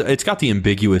 well, it's got the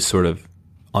ambiguous sort of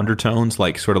undertones,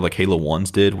 like sort of like Halo 1's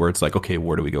did, where it's like, okay,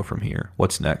 where do we go from here?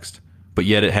 What's next? But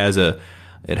yet it has a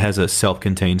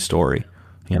self-contained story,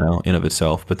 in of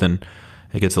itself. But then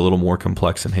it gets a little more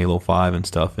complex in Halo 5 and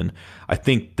stuff. And I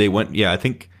think they went,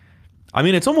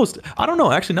 it's almost, I don't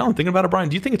know, actually, now I'm thinking about it, Brian,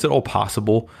 do you think it's at all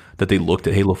possible that they looked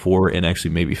at Halo 4 and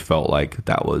actually maybe felt like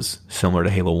that was similar to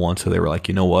Halo 1, so they were like,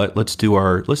 you know what, let's do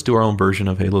our own version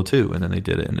of Halo 2, and then they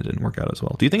did it and it didn't work out as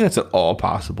well? Do you think that's at all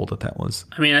possible that was?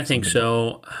 I think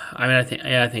so. I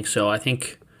think so. I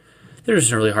think they're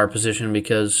just in a really hard position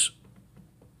because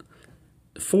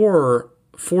 4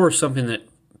 is something that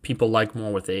people like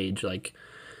more with age. Like,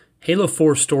 Halo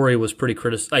 4 story was pretty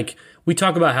like, we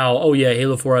talk about how, oh yeah,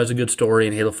 Halo 4 has a good story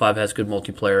and Halo 5 has good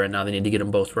multiplayer, and now they need to get them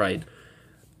both right.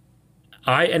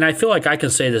 I feel like I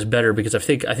can say this better because I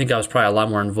think I was probably a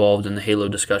lot more involved in the Halo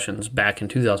discussions back in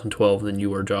 2012 than you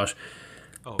were, Josh.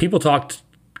 Oh. People talked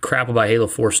crap about Halo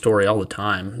 4 story all the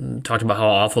time. Talked about how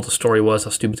awful the story was, how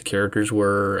stupid the characters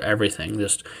were, everything.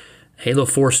 Just Halo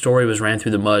 4 story was ran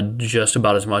through the mud just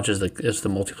about as much as the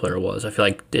multiplayer was. I feel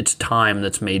like it's time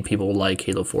that's made people like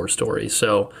Halo 4 story.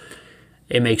 So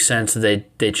it makes sense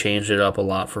that they changed it up a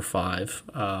lot for 5.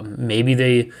 Maybe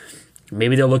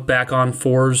they'll look back on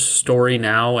 4's story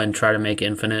now and try to make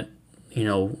Infinite,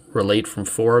 relate from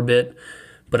 4 a bit.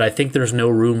 But I think there's no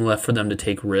room left for them to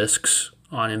take risks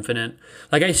on Infinite.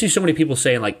 Like, I see so many people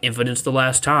saying, like, Infinite's the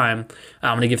last time.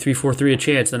 I'm going to give 343 a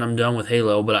chance, then I'm done with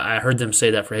Halo. But I heard them say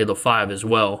that for Halo 5 as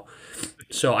well.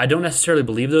 So I don't necessarily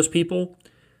believe those people,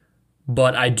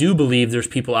 but I do believe there's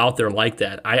people out there like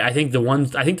that. I think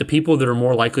the people that are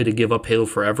more likely to give up Halo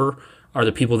forever are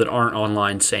the people that aren't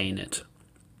online saying it.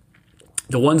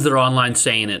 The ones that are online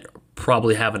saying it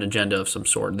probably have an agenda of some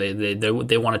sort. They want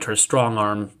to try to strong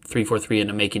arm 343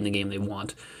 into making the game they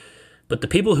want. But the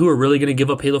people who are really going to give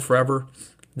up Halo forever,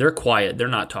 they're quiet. They're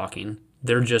not talking.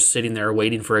 They're just sitting there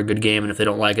waiting for a good game, and if they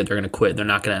don't like it, they're going to quit. They're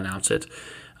not going to announce it.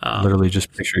 Literally,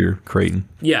 just picture you're Creighton.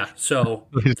 Yeah. So,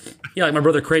 like my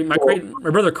brother Creighton.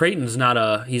 My brother Creighton's not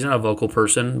a vocal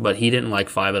person, but he didn't like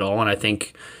 5 at all, and I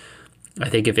think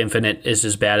if Infinite is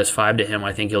as bad as 5 to him,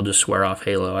 I think he'll just swear off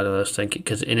Halo. I just think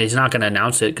and he's not going to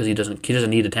announce it because he doesn't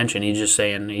need attention. He's just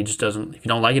saying he just doesn't. If you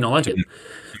don't like it, you don't like it.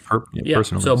 Yeah.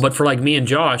 So, but for like me and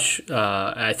Josh,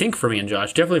 I think for me and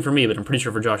Josh, definitely for me, but I'm pretty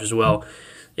sure for Josh as well.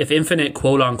 If Infinite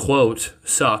quote unquote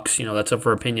sucks, that's up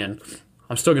for opinion.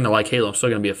 I'm still going to like Halo. I'm still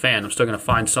going to be a fan. I'm still going to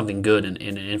find something good in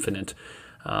Infinite.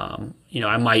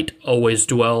 I might always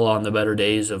dwell on the better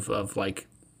days of like.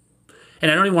 And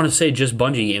I don't even want to say just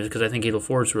Bungie games because I think Halo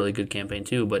 4 is a really good campaign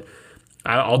too. But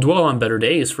I'll dwell on better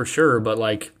days for sure. But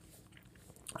like,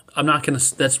 I'm not going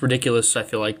to. That's ridiculous. I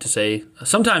feel like to say.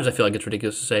 Sometimes I feel like it's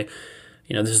ridiculous to say,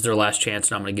 this is their last chance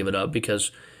and I'm going to give it up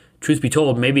because, truth be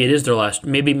told, maybe it is their last.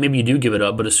 Maybe you do give it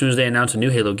up. But as soon as they announce a new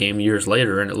Halo game years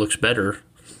later and it looks better,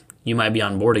 you might be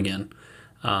on board again.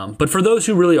 But for those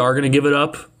who really are going to give it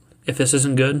up, if this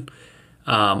isn't good,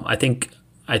 I think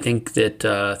that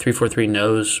 343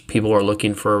 knows people are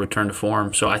looking for a return to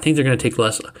form. So I think they're going to take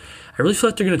less. I really feel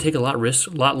like they're going to take a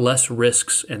lot less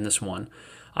risks in this one.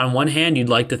 On one hand, you'd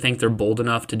like to think they're bold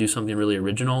enough to do something really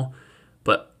original,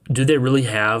 but do they really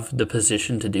have the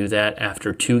position to do that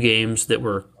after 2 games that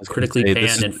were critically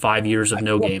panned and 5 years of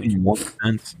no games?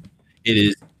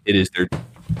 It is their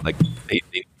like they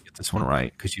get this one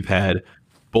right because you've had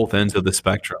both ends of the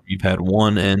spectrum. You've had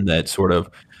one end that sort of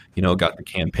got the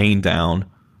campaign down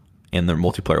and their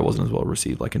multiplayer wasn't as well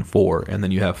received like in 4, and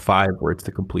then you have 5 where it's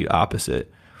the complete opposite.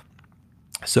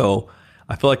 So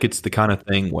I feel like it's the kind of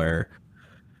thing where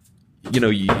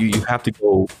you have to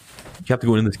go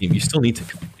into this game. You still need to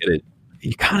get it.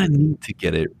 You kind of need to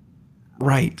get it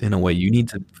right in a way. You need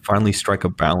to finally strike a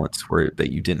balance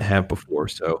that you didn't have before.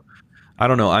 So I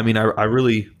don't know. I mean, I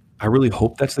really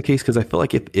hope that's the case because I feel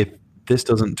like if this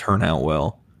doesn't turn out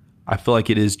well, I feel like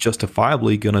it is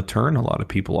justifiably going to turn a lot of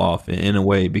people off in a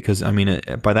way because, I mean,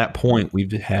 by that point,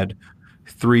 we've had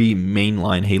 3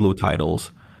 mainline Halo titles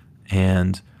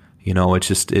and,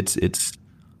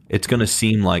 it's going to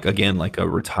seem like, again, like a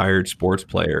retired sports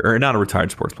player, or not a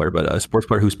retired sports player, but a sports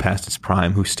player who's past his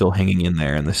prime, who's still hanging in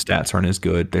there and the stats aren't as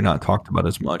good. They're not talked about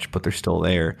as much, but they're still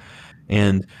there.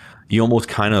 And it almost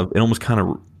kind of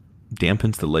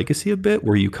dampens the legacy a bit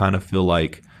where you kind of feel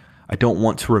like, I don't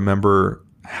want to remember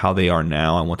how they are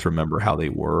now. I want to remember how they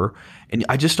were. And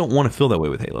I just don't want to feel that way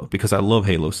with Halo because I love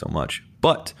Halo so much.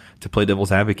 But to play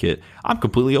devil's advocate, I'm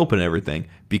completely open to everything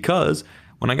because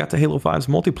when I got to Halo 5's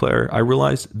multiplayer, I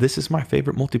realized this is my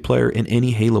favorite multiplayer in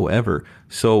any Halo ever.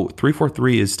 So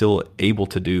 343 is still able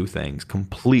to do things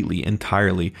completely,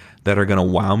 entirely that are going to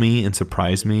wow me and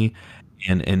surprise me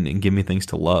and give me things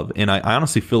to love. And I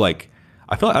honestly feel like,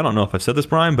 I don't know if I've said this,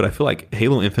 Brian, but I feel like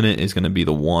Halo Infinite is going to be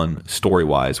the one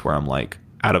story-wise where I'm like,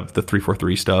 out of the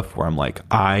 343 stuff, where I'm like,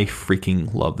 I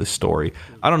freaking love this story.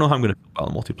 I don't know how I'm going to feel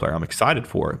about the multiplayer. I'm excited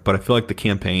for it, but I feel like the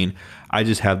campaign, I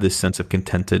just have this sense of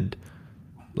contented,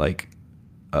 like,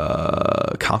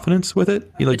 confidence with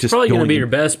it. It's just probably going to be your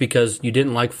best because you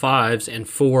didn't like 5s and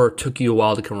 4 took you a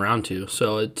while to come around to.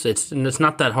 So it's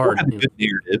not that hard. 4 had a good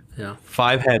narrative. Yeah.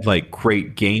 5 had like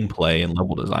great gameplay and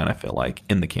level design. I feel like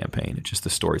in the campaign, it's just the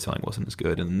storytelling wasn't as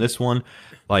good. And this one,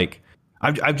 like,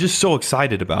 I'm just so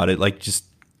excited about it. Like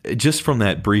just from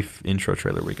that brief intro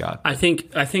trailer we got. I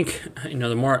think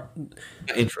the more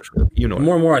intro trailer, the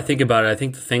more and more I think about it, I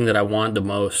think the thing that I want the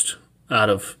most out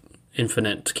of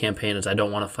Infinite campaign is I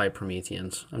don't want to fight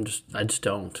Prometheans. I just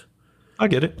don't. I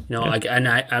get it.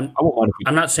 I'm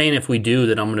not saying if we do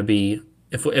that I'm going to be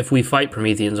if we fight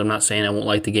Prometheans, I'm not saying I won't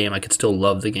like the game. I could still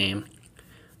love the game.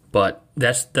 But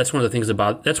that's one of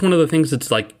the things that's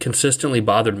like consistently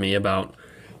bothered me about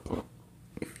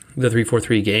the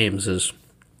 343 games is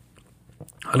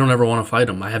I don't ever want to fight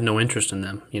them. I have no interest in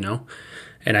them,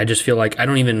 And I just feel like I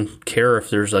don't even care if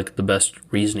there's like the best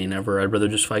reasoning ever. I'd rather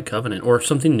just fight Covenant or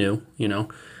something new, you know?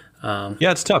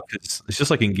 Yeah, it's tough. It's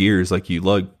just like in Gears, like you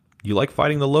like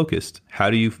fighting the Locust. How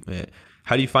do you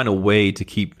find a way to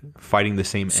keep fighting the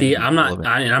same See, enemy I'm relevant?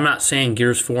 I'm not saying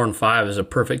Gears 4 and 5 is a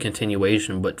perfect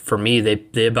continuation, but for me,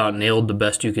 they about nailed the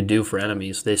best you could do for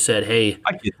enemies. They said, hey,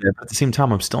 I get that, but at the same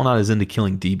time, I'm still not as into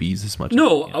killing DBs as much.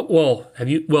 no, as I am.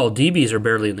 well, DBs are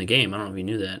barely in the game. I don't know if you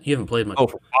knew that. You haven't played much. Oh,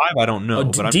 for 5, I don't know.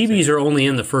 But I'm just DBs saying, are only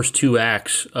in the first 2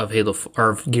 acts of or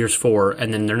of Gears 4,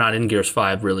 and then they're not in Gears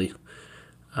 5 really.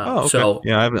 okay. So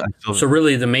Yeah, I still, So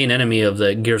really, the main enemy of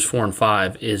the Gears 4 and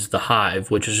 5 is the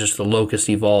Hive, which is just the Locust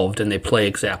evolved, and they play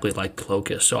exactly like the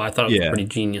Locust. So I thought it was a pretty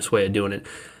genius way of doing it.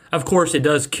 Of course, it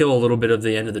does kill a little bit of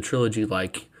the end of the trilogy,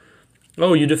 like,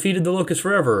 oh, you defeated the Locust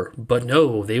forever. But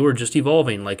no, they were just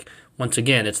evolving. Like, once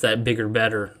again, it's that bigger,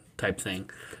 better type thing.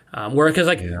 Because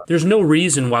there's no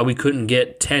reason why we couldn't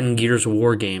get 10 Gears of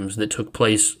War games that took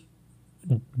place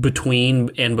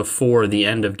between and before the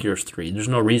end of Gears 3. There's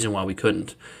no reason why we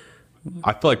couldn't.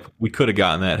 I feel like we could have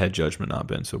gotten that had Judgment not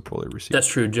been so poorly received. That's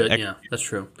true. Yeah, that's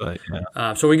true. But,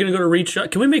 yeah. So we're going to go to Reach.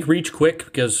 Can we make Reach quick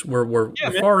because we're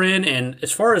far in, and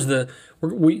as far as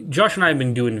Josh and I have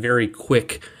been doing very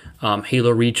quick Halo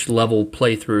Reach level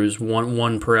playthroughs,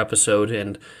 one per episode,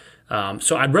 and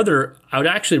so I would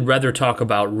actually rather talk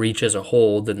about Reach as a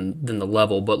whole than the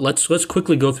level. But let's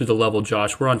quickly go through the level,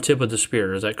 Josh. We're on Tip of the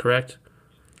Spear. Is that correct?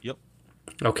 Yep.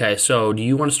 Okay. So do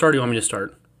you want to start? Or do you want me to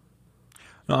start?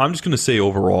 No, I'm just going to say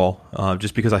overall,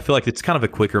 just because I feel like it's kind of a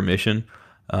quicker mission.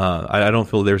 I don't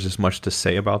feel there's as much to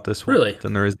say about this one Really?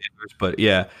 than there is the others. But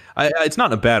yeah, it's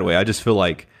not in a bad way. I just feel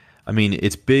like, I mean,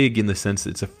 it's big in the sense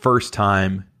that it's the first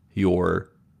time you're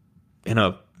in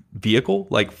a vehicle,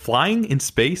 like flying in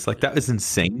space. Like that was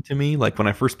insane to me. Like when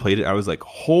I first played it, I was like,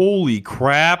 holy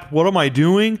crap, what am I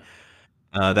doing?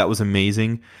 That was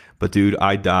amazing. But dude,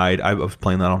 I died. I was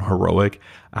playing that on Heroic.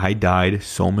 I died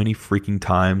so many freaking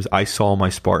times. I saw my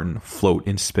Spartan float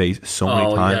in space so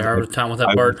many times. Yeah, I remember the time with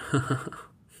that part.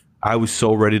 I was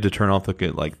so ready to turn off the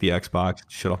Xbox,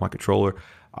 shut off my controller.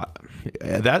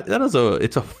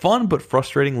 It's a fun but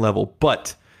frustrating level.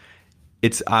 But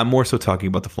I'm more so talking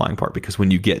about the flying part because when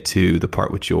you get to the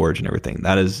part with George and everything,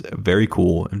 that is very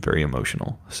cool and very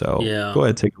emotional. So yeah. Go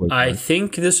ahead, take it away. I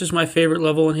think this is my favorite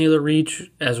level in Halo Reach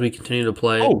as we continue to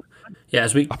play. Oh. Yeah, I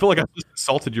feel like I just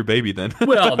insulted your baby then.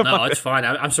 Well, no, it's fine.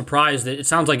 I'm surprised that it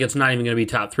sounds like it's not even going to be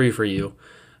top 3 for you.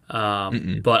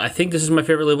 But I think this is my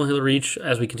favorite level in Halo Reach.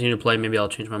 As we continue to play, maybe I'll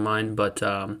change my mind. But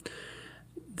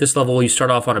this level, you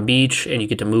start off on a beach, and you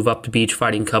get to move up the beach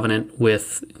fighting Covenant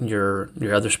with your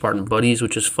other Spartan buddies,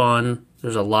 which is fun.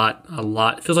 There's a lot.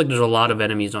 It feels like there's a lot of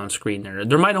enemies on screen there.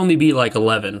 There might only be like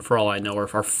 11 for all I know, or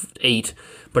 8,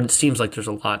 but it seems like there's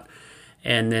a lot.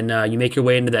 And then you make your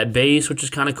way into that base, which is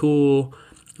kind of cool.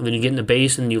 And then you get in the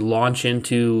base and you launch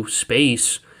into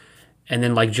space. And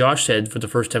then, like Josh said, for the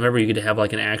first time ever, you get to have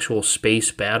like an actual space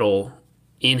battle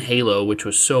in Halo, which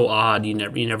was so odd. You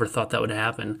never thought that would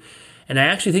happen. And I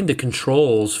actually think the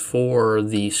controls for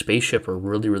the spaceship are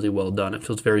really, really well done. It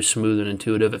feels very smooth and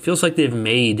intuitive. It feels like they've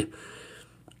made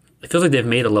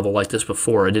a level like this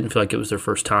before. It didn't feel like it was their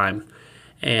first time.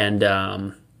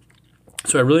 And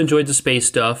so I really enjoyed the space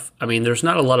stuff. I mean, there's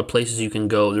not a lot of places you can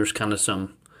go. There's kind of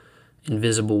some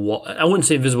invisible wall. I wouldn't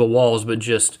say invisible walls, but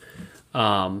just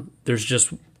there's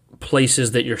just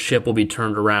places that your ship will be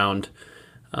turned around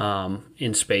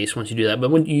in space once you do that. But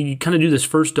when you kind of do this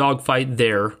first dogfight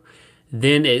there,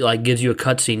 then it like gives you a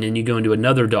cutscene, and you go into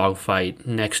another dogfight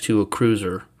next to a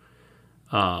cruiser.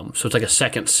 So it's like a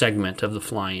second segment of the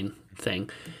flying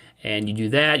thing, and you do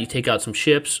that. You take out some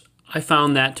ships. I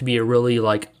found that to be a really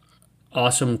like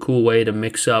awesome, cool way to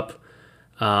mix up.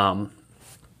 A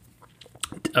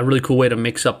really cool way to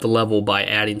mix up the level by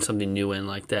adding something new in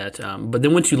like that. But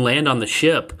then once you land on the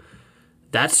ship,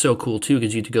 that's so cool too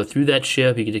because you get to go through that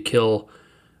ship. You get to kill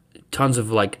tons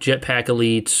of like jetpack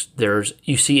elites.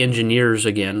 You see engineers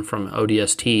again from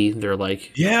ODST. They're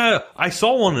like, yeah, I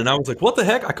saw one and I was like, what the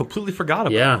heck? I completely forgot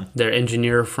about them. They're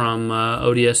engineer from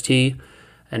ODST.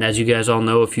 And as you guys all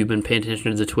know, if you've been paying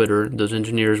attention to the Twitter, those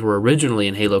engineers were originally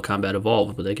in Halo Combat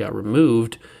Evolved, but they got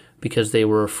removed because they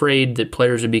were afraid that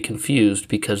players would be confused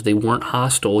because they weren't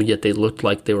hostile, yet they looked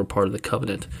like they were part of the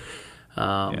Covenant.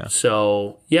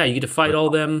 So, yeah, you get to fight all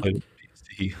them.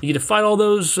 You get to fight all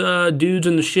those dudes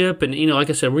in the ship, and like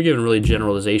I said, we're giving really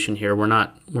generalization here. We're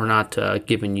not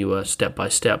giving you a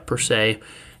step-by-step per se.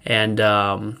 And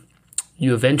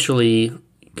you eventually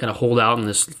kind of hold out in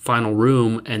this final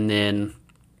room, and then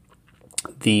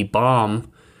the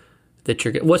bomb that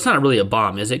you're... Well, it's not really a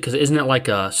bomb, is it? Because isn't it like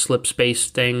a slip space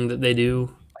thing that they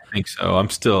do? think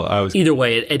so. I was. Either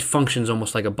way, it functions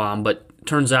almost like a bomb, but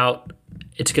turns out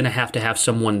it's going to have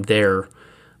someone there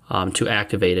to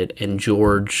activate it. And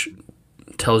George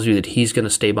tells you that he's going to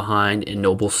stay behind, and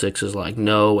Noble Six is like,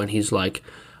 no, and he's like,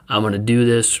 I'm going to do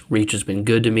this. Reach has been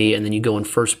good to me. And then you go in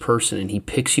first person, and he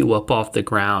picks you up off the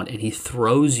ground, and he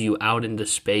throws you out into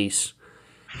space.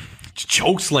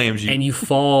 Choke slams you. And you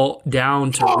fall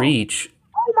down to Reach.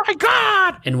 Oh my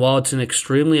God! And while it's an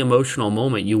extremely emotional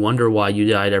moment, you wonder why you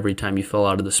died every time you fell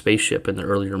out of the spaceship in the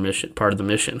earlier part of the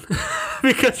mission.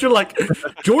 Because you're like,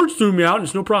 George threw me out, and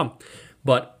it's no problem.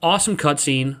 But awesome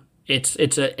cutscene. It's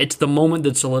the moment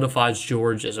that solidifies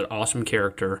George as an awesome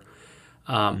character.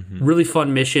 Really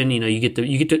fun mission. You get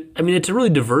to. I mean, it's a really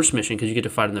diverse mission because you get to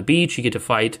fight on the beach. You get to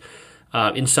fight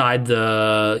inside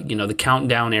the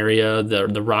countdown area,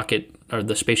 the rocket or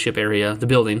the spaceship area, the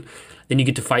building. Then you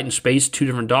get to fight in space, 2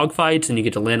 different dogfights, and you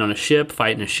get to land on a ship,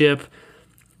 fight in a ship.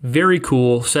 Very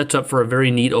cool. Sets up for a very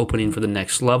neat opening for the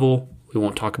next level. We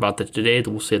won't talk about that today.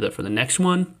 We'll save that for the next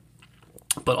one.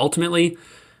 But ultimately,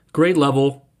 great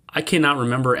level. I cannot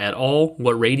remember at all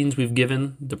what ratings we've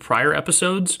given the prior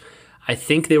episodes. I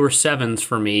think they were 7s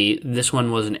for me. This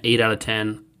one was an 8 out of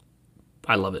 10.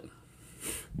 I love it.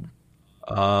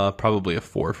 Probably a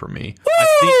 4 for me.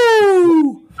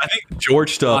 Woo! I think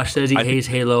George stuff. Josh says he hates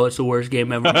Halo. It's the worst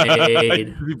game ever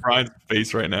made. Brian's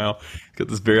face right now. He's got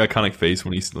this very iconic face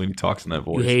when he talks in that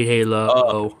voice. You hate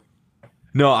Halo.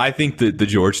 No, I think the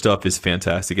George stuff is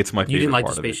fantastic. It's my favorite. You didn't like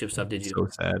part the spaceship stuff, did you? So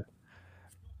sad.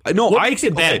 No, what makes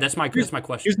it bad? That's my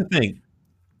question. Here's the thing.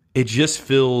 It just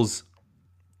feels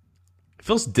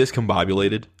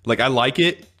discombobulated. Like I like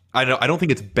it. I don't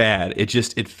think it's bad.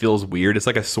 It feels weird. It's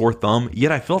like a sore thumb.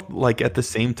 Yet I felt like at the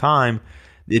same time,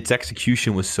 its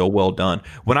execution was so well done.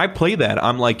 When I play that,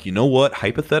 I'm like, you know what?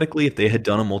 Hypothetically, if they had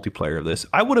done a multiplayer of this,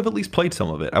 I would have at least played some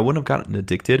of it. I wouldn't have gotten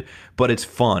addicted, but it's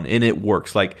fun and it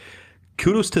works. Like,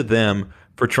 kudos to them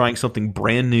for trying something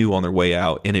brand new on their way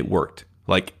out, and it worked.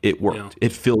 Like, it worked. Yeah.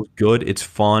 It feels good. It's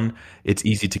fun. It's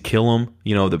easy to kill them.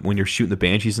 When you're shooting the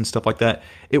Banshees and stuff like that,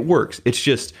 it works. It's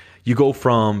just, you go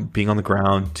from being on the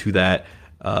ground to that,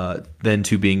 then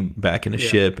to being back in a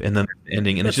ship, and then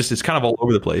ending, and it's kind of all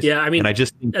over the place. Yeah, I mean, and I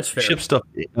just think that's fair. Ship stuff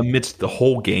amidst the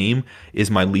whole game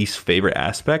is my least favorite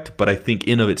aspect, but I think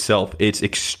in of itself, it's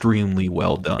extremely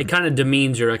well done. It kind of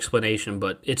demeans your explanation,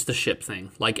 but it's the ship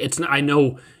thing. Like, it's not, I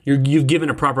know you've given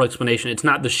a proper explanation. It's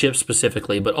not the ship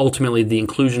specifically, but ultimately the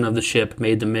inclusion of the ship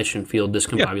made the mission feel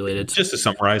discombobulated. Yeah, just to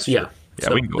summarize, yeah,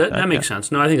 so we can go with that makes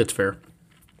sense. No, I think that's fair.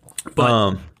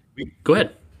 But go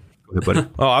ahead. Buddy.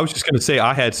 I was just going to say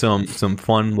I had some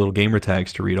fun little gamer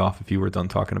tags to read off if you were done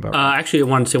talking about. Actually, I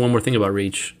wanted to say one more thing about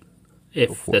Reach,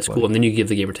 if that's cool, and then you can give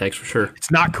the gamer tags for sure.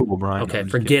 It's not cool, Brian. Okay,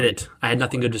 forget it. I had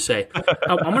nothing good to say.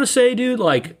 I'm going to say, dude,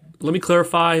 let me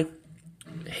clarify.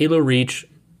 Halo Reach,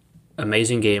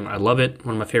 amazing game. I love it.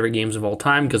 One of my favorite games of all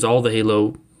time because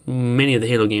many of the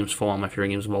Halo games fall on my favorite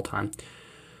games of all time.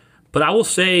 But I will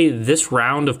say this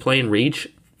round of playing Reach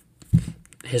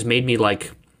has made me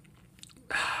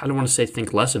I don't want to say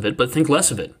think less of it, but think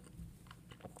less of it.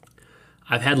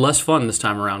 I've had less fun this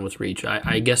time around with Reach.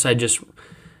 I guess I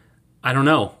don't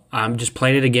know. I'm just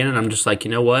playing it again, and I'm just like,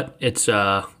 you know what? It's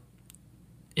not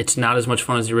as much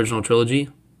fun as the original trilogy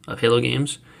of Halo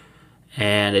games,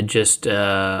 and it just,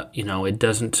 it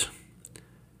doesn't.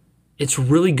 It's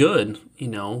really good,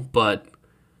 but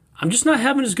I'm just not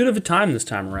having as good of a time this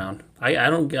time around.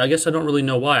 I guess I don't really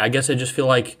know why. I guess I just feel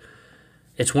like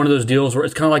it's one of those deals where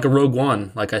it's kind of like a Rogue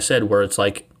One, like I said, where it's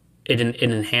like it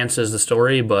enhances the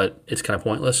story, but it's kind of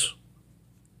pointless.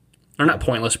 Or not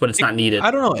pointless, but it's not needed. I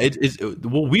don't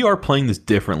know. We are playing this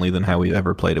differently than how we've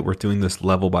ever played it. We're doing this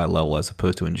level by level as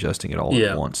opposed to ingesting it all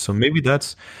at once. So maybe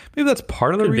that's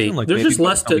part of the reason. Like, there's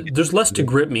less to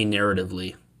grip me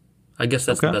narratively. I guess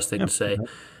that's the best thing to say.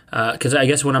 Because I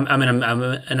guess when I'm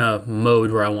in a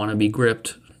mode where I want to be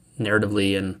gripped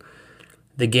narratively, and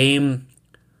the game,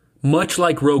 much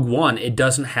like Rogue One, it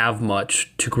doesn't have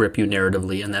much to grip you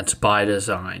narratively, and that's by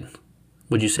design.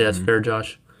 Would you say that's fair,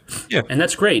 Josh? Yeah. And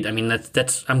that's great. I mean,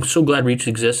 that's. I'm so glad Reach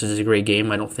exists. It's a great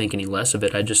game. I don't think any less of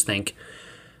it. I just think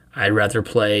I'd rather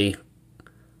play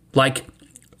I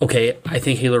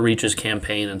think Halo Reach's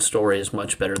campaign and story is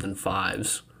much better than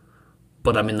 5's,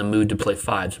 but I'm in the mood to play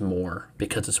 5's more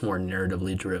because it's more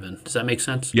narratively driven. Does that make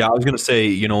sense? Yeah, I was going to say,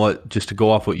 you know what, just to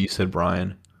go off what you said,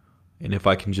 Brian, and if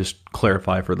I can just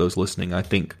clarify for those listening, I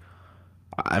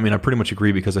pretty much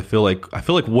agree, because I feel like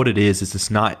what it is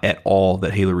it's not at all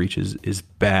that Halo Reach is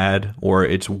bad or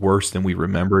it's worse than we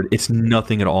remembered. It's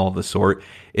nothing at all of the sort.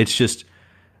 It's just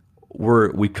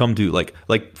we come to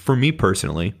like for me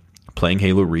personally, playing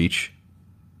Halo Reach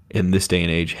in this day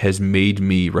and age has made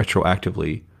me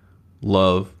retroactively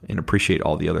love and appreciate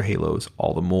all the other Halos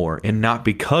all the more. And not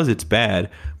because it's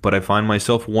bad, but I find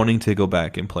myself wanting to go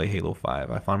back and play Halo 5.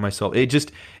 I find myself,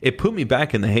 it put me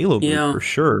back in the Halo mood for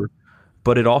sure.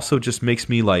 But it also just makes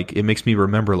me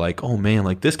remember like, oh man,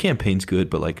 like this campaign's good,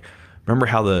 but like remember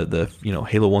how the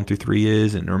Halo 1 through 3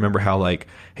 is, and remember how like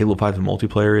Halo 5's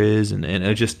multiplayer is, and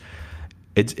it just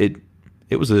it's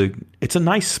a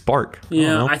nice spark.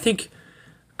 Yeah, I think,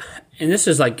 and this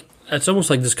is like, it's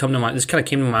almost like this kind of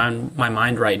came to my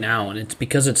mind right now, and it's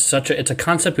because it's a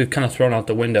concept we've kind of thrown out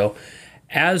the window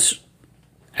as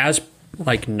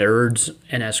like nerds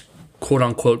and as quote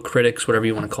unquote critics, whatever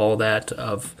you want to call that,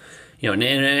 of an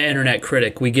internet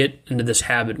critic. We get into this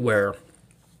habit where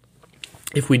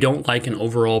if we don't like an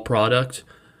overall product,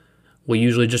 we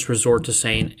usually just resort to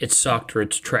saying it sucked or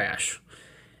it's trash,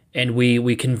 and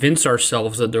we convince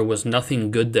ourselves that there was nothing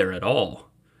good there at all,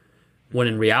 when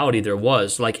in reality there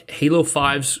was. Like Halo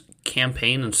 5's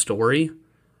campaign and story,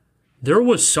 there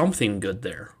was something good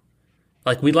there.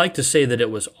 Like we like to say that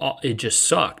it just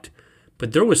sucked,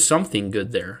 but there was something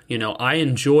good there. I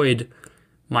enjoyed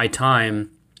my time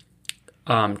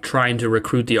trying to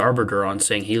recruit the Arbiter on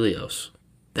St. Helios.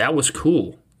 That was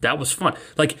cool. That was fun.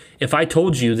 Like if I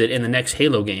told you that in the next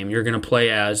Halo game you're going to play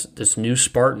as this new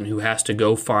Spartan who has to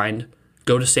go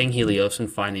to St. Helios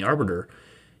and find the Arbiter,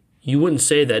 you wouldn't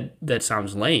say that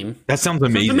sounds lame. That sounds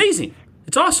amazing. It's amazing.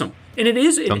 It's awesome. And it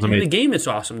is. In the game, it's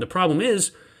awesome. The problem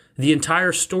is the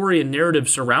entire story and narrative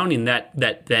surrounding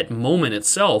that moment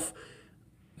itself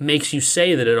makes you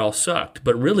say that it all sucked.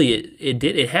 But really,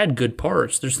 it had good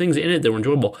parts. There's things in it that were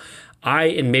enjoyable.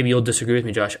 And maybe you'll disagree with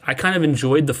me, Josh, I kind of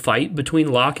enjoyed the fight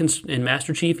between Locke and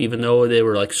Master Chief, even though they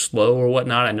were like slow or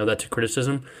whatnot. I know that's a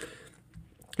criticism.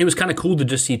 It was kind of cool to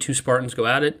just see two Spartans go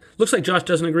at it. Looks like Josh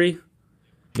doesn't agree.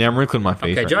 Yeah, I'm wrinkling my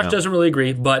face. Okay, right Josh now. doesn't really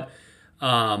agree, but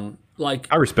I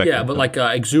respect. Yeah, it, but like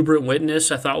Exuberant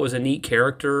Witness, I thought was a neat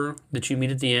character that you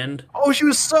meet at the end. Oh, she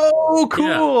was so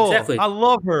cool. Yeah, exactly. I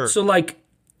love her. So like,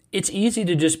 it's easy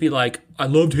to just be like, I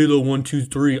loved Halo 1, 2,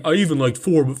 3. I even liked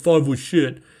 4, but 5 was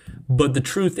shit. But the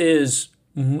truth is,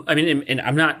 I mean, and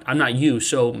I'm not you,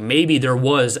 so maybe there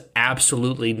was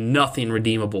absolutely nothing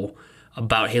redeemable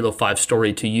about Halo 5's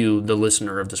story to you, the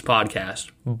listener of this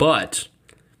podcast. But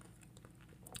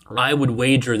I would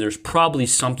wager there's probably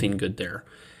something good there.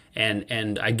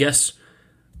 And I guess,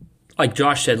 like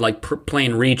Josh said, like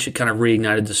playing Reach, it kind of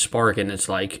reignited the spark, and it's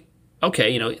like,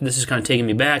 okay, this is kind of taking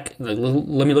me back. Like,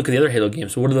 let me look at the other Halo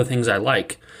games. So what are the things I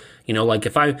like? Like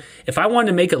if I wanted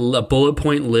to make a bullet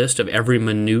point list of every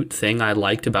minute thing I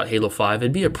liked about Halo 5,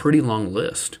 it'd be a pretty long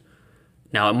list.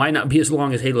 Now, it might not be as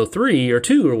long as Halo 3 or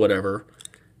 2 or whatever,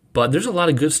 but there's a lot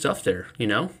of good stuff there,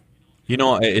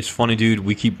 It's funny, dude.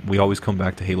 We always come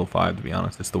back to Halo 5, to be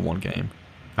honest. It's the one game.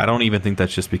 I don't even think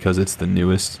that's just because it's the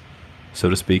newest, so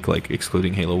to speak, like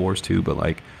excluding Halo Wars 2, but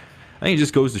like I think it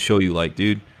just goes to show you, like,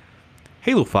 dude,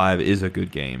 Halo 5 is a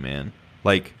good game, man.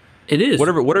 Like, it is.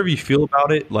 Whatever you feel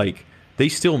about it, like, they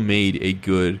still made a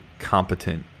good,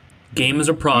 competent game as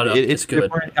a product. It's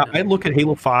good. Yeah. I look at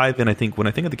Halo 5 and when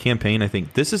I think of the campaign, I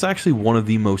think this is actually one of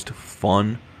the most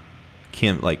fun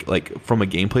like from a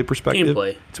gameplay perspective.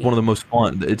 It's one of the most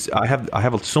fun. I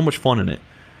have so much fun in it.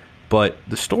 But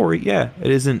the story, yeah,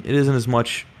 it isn't as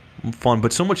much fun,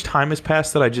 but so much time has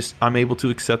passed that I'm able to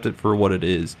accept it for what it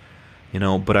is.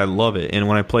 But I love it. And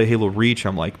when I play Halo Reach,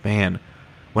 I'm like, man,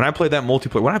 when I play that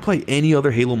multiplayer, when I play any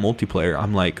other Halo multiplayer,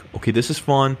 I'm like, okay, this is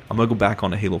fun. I'm going to go back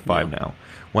on to Halo 5 now.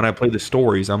 When I play the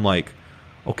stories, I'm like,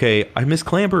 okay, I miss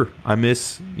Clamber. I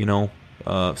miss,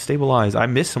 Stabilize. I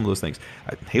miss some of those things.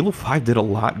 Halo 5 did a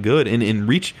lot good. And in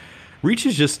Reach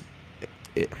is just,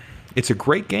 it's a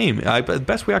great game. The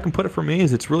best way I can put it for me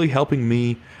is it's really helping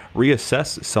me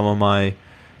reassess some of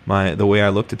the way I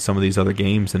looked at some of these other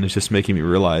games, and it's just making me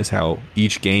realize how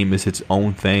each game is its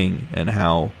own thing and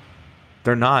how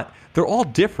they're all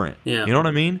different. Yeah. You know what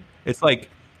I mean? It's like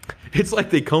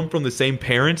they come from the same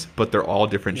parents, but they're all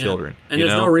different children. And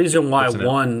there's no reason why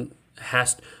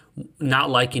not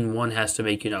liking one has to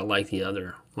make you not like the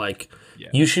other. Like,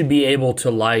 you should be able to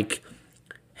like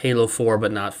Halo 4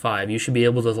 but not 5. You should be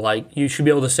able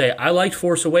to say, I liked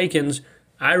Force Awakens,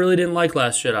 I really didn't like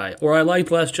Last Jedi, or I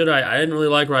liked Last Jedi, I didn't really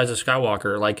like Rise of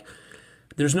Skywalker. Like,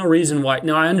 there's no reason why.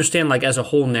 Now, I understand, like, as a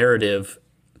whole narrative,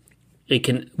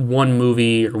 one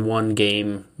movie or one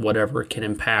game, whatever, can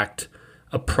impact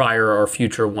a prior or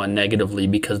future one negatively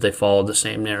because they follow the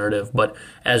same narrative. But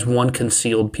as one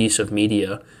concealed piece of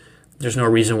media, there's no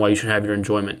reason why you should have your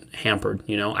enjoyment hampered.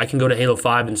 I can go to Halo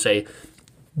 5 and say,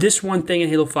 this one thing in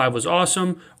Halo 5 was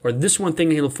awesome, or this one thing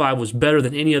in Halo 5 was better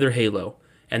than any other Halo.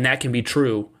 And that can be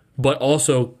true, but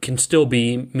also can still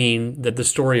mean that the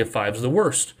story of 5 is the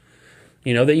worst.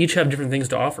 You know, they each have different things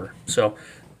to offer. So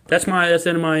that's the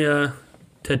end of my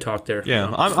TED Talk there. Yeah,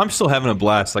 you know? I'm still having a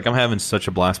blast. Like, I'm having such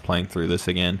a blast playing through this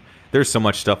again. There's so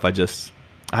much stuff I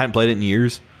hadn't played it in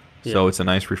years, so it's a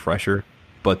nice refresher.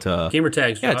 But gamer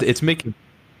tags. Yeah, it's making.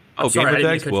 Oh, sorry,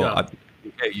 gamer tags. Well,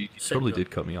 you totally did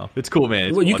cut me off. It's cool,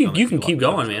 man. Well, you can keep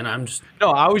going, man.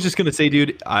 No, I was just gonna say,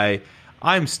 dude,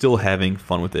 I'm still having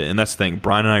fun with it, and that's the thing.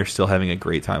 Brian and I are still having a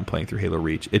great time playing through Halo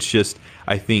Reach. It's just,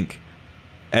 I think,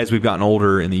 as we've gotten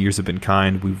older and the years have been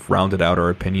kind, we've rounded out our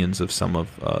opinions of some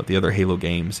of the other Halo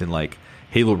games, and like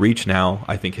Halo Reach now,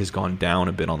 I think, has gone down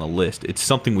a bit on the list. It's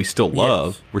something we still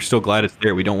love. Yes. We're still glad it's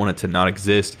there. We don't want it to not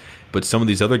exist. But some of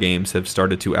these other games have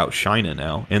started to outshine it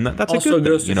now, and that's also a good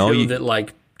goes thing. To show that,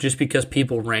 like, just because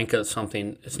people rank us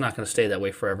something, it's not going to stay that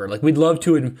way forever. Like, we'd love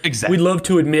to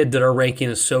admit that our ranking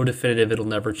is so definitive it'll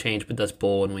never change, but that's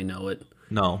bull, and we know it.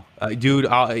 No, dude.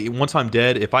 Once I'm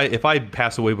dead, if I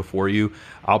pass away before you,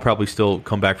 I'll probably still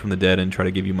come back from the dead and try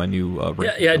to give you my new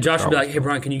ranking. Yeah. Josh will be like, "Hey,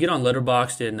 Brian, can you get on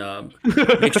Letterboxd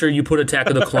and make sure you put Attack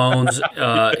of the Clones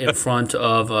in front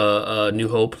of New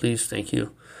Hope, please? Thank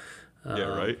you." Yeah,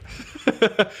 right.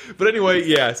 But anyway,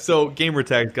 yeah. So gamer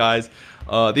tags, guys.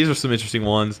 These are some interesting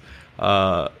ones.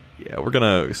 Yeah, we're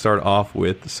gonna start off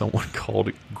with someone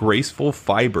called Graceful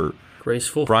Fiber.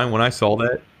 Graceful. Brian, when I saw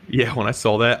that,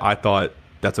 I thought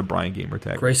that's a Brian gamer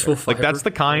tag. Graceful Fiber. Like, that's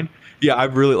the kind. Yeah, I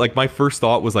really like. My first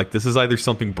thought was like, this is either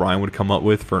something Brian would come up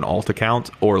with for an alt account,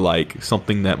 or like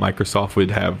something that Microsoft would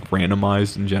have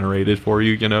randomized and generated for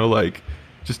you. You know, like.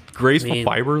 Just graceful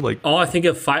fiber, like all I think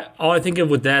of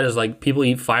with that is like people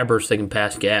eat fiber so they can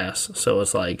pass gas. So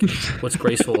it's like, what's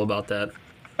graceful about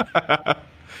that?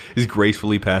 He's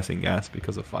gracefully passing gas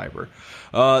because of fiber.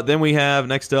 Then we have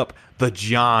next up the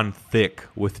John Thick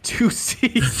with 2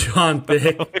 C's. John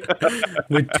Thick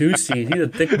with 2 C's. He's a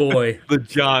thick boy. The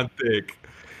John Thick.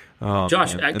 Oh,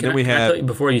 Josh,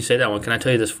 before you say that one, can I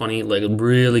tell you this funny, like,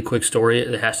 really quick story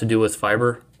that has to do with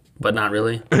fiber, but not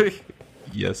really?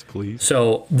 Yes, please.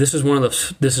 So this is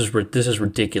this is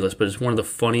ridiculous, but it's one of the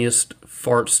funniest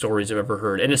fart stories I've ever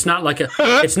heard, and it's not like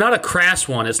it's not a crass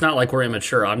one. It's not like we're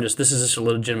immature. This is just a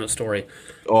legitimate story.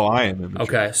 Oh, I am immature.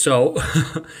 Okay, so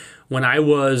when I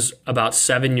was about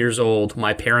 7 years old,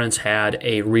 my parents had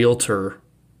a realtor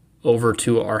over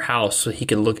to our house so he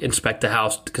could inspect the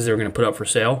house because they were going to put it up for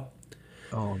sale.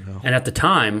 Oh, no. And at the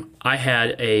time, I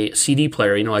had a CD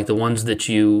player, you know, like the ones that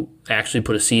you actually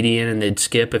put a CD in and they'd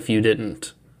skip if you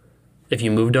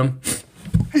moved them.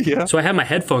 Yeah. So I had my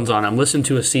headphones on. I'm listening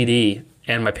to a CD,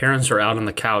 and my parents are out on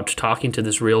the couch talking to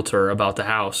this realtor about the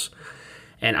house.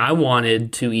 And I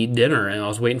wanted to eat dinner, and I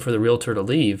was waiting for the realtor to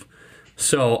leave.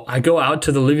 So I go out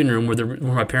to the living room where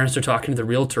my parents are talking to the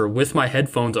realtor with my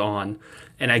headphones on,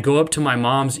 and I go up to my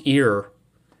mom's ear,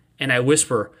 and I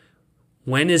whisper,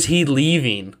 "When is he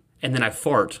leaving?" And then I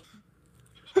fart.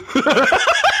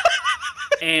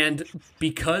 And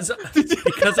because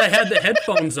I had the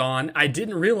headphones on, I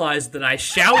didn't realize that I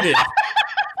shouted.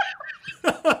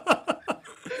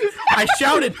 I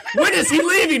shouted, "When is he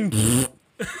leaving?"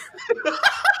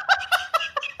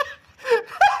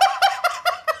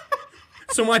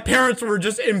 So my parents were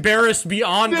just embarrassed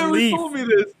beyond belief. You never told me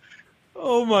this.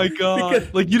 Oh my god!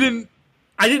 Like, you didn't.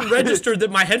 I didn't register that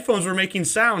my headphones were making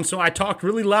sound, so I talked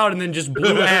really loud and then just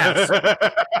blew ass.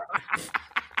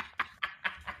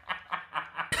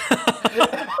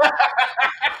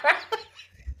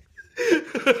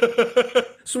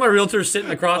 So my realtor's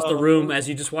sitting across the room as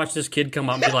you just watch this kid come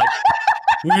up and be like,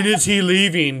 "When is he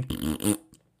leaving?"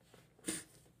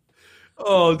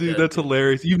 Oh, dude, that's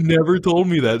hilarious. You've never told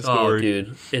me that story. Oh,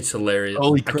 dude, it's hilarious.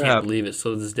 Holy crap. I can't believe it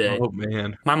still to this day. Oh,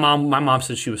 man. My mom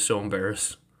said she was so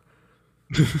embarrassed.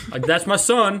 Like, that's my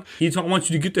son. He wants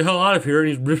you to get the hell out of here, and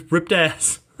he's ripped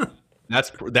ass.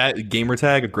 That gamer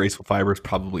tag of Graceful Fiber is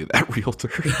probably that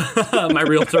realtor. My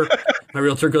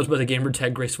realtor goes by the gamer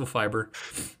tag Graceful Fiber.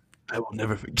 I will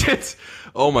never forget.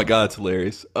 Oh my god, it's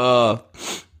hilarious.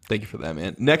 Thank you for that,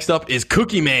 man. Next up is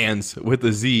Cookie Man's with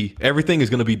a Z. Everything is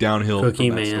going to be downhill Cookie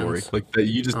from that story. Like,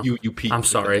 you peaked. I'm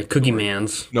sorry, Cookie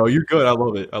Man's. No, you're good. I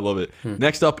love it.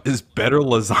 Next up is Better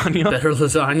Lasagna. Better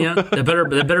Lasagna.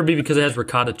 That better be because it has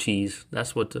ricotta cheese.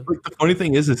 That's what. The funny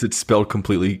thing is it's spelled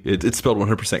completely. It's spelled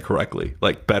 100% correctly.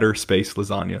 Like, better space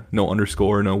lasagna. No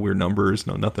underscore. No weird numbers.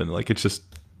 No nothing. Like, it's just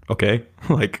okay.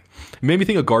 Like, it made me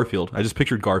think of Garfield. I just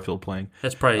pictured Garfield playing.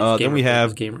 That's probably. Then we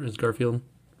have is Garfield.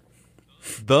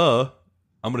 I'm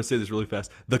going to say this really fast.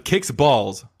 The Kicks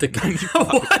Balls.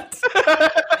 What?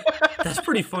 That's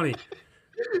pretty funny.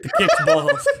 The Kicks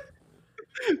Balls.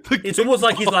 It's almost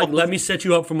like he's like, "Let me set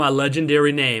you up for my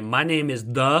legendary name. My name is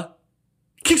The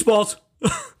Kicks balls.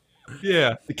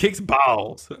 Yeah, the kicks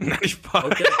balls. 95.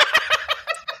 Okay.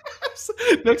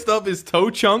 Next up is Toe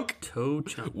Chunk. Toe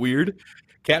Chunk. Weird.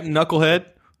 Captain Knucklehead.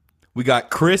 We got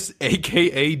Chris,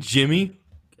 a.k.a. Jimmy.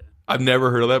 I've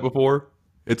never heard of that before.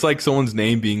 It's like someone's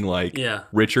name being like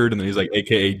Richard, and then he's like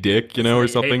a.k.a. Dick, or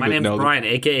something. Hey, my name's no, Brian,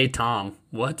 a.k.a. Tom.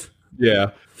 What?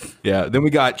 Yeah. Yeah. Then we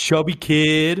got Chubby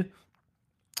Kid.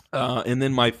 And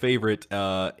then my favorite,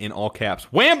 in all caps,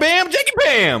 Wham Bam Jakey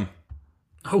Bam.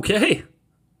 Okay.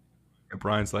 And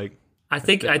Brian's like, I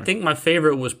think my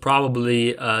favorite was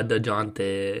probably the John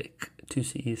Thick. 2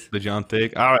 C's. The John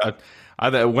Thick.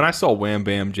 When I saw Wham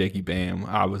Bam Jakey Bam,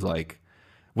 I was like,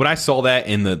 when I saw that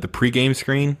in the pregame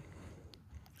screen,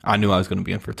 I knew I was going to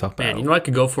be in for a tough battle. Man, you know what I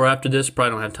could go for after this?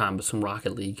 Probably don't have time, but some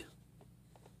Rocket League.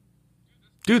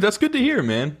 Dude, that's good to hear,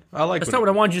 man. I like. That's not what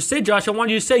I wanted you to say, Josh. I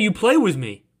wanted you to say you play with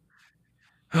me.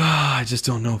 I just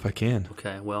don't know if I can.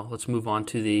 Okay, well, let's move on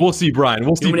to the. We'll see, Brian.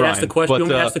 We'll see, you want me to Brian. ask the question? You want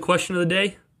me to ask the question of the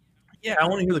day? Yeah, I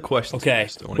want to hear the question. Okay.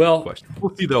 We'll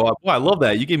see though. I love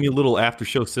that. You gave me a little after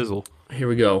show sizzle. Here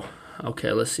we go.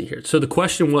 Okay, let's see here. So the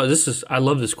question was, I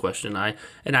love this question. I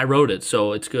wrote it,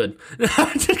 so it's good. Like,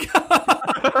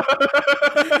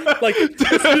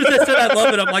 as soon as I said I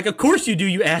love it, I'm like, of course you do,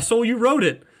 you asshole. You wrote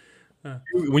it.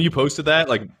 When you posted that,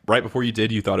 like right before you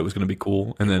did, you thought it was going to be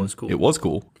cool, and then it was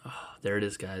cool. Oh, there it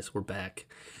is, guys. We're back.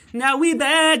 Now we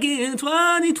back in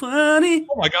 2020.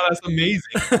 Oh my god, that's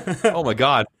amazing. Oh my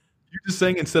god, you just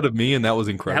sang instead of me, and that was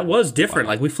incredible. That was different.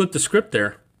 Wow. Like we flipped the script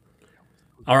there.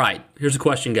 All right, here's a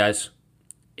question, guys.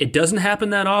 It doesn't happen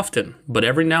that often, but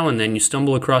every now and then you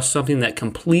stumble across something that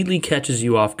completely catches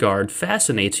you off guard,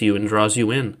 fascinates you, and draws you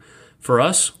in. For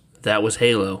us, that was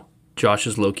Halo. Josh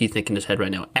is low-key thinking in his head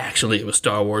right now, actually it was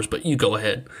Star Wars, but you go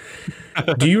ahead.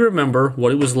 Do you remember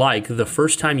what it was like the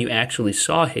first time you actually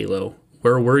saw Halo?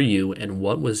 Where were you, and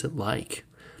what was it like?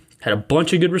 Had a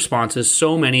bunch of good responses,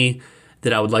 so many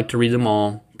that I would like to read them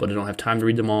all, but I don't have time to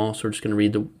read them all, so we're just going to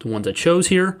read the ones I chose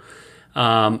here.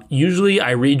 Usually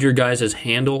I read your guys'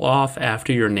 handle off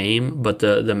after your name, but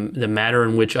the matter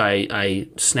in which I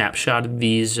snapshotted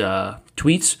these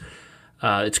tweets,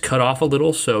 it's cut off a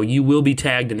little, so you will be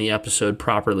tagged in the episode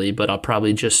properly, but I'll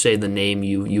probably just say the name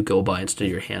you go by instead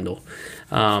of your handle.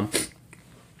 So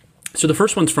the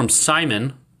first one's from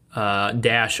Simon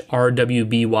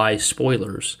 -RWBY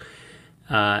Spoilers.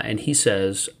 And he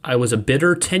says, I was a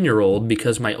bitter 10-year-old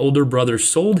because my older brother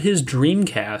sold his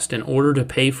Dreamcast in order to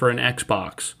pay for an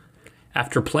Xbox.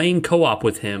 After playing co-op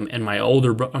with him and my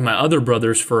other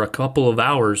brothers for a couple of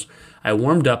hours, I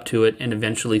warmed up to it and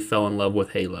eventually fell in love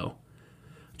with Halo.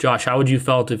 Josh, how would you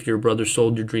felt if your brother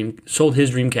sold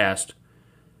his Dreamcast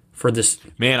for this?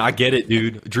 Man, I get it,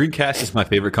 dude. Dreamcast is my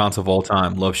favorite console of all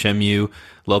time. Love Shenmue,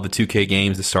 love the 2K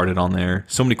games that started on there.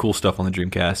 So many cool stuff on the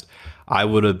Dreamcast. I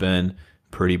would have been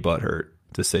pretty butthurt,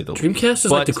 to say the least. Dreamcast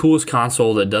is like the coolest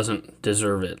console that doesn't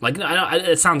deserve it. Like,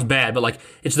 it sounds bad, but like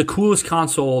it's the coolest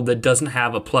console that doesn't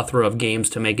have a plethora of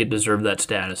games to make it deserve that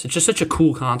status. It's just such a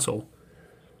cool console.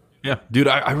 Yeah, dude,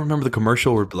 I remember the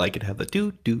commercial where like it'd have the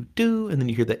do, and then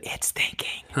you hear the it's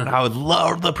thinking. I would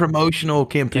love the promotional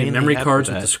campaign. Dude, memory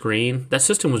cards with the screen. That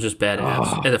system was just badass.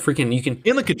 Oh. And the freaking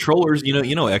in the controllers, you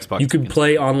know Xbox. You could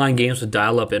play online games with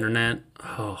dial-up internet.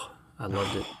 Oh, I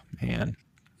loved it. Man.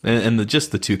 And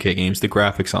just the 2K games, the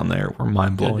graphics on there were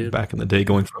mind-blowing back in the day,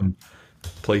 going from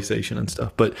PlayStation and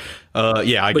stuff. But,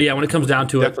 yeah. When it comes down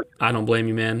to it, I don't blame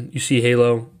you, man. You see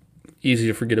Halo, easy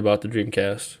to forget about the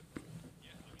Dreamcast.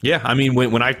 Yeah, I mean,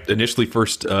 when I initially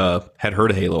first had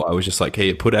heard of Halo, I was just like, hey,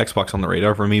 it put Xbox on the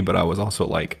radar for me, but I was also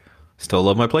like, still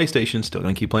love my PlayStation, still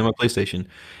going to keep playing my PlayStation.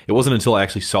 It wasn't until I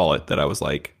actually saw it that I was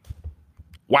like,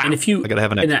 wow, and if you, I gotta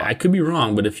have an Xbox. And I could be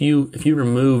wrong, but if you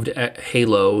removed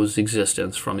Halo's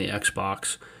existence from the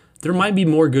Xbox, there might be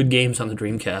more good games on the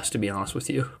Dreamcast, to be honest with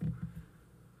you.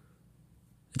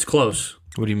 It's close.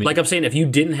 What do you mean? Like I'm saying, if you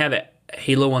didn't have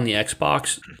Halo on the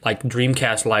Xbox, like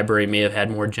Dreamcast library may have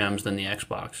had more gems than the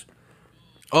Xbox.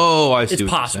 Oh, I see. It's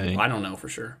possible. I don't know for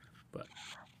sure. But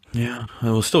yeah,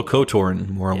 well, still KOTOR and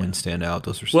Morrowind stand out.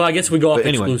 Those are well, I guess we go off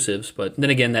exclusives, but then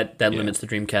again, that limits the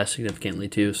Dreamcast significantly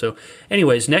too. So,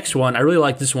 anyways, next one. I really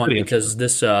like this one because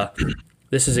this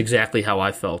is exactly how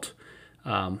I felt.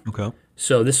 Okay.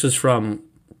 So this was from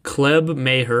Kleb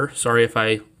Maher. Sorry if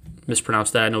I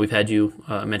mispronounced that. I know we've had you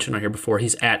mention on here before.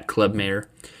 He's at Kleb Maher.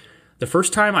 The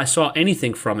first time I saw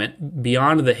anything from it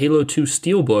beyond the Halo 2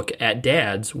 Steelbook at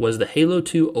Dad's was the Halo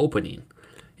 2 opening.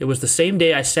 It was the same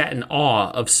day I sat in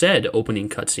awe of said opening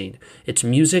cutscene. Its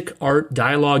music, art,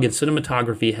 dialogue, and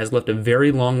cinematography has left a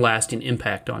very long-lasting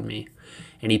impact on me.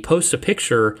 And he posts a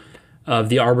picture of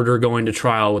the Arbiter going to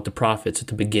trial with the Prophets at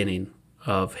the beginning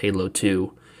of Halo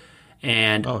 2.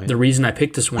 And Oh, yeah. the reason I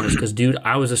picked this one is because, dude,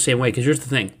 I was the same way. Because here's the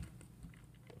thing.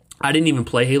 I didn't even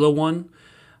play Halo 1.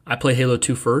 I played Halo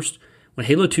 2 first. When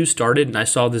Halo 2 started and I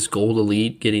saw this gold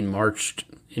elite getting marched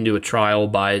into a trial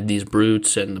by these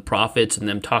brutes and the prophets and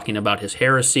them talking about his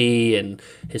heresy and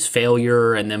his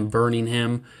failure and them burning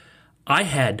him, I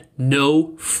had no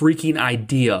freaking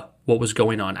idea what was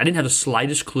going on. I didn't have the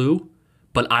slightest clue,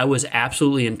 but I was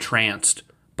absolutely entranced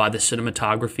by the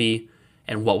cinematography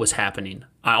and what was happening.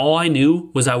 All I knew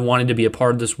was I wanted to be a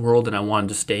part of this world and I wanted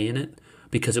to stay in it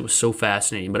because it was so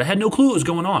fascinating. But I had no clue what was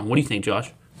going on. What do you think,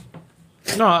 Josh?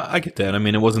 No, I get that. I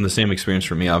mean, it wasn't the same experience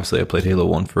for me. Obviously, I played Halo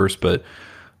 1 first, but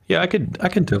yeah, I could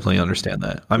definitely understand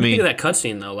that. I mean, Think of that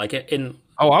cutscene though, like in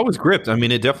I was gripped. I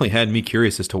mean, it definitely had me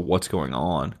curious as to what's going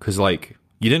on because, like,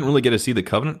 you didn't really get to see the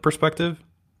Covenant perspective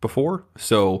before,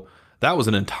 so that was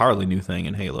an entirely new thing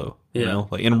in Halo. You Yeah. know,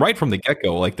 like, and right from the get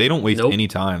go, like they don't waste Nope. any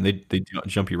time. They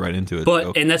jump you right into it. But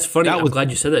so. and that's funny. that I'm was- glad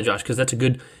you said that, Josh, because that's a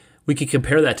good. We could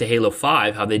compare that to Halo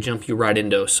 5, how they jump you right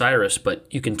into Osiris. But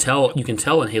you can tell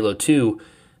in Halo 2,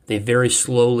 they very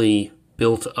slowly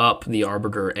built up the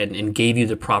Arbiter and gave you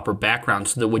the proper background,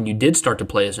 so that when you did start to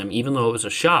play as him, even though it was a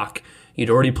shock, you'd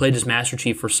already played as Master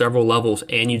Chief for several levels,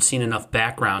 and you'd seen enough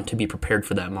background to be prepared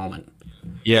for that moment.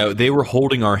 Yeah, they were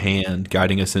holding our hand,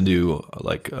 guiding us into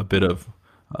like a bit of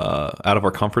out of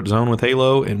our comfort zone with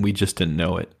Halo, and we just didn't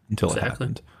know it until it Exactly.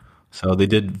 happened. So they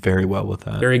did very well with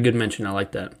that. Very good mention. I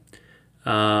like that.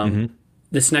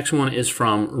 This next one is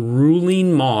from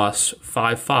Ruling Moss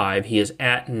 55. He is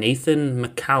at Nathan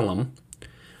McCallum.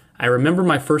 I remember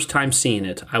my first time seeing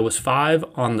it. I was 5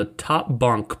 on the top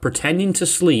bunk pretending to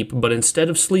sleep, but instead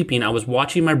of sleeping, I was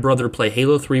watching my brother play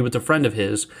Halo 3 with a friend of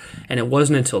his, and it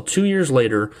wasn't until 2 years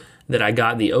later that I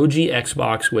got the OG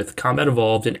Xbox with Combat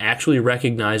Evolved and actually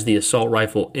recognized the assault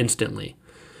rifle instantly.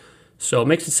 So it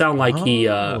makes it sound like he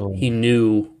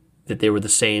knew that they were the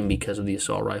same because of the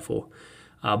assault rifle.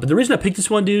 But the reason I picked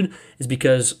this one, dude, is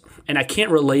because, and I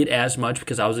can't relate as much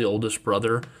because I was the oldest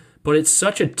brother, but it's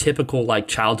such a typical like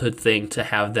childhood thing to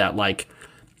have that, like,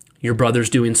 your brother's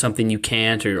doing something you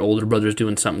can't, or your older brother's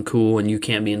doing something cool and you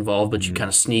can't be involved, but you kind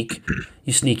of sneak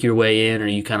your way in, or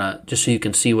you kind of just so you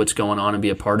can see what's going on and be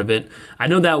a part of it. I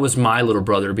know that was my little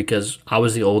brother because I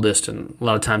was the oldest, and a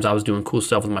lot of times I was doing cool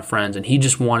stuff with my friends, and he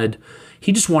just wanted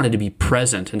to be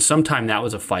present, and sometimes that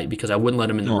was a fight because I wouldn't let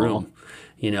him in the room,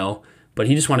 you know. But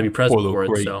he just wanted to be present Poor for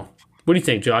little it. So, what do you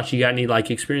think, Josh? You got any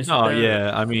like experience? Oh with that?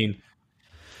 yeah, I mean,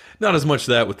 not as much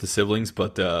that with the siblings,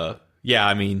 but yeah,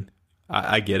 I mean,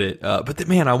 I get it. But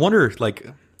man, I wonder, like,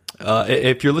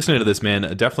 if you're listening to this, man,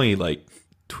 definitely like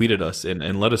tweet at us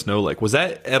and let us know, like, was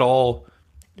that at all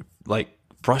like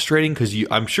frustrating? Because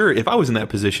I'm sure if I was in that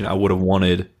position, I would have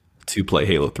wanted to play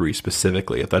Halo 3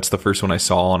 specifically. If that's the first one I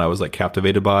saw and I was like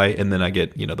captivated by, and then I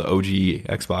get the OG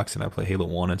Xbox and I play Halo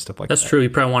 1 and stuff like That's that. true. You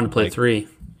probably wanted to play 3.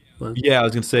 Yeah, I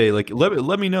was gonna say, like,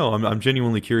 let me know. I'm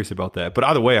genuinely curious about that. But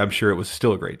either way, I'm sure it was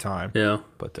still a great time. Yeah.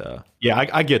 But yeah,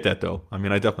 I get that though. I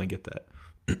mean, I definitely get that.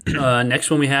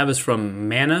 Next one we have is from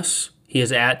Manus. He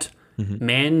is at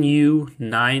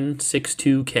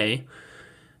Manu962K.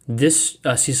 This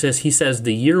he says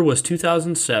the year was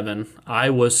 2007. I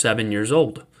was 7 years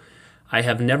old. I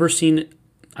have never seen.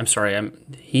 I'm sorry.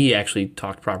 He actually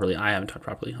talked properly. I haven't talked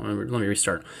properly. Let me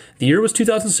restart. The year was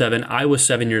 2007. I was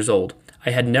 7 years old. I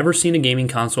had never seen a gaming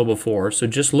console before, so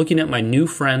just looking at my new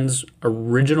friend's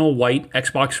original white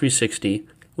Xbox 360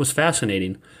 was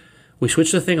fascinating. We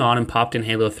switched the thing on and popped in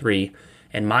Halo 3,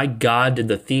 and my God, did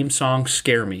the theme song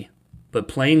scare me. But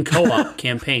playing co-op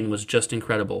campaign was just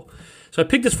incredible. So I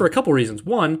picked this for a couple reasons.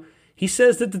 One, he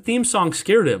says that the theme song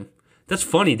scared him. That's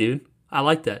funny, dude. I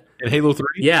like that. In Halo 3?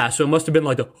 Yeah, so it must have been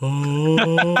like and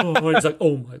it's like,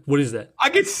 oh my, what is that? I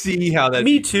could see how that.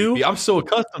 Me too. I'm so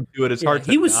accustomed to it. It's hard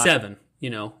to. He was not- 7,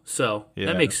 so Yeah.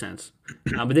 that makes sense.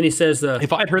 But then he says,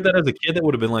 If I'd heard that as a kid, that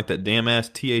would have been like that damn ass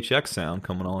THX sound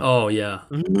coming on. oh yeah,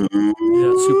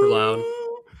 yeah, super loud.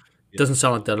 Doesn't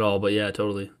sound like that at all, but yeah,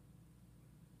 totally.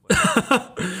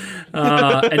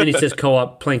 And then he says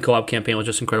playing co-op campaign was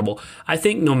just incredible. I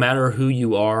think no matter who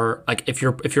you are, like if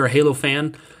you're a Halo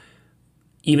fan,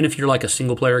 even if you're like a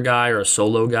single player guy or a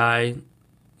solo guy,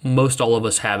 most all of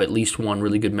us have at least one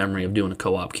really good memory of doing a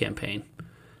co-op campaign.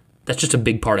 That's just a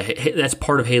big part of that's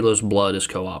part of Halo's blood is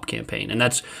co-op campaign, and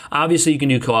that's obviously you can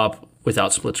do co-op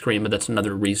without split screen, but that's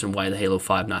another reason why the Halo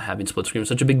 5 not having split screen was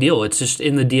such a big deal. It's just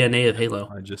in the DNA of Halo.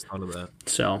 I just thought of that.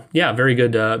 So yeah, very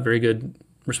good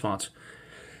response.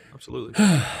 Absolutely.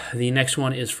 The next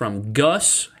one is from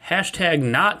Gus,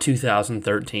 #not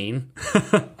 2013.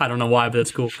 I don't know why, but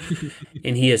that's cool.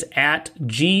 And he is at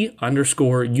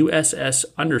G_USS_.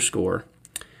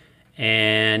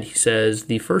 And he says,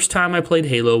 the first time I played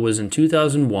Halo was in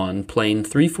 2001, playing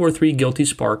 343 Guilty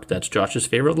Spark, that's Josh's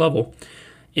favorite level,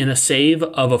 in a save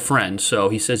of a friend. So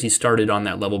he says he started on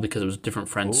that level because it was a different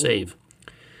friend's save.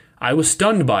 I was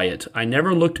stunned by it. I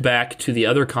never looked back to the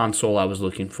other console I was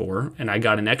looking for, and I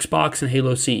got an Xbox and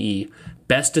Halo CE.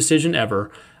 Best decision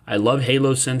ever. I love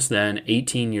Halo since then,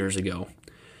 18 years ago.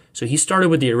 So he started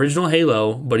with the original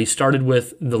Halo, but he started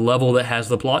with the level that has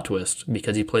the plot twist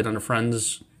because he played on a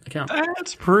friend's account.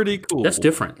 That's pretty cool. That's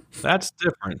different. That's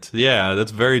different. Yeah,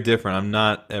 that's very different.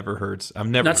 I've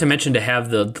never. Not to mention to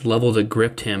have the level that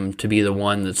gripped him to be the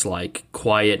one that's like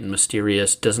quiet and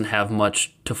mysterious, doesn't have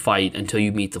much to fight until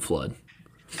you meet the Flood.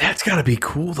 That's got to be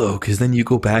cool though, because then you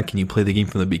go back and you play the game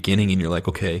from the beginning, and you're like,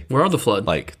 okay, where are the Flood?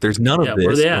 Like, there's none of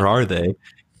this. Where or are they?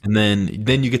 And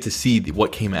then you get to see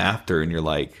what came after, and you're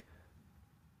like,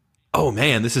 oh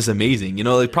man, this is amazing. You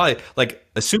know, like probably like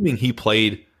assuming he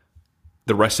played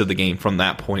the rest of the game from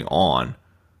that point on,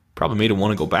 probably made him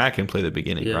want to go back and play the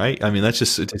beginning, right? I mean, that's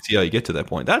just to see how you get to that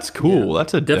point. That's cool.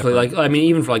 That's a definitely like, I mean,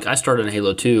 even for like I started in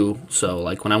Halo 2, so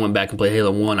like when I went back and played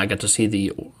Halo 1, I got to see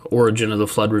the origin of the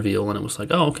Flood reveal, and it was like,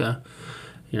 oh, okay,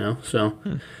 you know. So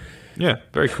yeah,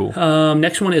 very cool.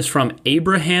 Next one is from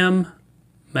Abraham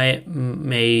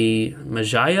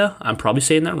Majaya. I'm probably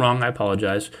saying that wrong. I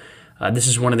apologize. This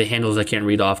is one of the handles I can't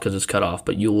read off because it's cut off,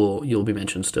 but you'll be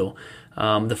mentioned still.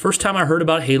 The first time I heard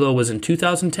about Halo was in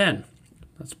 2010.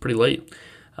 That's pretty late.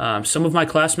 Some of my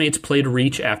classmates played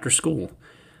Reach after school,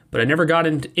 but I never got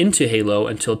into Halo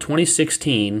until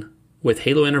 2016 with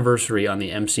Halo Anniversary on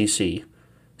the MCC.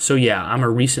 So yeah, I'm a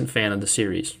recent fan of the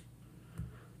series.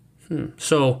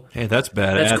 So hey, that's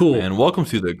badass. That's cool, man. Welcome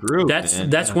to the group.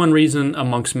 That's one reason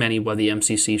amongst many why the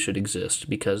MCC should exist,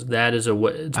 because that is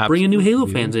it's bringing new Halo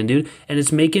fans in, dude, and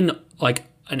it's making like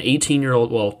an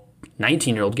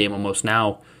 19-year-old game almost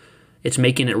now. It's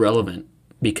making it relevant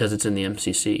because it's in the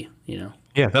MCC. You know.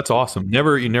 Yeah, that's awesome.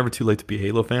 You're never too late to be a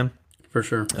Halo fan. For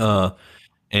sure.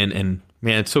 And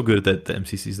man, it's so good that the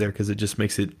MCC is there because it just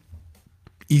makes it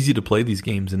easy to play these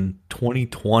games in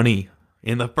 2020.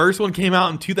 And the first one came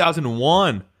out in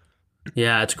 2001.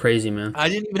 Yeah, it's crazy, man. I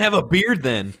didn't even have a beard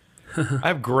then. I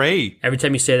have gray. Every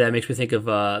time you say that, it makes me think of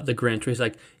the Grinch. He's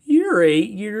like, "You're 8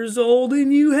 years old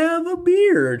and you have a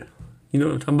beard." You know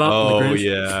what I'm talking about? Oh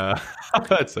yeah,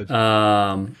 that's such.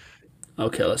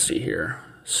 Okay, let's see here.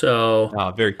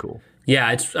 So, very cool.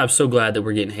 Yeah, I'm so glad that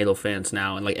we're getting Halo fans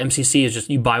now. And like MCC is just,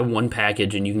 you buy one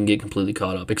package and you can get completely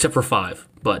caught up, except for 5.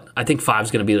 But I think 5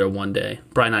 is going to be there one day,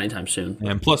 probably not anytime soon.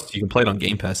 And plus, you can play it on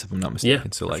Game Pass if I'm not mistaken.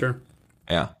 Yeah, so like, sure.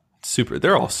 Yeah, super.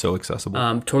 They're all so accessible.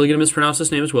 Totally going to mispronounce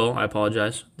this name as well. I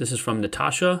apologize. This is from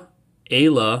Natasha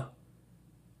Ayla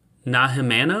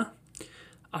Nahimana.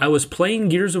 I was playing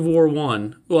Gears of War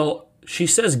 1. Well, she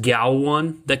says Gal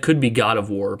 1. That could be God of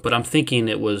War, but I'm thinking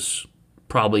it was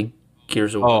probably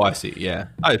Gears of War. Oh, I see. Yeah,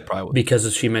 I probably would.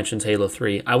 Because she mentions Halo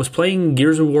 3. I was playing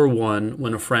Gears of War 1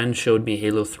 when a friend showed me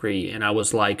Halo 3, and I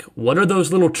was like, what are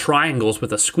those little triangles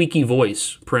with a squeaky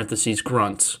voice, parentheses,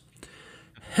 grunts?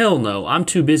 Hell no, I'm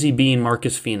too busy being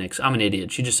Marcus Phoenix. I'm an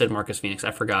idiot. She just said Marcus Phoenix.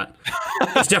 I forgot.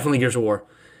 It's definitely Gears of War.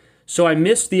 So I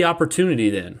missed the opportunity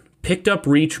then. Picked up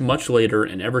Reach much later,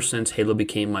 and ever since, Halo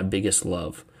became my biggest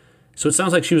love. So it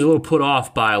sounds like she was a little put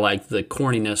off by like the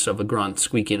corniness of a grunt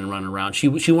squeaking and running around. She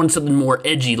wanted something more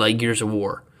edgy like Gears of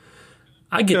War.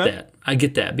 I get that. I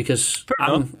get that because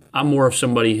I'm more of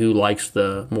somebody who likes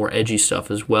the more edgy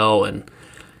stuff as well, and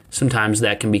sometimes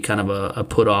that can be kind of a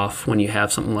put off when you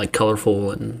have something like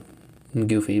colorful and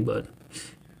goofy. But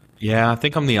yeah, I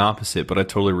think I'm the opposite, but I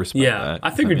totally respect that. I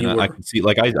figured you were. I can see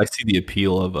I see the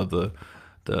appeal of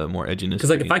the more edginess. Because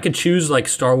like if I could choose like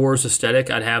Star Wars aesthetic,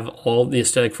 I'd have all the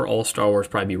aesthetic for all Star Wars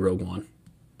probably be Rogue One.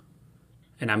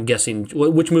 And I'm guessing,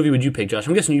 which movie would you pick, Josh?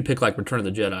 I'm guessing you pick like Return of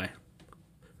the Jedi.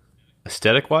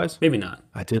 Aesthetic wise, maybe not.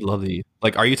 I did love the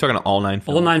Are you talking all 9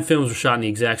 films? All 9 films were shot in the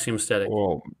exact same aesthetic.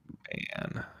 Oh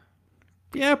man,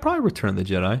 yeah, probably Return of the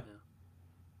Jedi.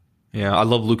 Yeah, I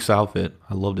love Luke's outfit.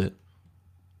 I loved it.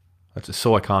 That's just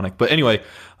so iconic. But anyway,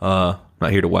 not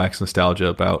here to wax nostalgia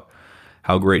about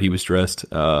how great he was dressed.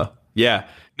 Yeah,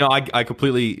 no, I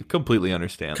completely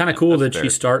understand. Kind of cool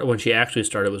that when she actually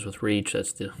started was with Reach.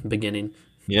 That's the beginning.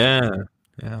 Yeah,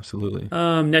 absolutely.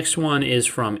 Next one is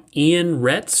from Ian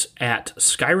Retz at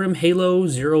Skyrim Halo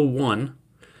 01.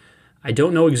 I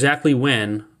don't know exactly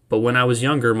when, but when I was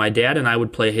younger, my dad and I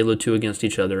would play Halo 2 against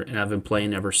each other, and I've been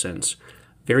playing ever since.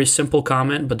 Very simple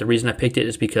comment, but the reason I picked it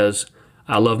is because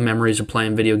I love memories of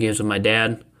playing video games with my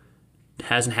dad. It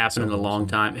hasn't happened in a long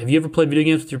time. Have you ever played video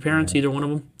games with your parents, either one of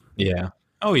them? Yeah.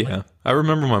 Oh, yeah. I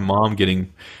remember my mom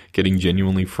getting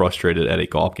genuinely frustrated at a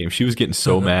golf game. She was getting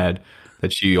so mad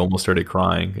that she almost started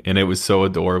crying, and it was so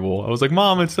adorable. I was like,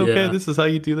 "Mom, it's okay. Yeah. This is how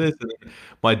you do this." And then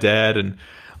my dad and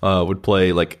would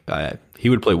play he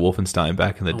would play Wolfenstein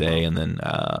back in the day, and then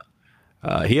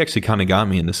he actually kind of got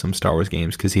me into some Star Wars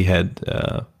games because he had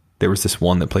there was this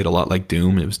one that played a lot like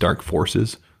Doom. It was Dark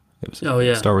Forces. It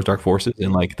was Star Wars Dark Forces,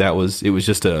 and like it was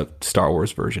just a Star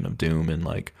Wars version of Doom, and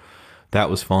like that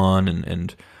was fun.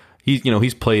 And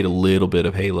he's played a little bit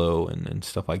of Halo and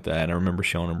stuff like that. And I remember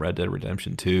showing him Red Dead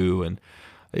Redemption 2, and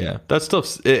yeah, that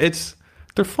stuff's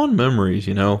they're fun memories,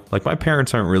 Like my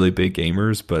parents aren't really big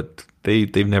gamers, but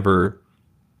they've never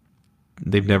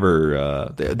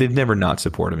not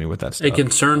supported me with that stuff. It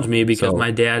concerns me because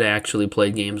my dad actually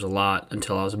played games a lot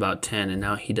until I was about 10, and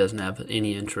now he doesn't have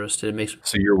any interest.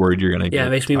 So you're worried you're gonna it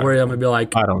makes me worried I'm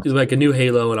gonna be like a new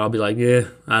Halo, and I'll be like, yeah,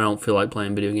 I don't feel like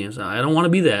playing video games. I don't want to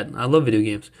be that. I love video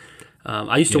games.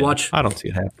 I used to watch. I don't see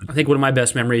it happening. I think one of my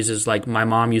best memories is like my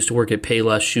mom used to work at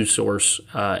Payless Shoe Source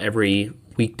every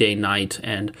weekday night,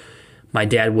 and my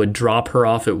dad would drop her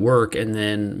off at work, and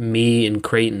then me and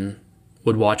Creighton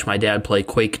would watch my dad play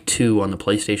Quake 2 on the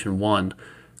PlayStation 1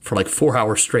 for like 4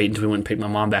 hours straight until we went and picked my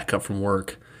mom back up from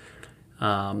work.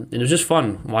 And it was just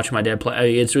fun watching my dad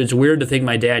play. It's weird to think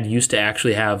my dad used to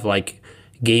actually have like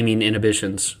gaming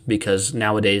inhibitions, because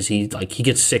nowadays he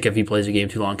gets sick if he plays a game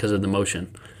too long because of the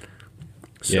motion.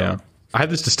 So. Yeah. I have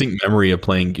this distinct memory of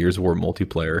playing Gears of War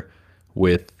multiplayer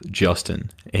with Justin,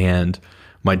 and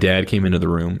my dad came into the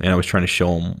room, and I was trying to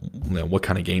show him what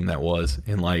kind of game that was,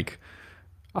 and like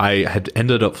I had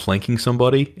ended up flanking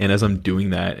somebody, and as I'm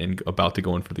doing that and about to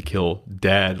go in for the kill,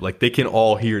 Dad, like they can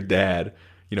all hear Dad,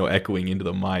 echoing into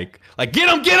the mic, like get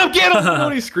him,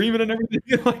 and he's screaming and everything,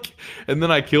 and then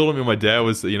I killed him, and my dad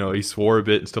was, he swore a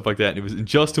bit and stuff like that, and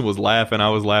Justin was laughing, I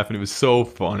was laughing, it was so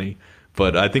funny.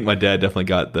 But I think my dad definitely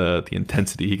got the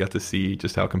intensity. He got to see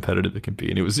just how competitive it can be,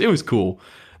 and it was cool.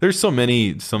 There's so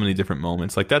many different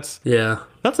moments. Like that's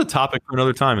a topic for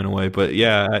another time in a way. But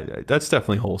yeah, that's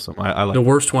definitely wholesome. I like the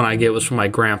worst one I get was from my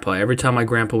grandpa. Every time my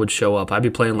grandpa would show up, I'd be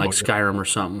playing like Skyrim or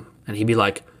something, and he'd be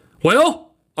like,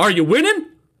 "Well, are you winning?"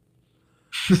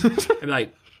 I'd be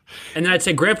like, and then I'd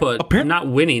say, "Grandpa, I'm not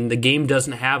winning. The game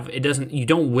doesn't have it. Doesn't you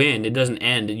don't win. It doesn't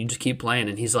end, and you just keep playing."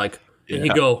 And he's like, and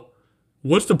he'd go,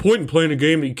 "What's the point in playing a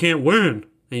game that you can't win?"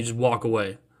 And you just walk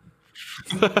away.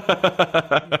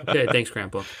 Okay, thanks,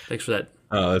 Grandpa. Thanks for that.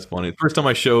 Oh, that's funny. The first time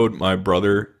I showed my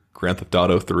brother Grand Theft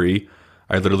Auto 3,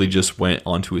 I literally just went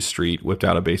onto a street, whipped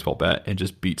out a baseball bat, and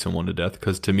just beat someone to death.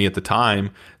 Because to me at the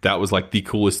time, that was like the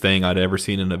coolest thing I'd ever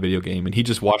seen in a video game. And he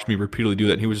just watched me repeatedly do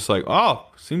that, and he was just like, "Oh,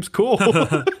 seems cool." Like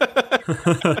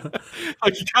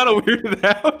he kind of weirded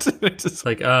out. It's just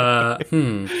like,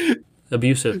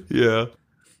 abusive. Yeah.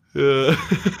 So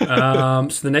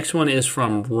the next one is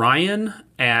from Ryan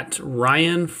at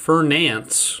Ryan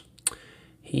Fernance.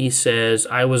 He says,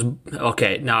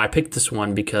 now I picked this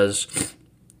one because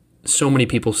so many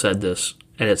people said this,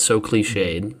 and it's so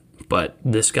cliched, but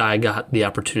this guy got the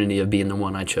opportunity of being the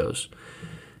one I chose.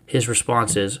 His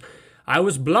response is, "I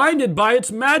was blinded by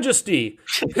its majesty,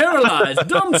 paralyzed,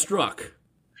 dumbstruck."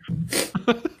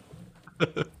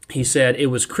 He said, "It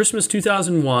was Christmas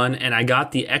 2001, and I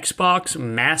got the Xbox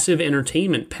Massive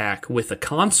Entertainment Pack with a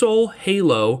console,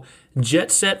 Halo,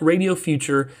 Jet Set Radio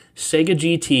Future, Sega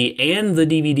GT, and the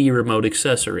DVD remote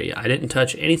accessory. I didn't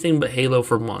touch anything but Halo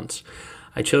for months.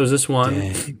 I chose this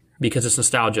one because it's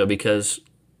nostalgia, because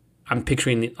I'm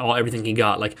picturing everything he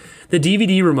got. Like, the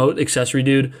DVD remote accessory,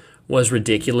 dude, was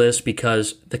ridiculous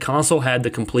because the console had the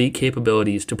complete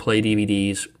capabilities to play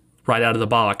DVDs right out of the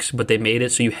box, but they made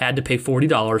it so you had to pay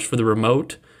 $40 for the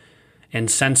remote and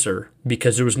sensor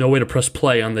because there was no way to press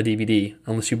play on the DVD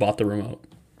unless you bought the remote."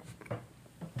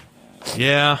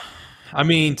 Yeah, I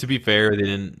mean, to be fair, they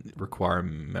didn't require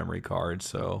memory cards,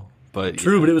 so. But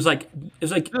true, but it was like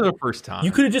the first time.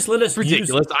 You could have just let us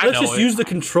use the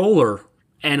controller,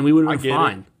 and we would have been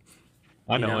fine.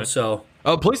 I know it. So.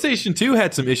 PlayStation 2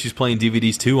 had some issues playing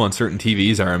DVDs too on certain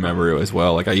TVs. I remember as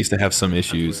well. Like I used to have some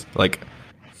issues.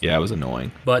 Yeah, it was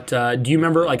annoying. But do you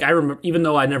remember, I remember, even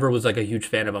though I never was, a huge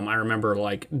fan of them, I remember,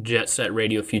 Jet Set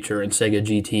Radio Future and Sega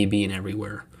GT being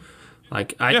everywhere. I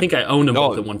think I owned them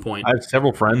both at one point. I have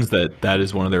several friends that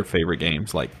is one of their favorite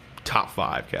games, top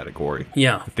 5 category.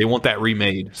 Yeah. They want that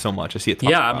remade so much. I see it.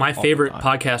 Yeah, my favorite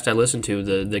podcast I listen to,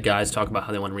 the guys talk about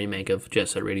how they want a remake of Jet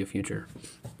Set Radio Future.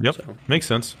 Yep, makes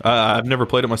sense. I've never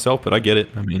played it myself, but I get it.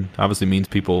 I mean, it obviously means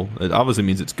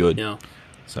it's good. Yeah.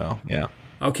 So, yeah.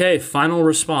 Okay, final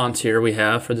response here we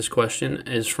have for this question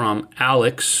is from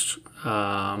Alex,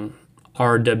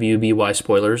 RWBY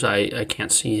Spoilers. I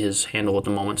can't see his handle at the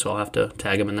moment, so I'll have to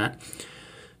tag him in that. It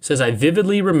says, "I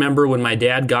vividly remember when my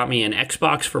dad got me an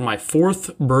Xbox for my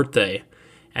 4th birthday.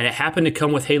 and it happened to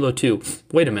come with Halo 2.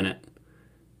 Wait a minute.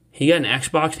 He got an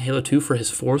Xbox and Halo 2 for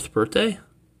his 4th birthday?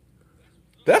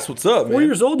 That's what's up, man. 4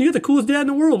 years old? You're the coolest dad in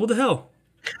the world. What the hell?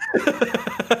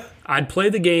 I'd play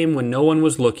the game when no one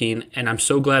was looking, and I'm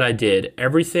so glad I did.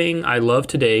 Everything I love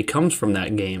today comes from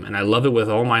that game, and I love it with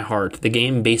all my heart. The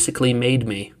game basically made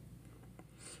me.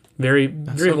 Very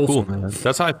so wholesome. Cool, man.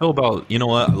 That's how I feel about, you know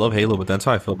what? I love Halo, but that's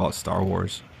how I feel about Star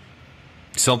Wars.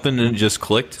 Something that just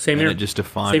clicked, Same and here. it just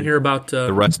defined Same here about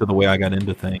the rest of the way I got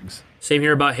into things. Same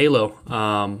here about Halo.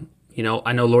 You know,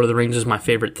 I know Lord of the Rings is my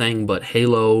favorite thing, but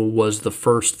Halo was the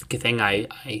first thing I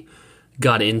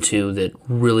got into that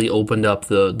really opened up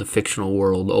the fictional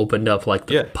world, opened up like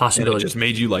the possibilities. It just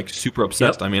made you like super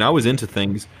obsessed. Yep. I mean, I was into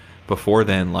things before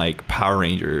then, like Power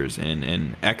Rangers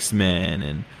and X-Men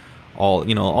and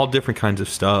all different kinds of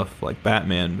stuff, like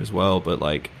Batman as well. But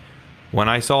like when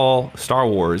I saw Star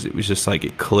Wars, it was just like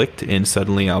it clicked, and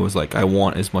suddenly I was like, I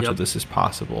want as much of this as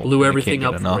possible. Blew everything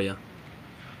up for you.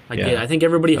 I think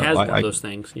everybody has one of those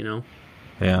things, you know.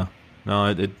 Yeah.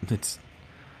 No,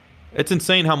 it's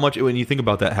insane how much, when you think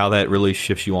about that, how that really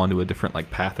shifts you onto a different like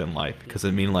path in life. Because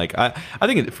I mean, like I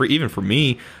think even for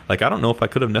me, like I don't know if I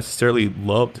could have necessarily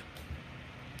loved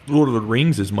Lord of the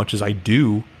Rings as much as I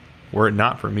do, were it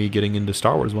not for me getting into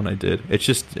Star Wars when I did. It's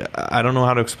just, I don't know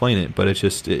how to explain it, but it's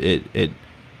just it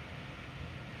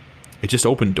just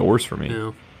opened doors for me.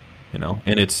 Yeah. You know,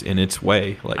 in its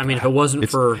way. Like, I mean, if it wasn't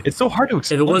it's so hard to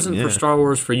explain. If it wasn't for Star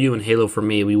Wars for you and Halo for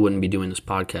me, we wouldn't be doing this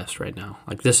podcast right now.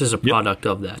 Like, this is a product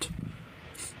of that.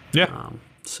 Yeah.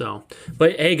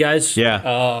 But hey, guys. Yeah.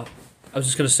 I was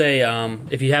just gonna say,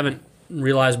 if you haven't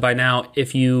realized by now,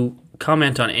 if you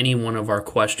comment on any one of our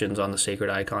questions on the Sacred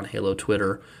Icon Halo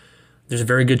Twitter, there's a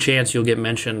very good chance you'll get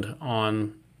mentioned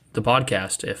on the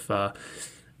podcast. If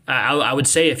I would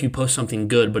say if you post something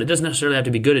good, but it doesn't necessarily have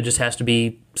to be good. It just has to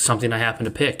be something I happen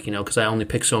to pick, you know, because I only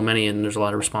pick so many and there's a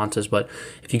lot of responses. But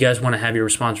if you guys want to have your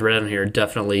response read on here,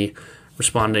 definitely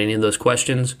respond to any of those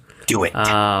questions. Do it.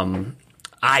 I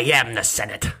am the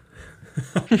Senate.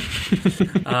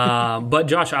 But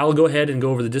Josh, I'll go ahead and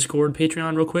go over the Discord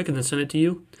Patreon real quick and then send it to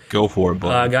you. Go for it,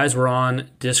 bud. Guys, we're on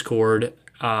Discord.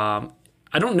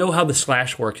 I don't know how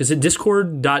the / works. Is it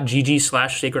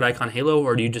discord.gg/Sacred Icon Halo,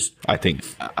 or do you just... I think,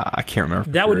 I can't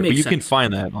remember. That would make sense. But you can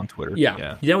find that on Twitter.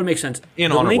 Yeah, that would make sense.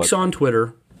 And the on link's on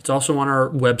Twitter. It's also on our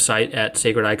website at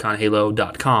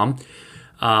sacrediconhalo.com.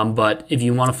 But if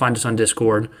you want to find us on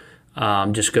Discord,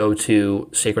 just go to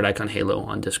Sacred Icon Halo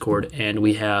on Discord, and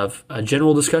we have a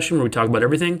general discussion where we talk about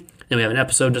everything. Then we have an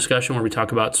episode discussion where we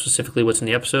talk about specifically what's in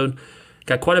the episode.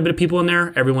 Got quite a bit of people in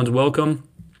there. Everyone's welcome.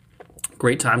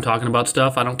 Great time talking about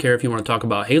stuff. I don't care if you want to talk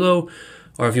about Halo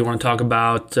or if you want to talk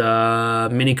about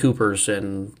Mini Coopers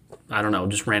and, I don't know,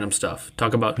 just random stuff.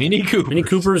 Talk about Mini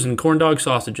Coopers and corn dog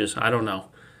sausages. I don't know.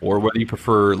 Or whether you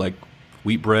prefer, like,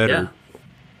 wheat bread or...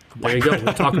 There you go.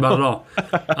 We'll talk about it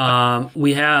all.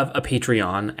 We have a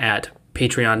Patreon at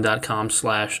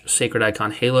patreon.com/Sacred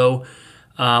Icon Halo.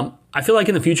 I feel like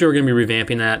in the future we're going to be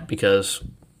revamping that because,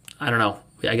 I don't know,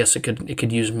 I guess it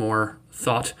could use more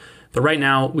thought. But right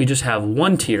now, we just have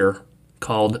one tier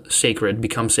called Sacred,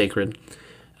 Become Sacred,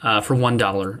 for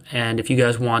 $1. And if you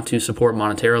guys want to support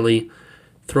monetarily,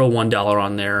 throw $1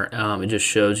 on there. It just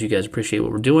shows you guys appreciate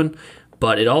what we're doing.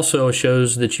 But it also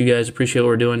shows that you guys appreciate what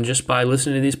we're doing just by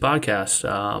listening to these podcasts,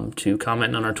 to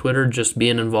commenting on our Twitter, just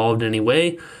being involved in any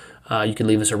way. You can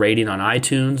leave us a rating on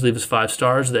iTunes, leave us 5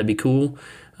 stars. That'd be cool.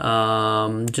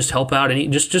 Just help out,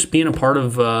 just being a part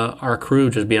of our crew,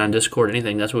 just being on Discord,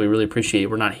 anything. That's what we really appreciate.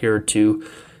 We're not here to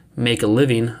make a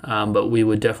living, but we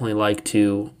would definitely like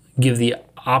to give the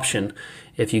option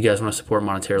if you guys want to support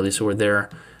monetarily, so we're there.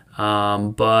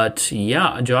 But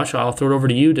yeah, Josh, I'll throw it over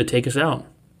to you to take us out.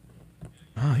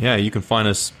 Oh, yeah, you can find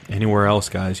us anywhere else,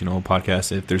 guys. You know,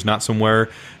 podcast. If there's not somewhere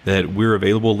that we're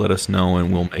available, let us know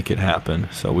and we'll make it happen.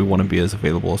 So we want to be as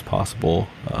available as possible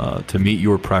to meet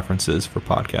your preferences for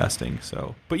podcasting.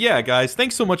 So, but yeah, guys,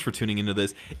 thanks so much for tuning into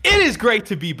this. It is great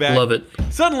to be back. Love it.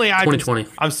 Suddenly, 2020.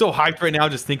 I'm so hyped right now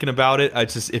just thinking about it.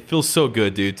 It feels so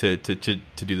good, dude, to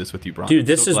do this with you, Brian. Dude,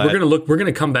 we're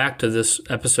gonna come back to this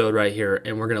episode right here,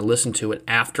 and we're gonna listen to it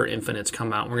after Infinite's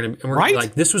come out. We're right?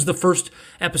 Like, this was the first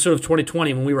episode of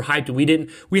 2020 when we were hyped.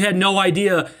 We had no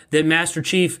idea that Master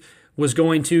Chief was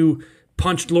going to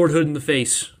punch Lord Hood in the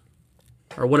face,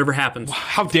 or whatever happens.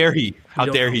 How dare he? How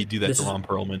dare he do that to Ron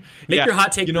Perlman? Make your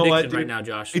hot take prediction dude? right now,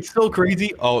 Josh. It's so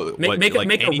crazy. Oh, make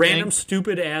a random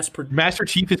stupid ass. Master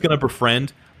Chief is going to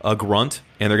befriend a grunt,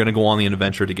 and they're going to go on the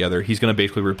adventure together. He's going to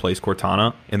basically replace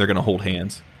Cortana, and they're going to hold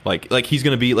hands. Like he's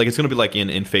going to be like, it's going to be like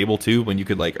in Fable 2 when you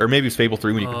could like, or maybe it's Fable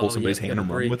 3 when you could hold somebody's hand and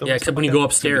run with them. Yeah, except when you go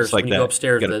upstairs, like when you go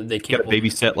upstairs, they can't. You got to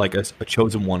babysit like a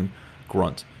chosen one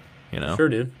grunt, you know? Sure,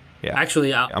 dude. Yeah.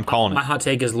 Actually, I'm calling my it. hot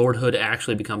take is Lord Hood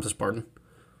actually becomes a Spartan.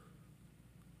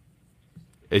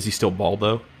 Is he still bald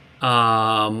though?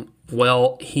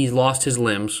 Well, he lost his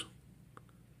limbs,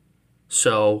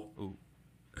 so.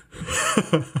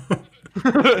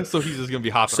 So he's just gonna be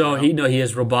hopping. So around. he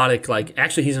is robotic. Like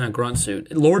actually, he's in a grunt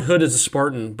suit. Lord Hood is a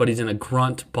Spartan, but he's in a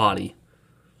grunt body.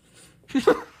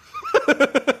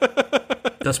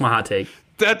 That's my hot take.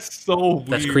 That's so weird.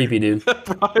 That's creepy, dude. That's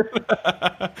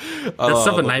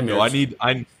stuff of nightmares.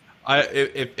 No,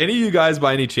 if any of you guys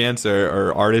by any chance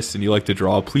are artists and you like to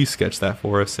draw, please sketch that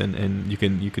for us, and you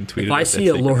can tweet it. If I see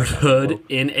a Lord Hood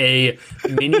in a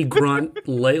mini grunt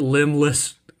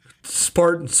limbless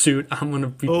Spartan suit, I'm gonna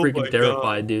be freaking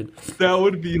terrified, dude. That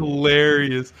would be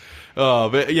hilarious.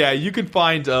 But yeah, you can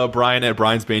find Brian at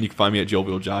Brian's Bane. You can find me at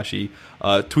Jovial Joshi.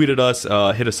 Tweet at us,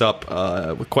 hit us up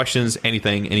with questions,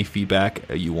 anything, any feedback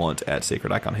you want at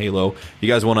Sacred Icon Halo. If you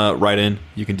guys want to write in,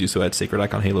 you can do so at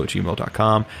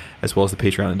sacrediconhalo@gmail.com, as well as the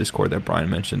Patreon and Discord that Brian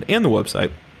mentioned, and the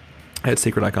website at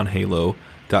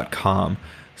sacrediconhalo.com.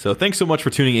 So thanks so much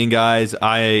for tuning in, guys.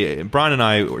 Brian and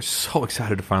I were so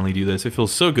excited to finally do this. It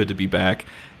feels so good to be back,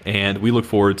 and we look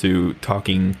forward to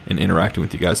talking and interacting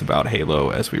with you guys about Halo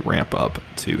as we ramp up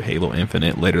to Halo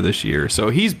Infinite later this year. So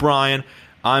he's Brian,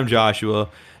 I'm Joshua,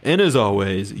 and as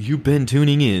always, you've been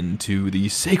tuning in to the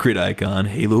Sacred Icon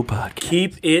Halo podcast.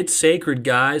 Keep it sacred,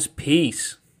 guys.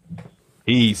 Peace.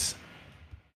 Peace.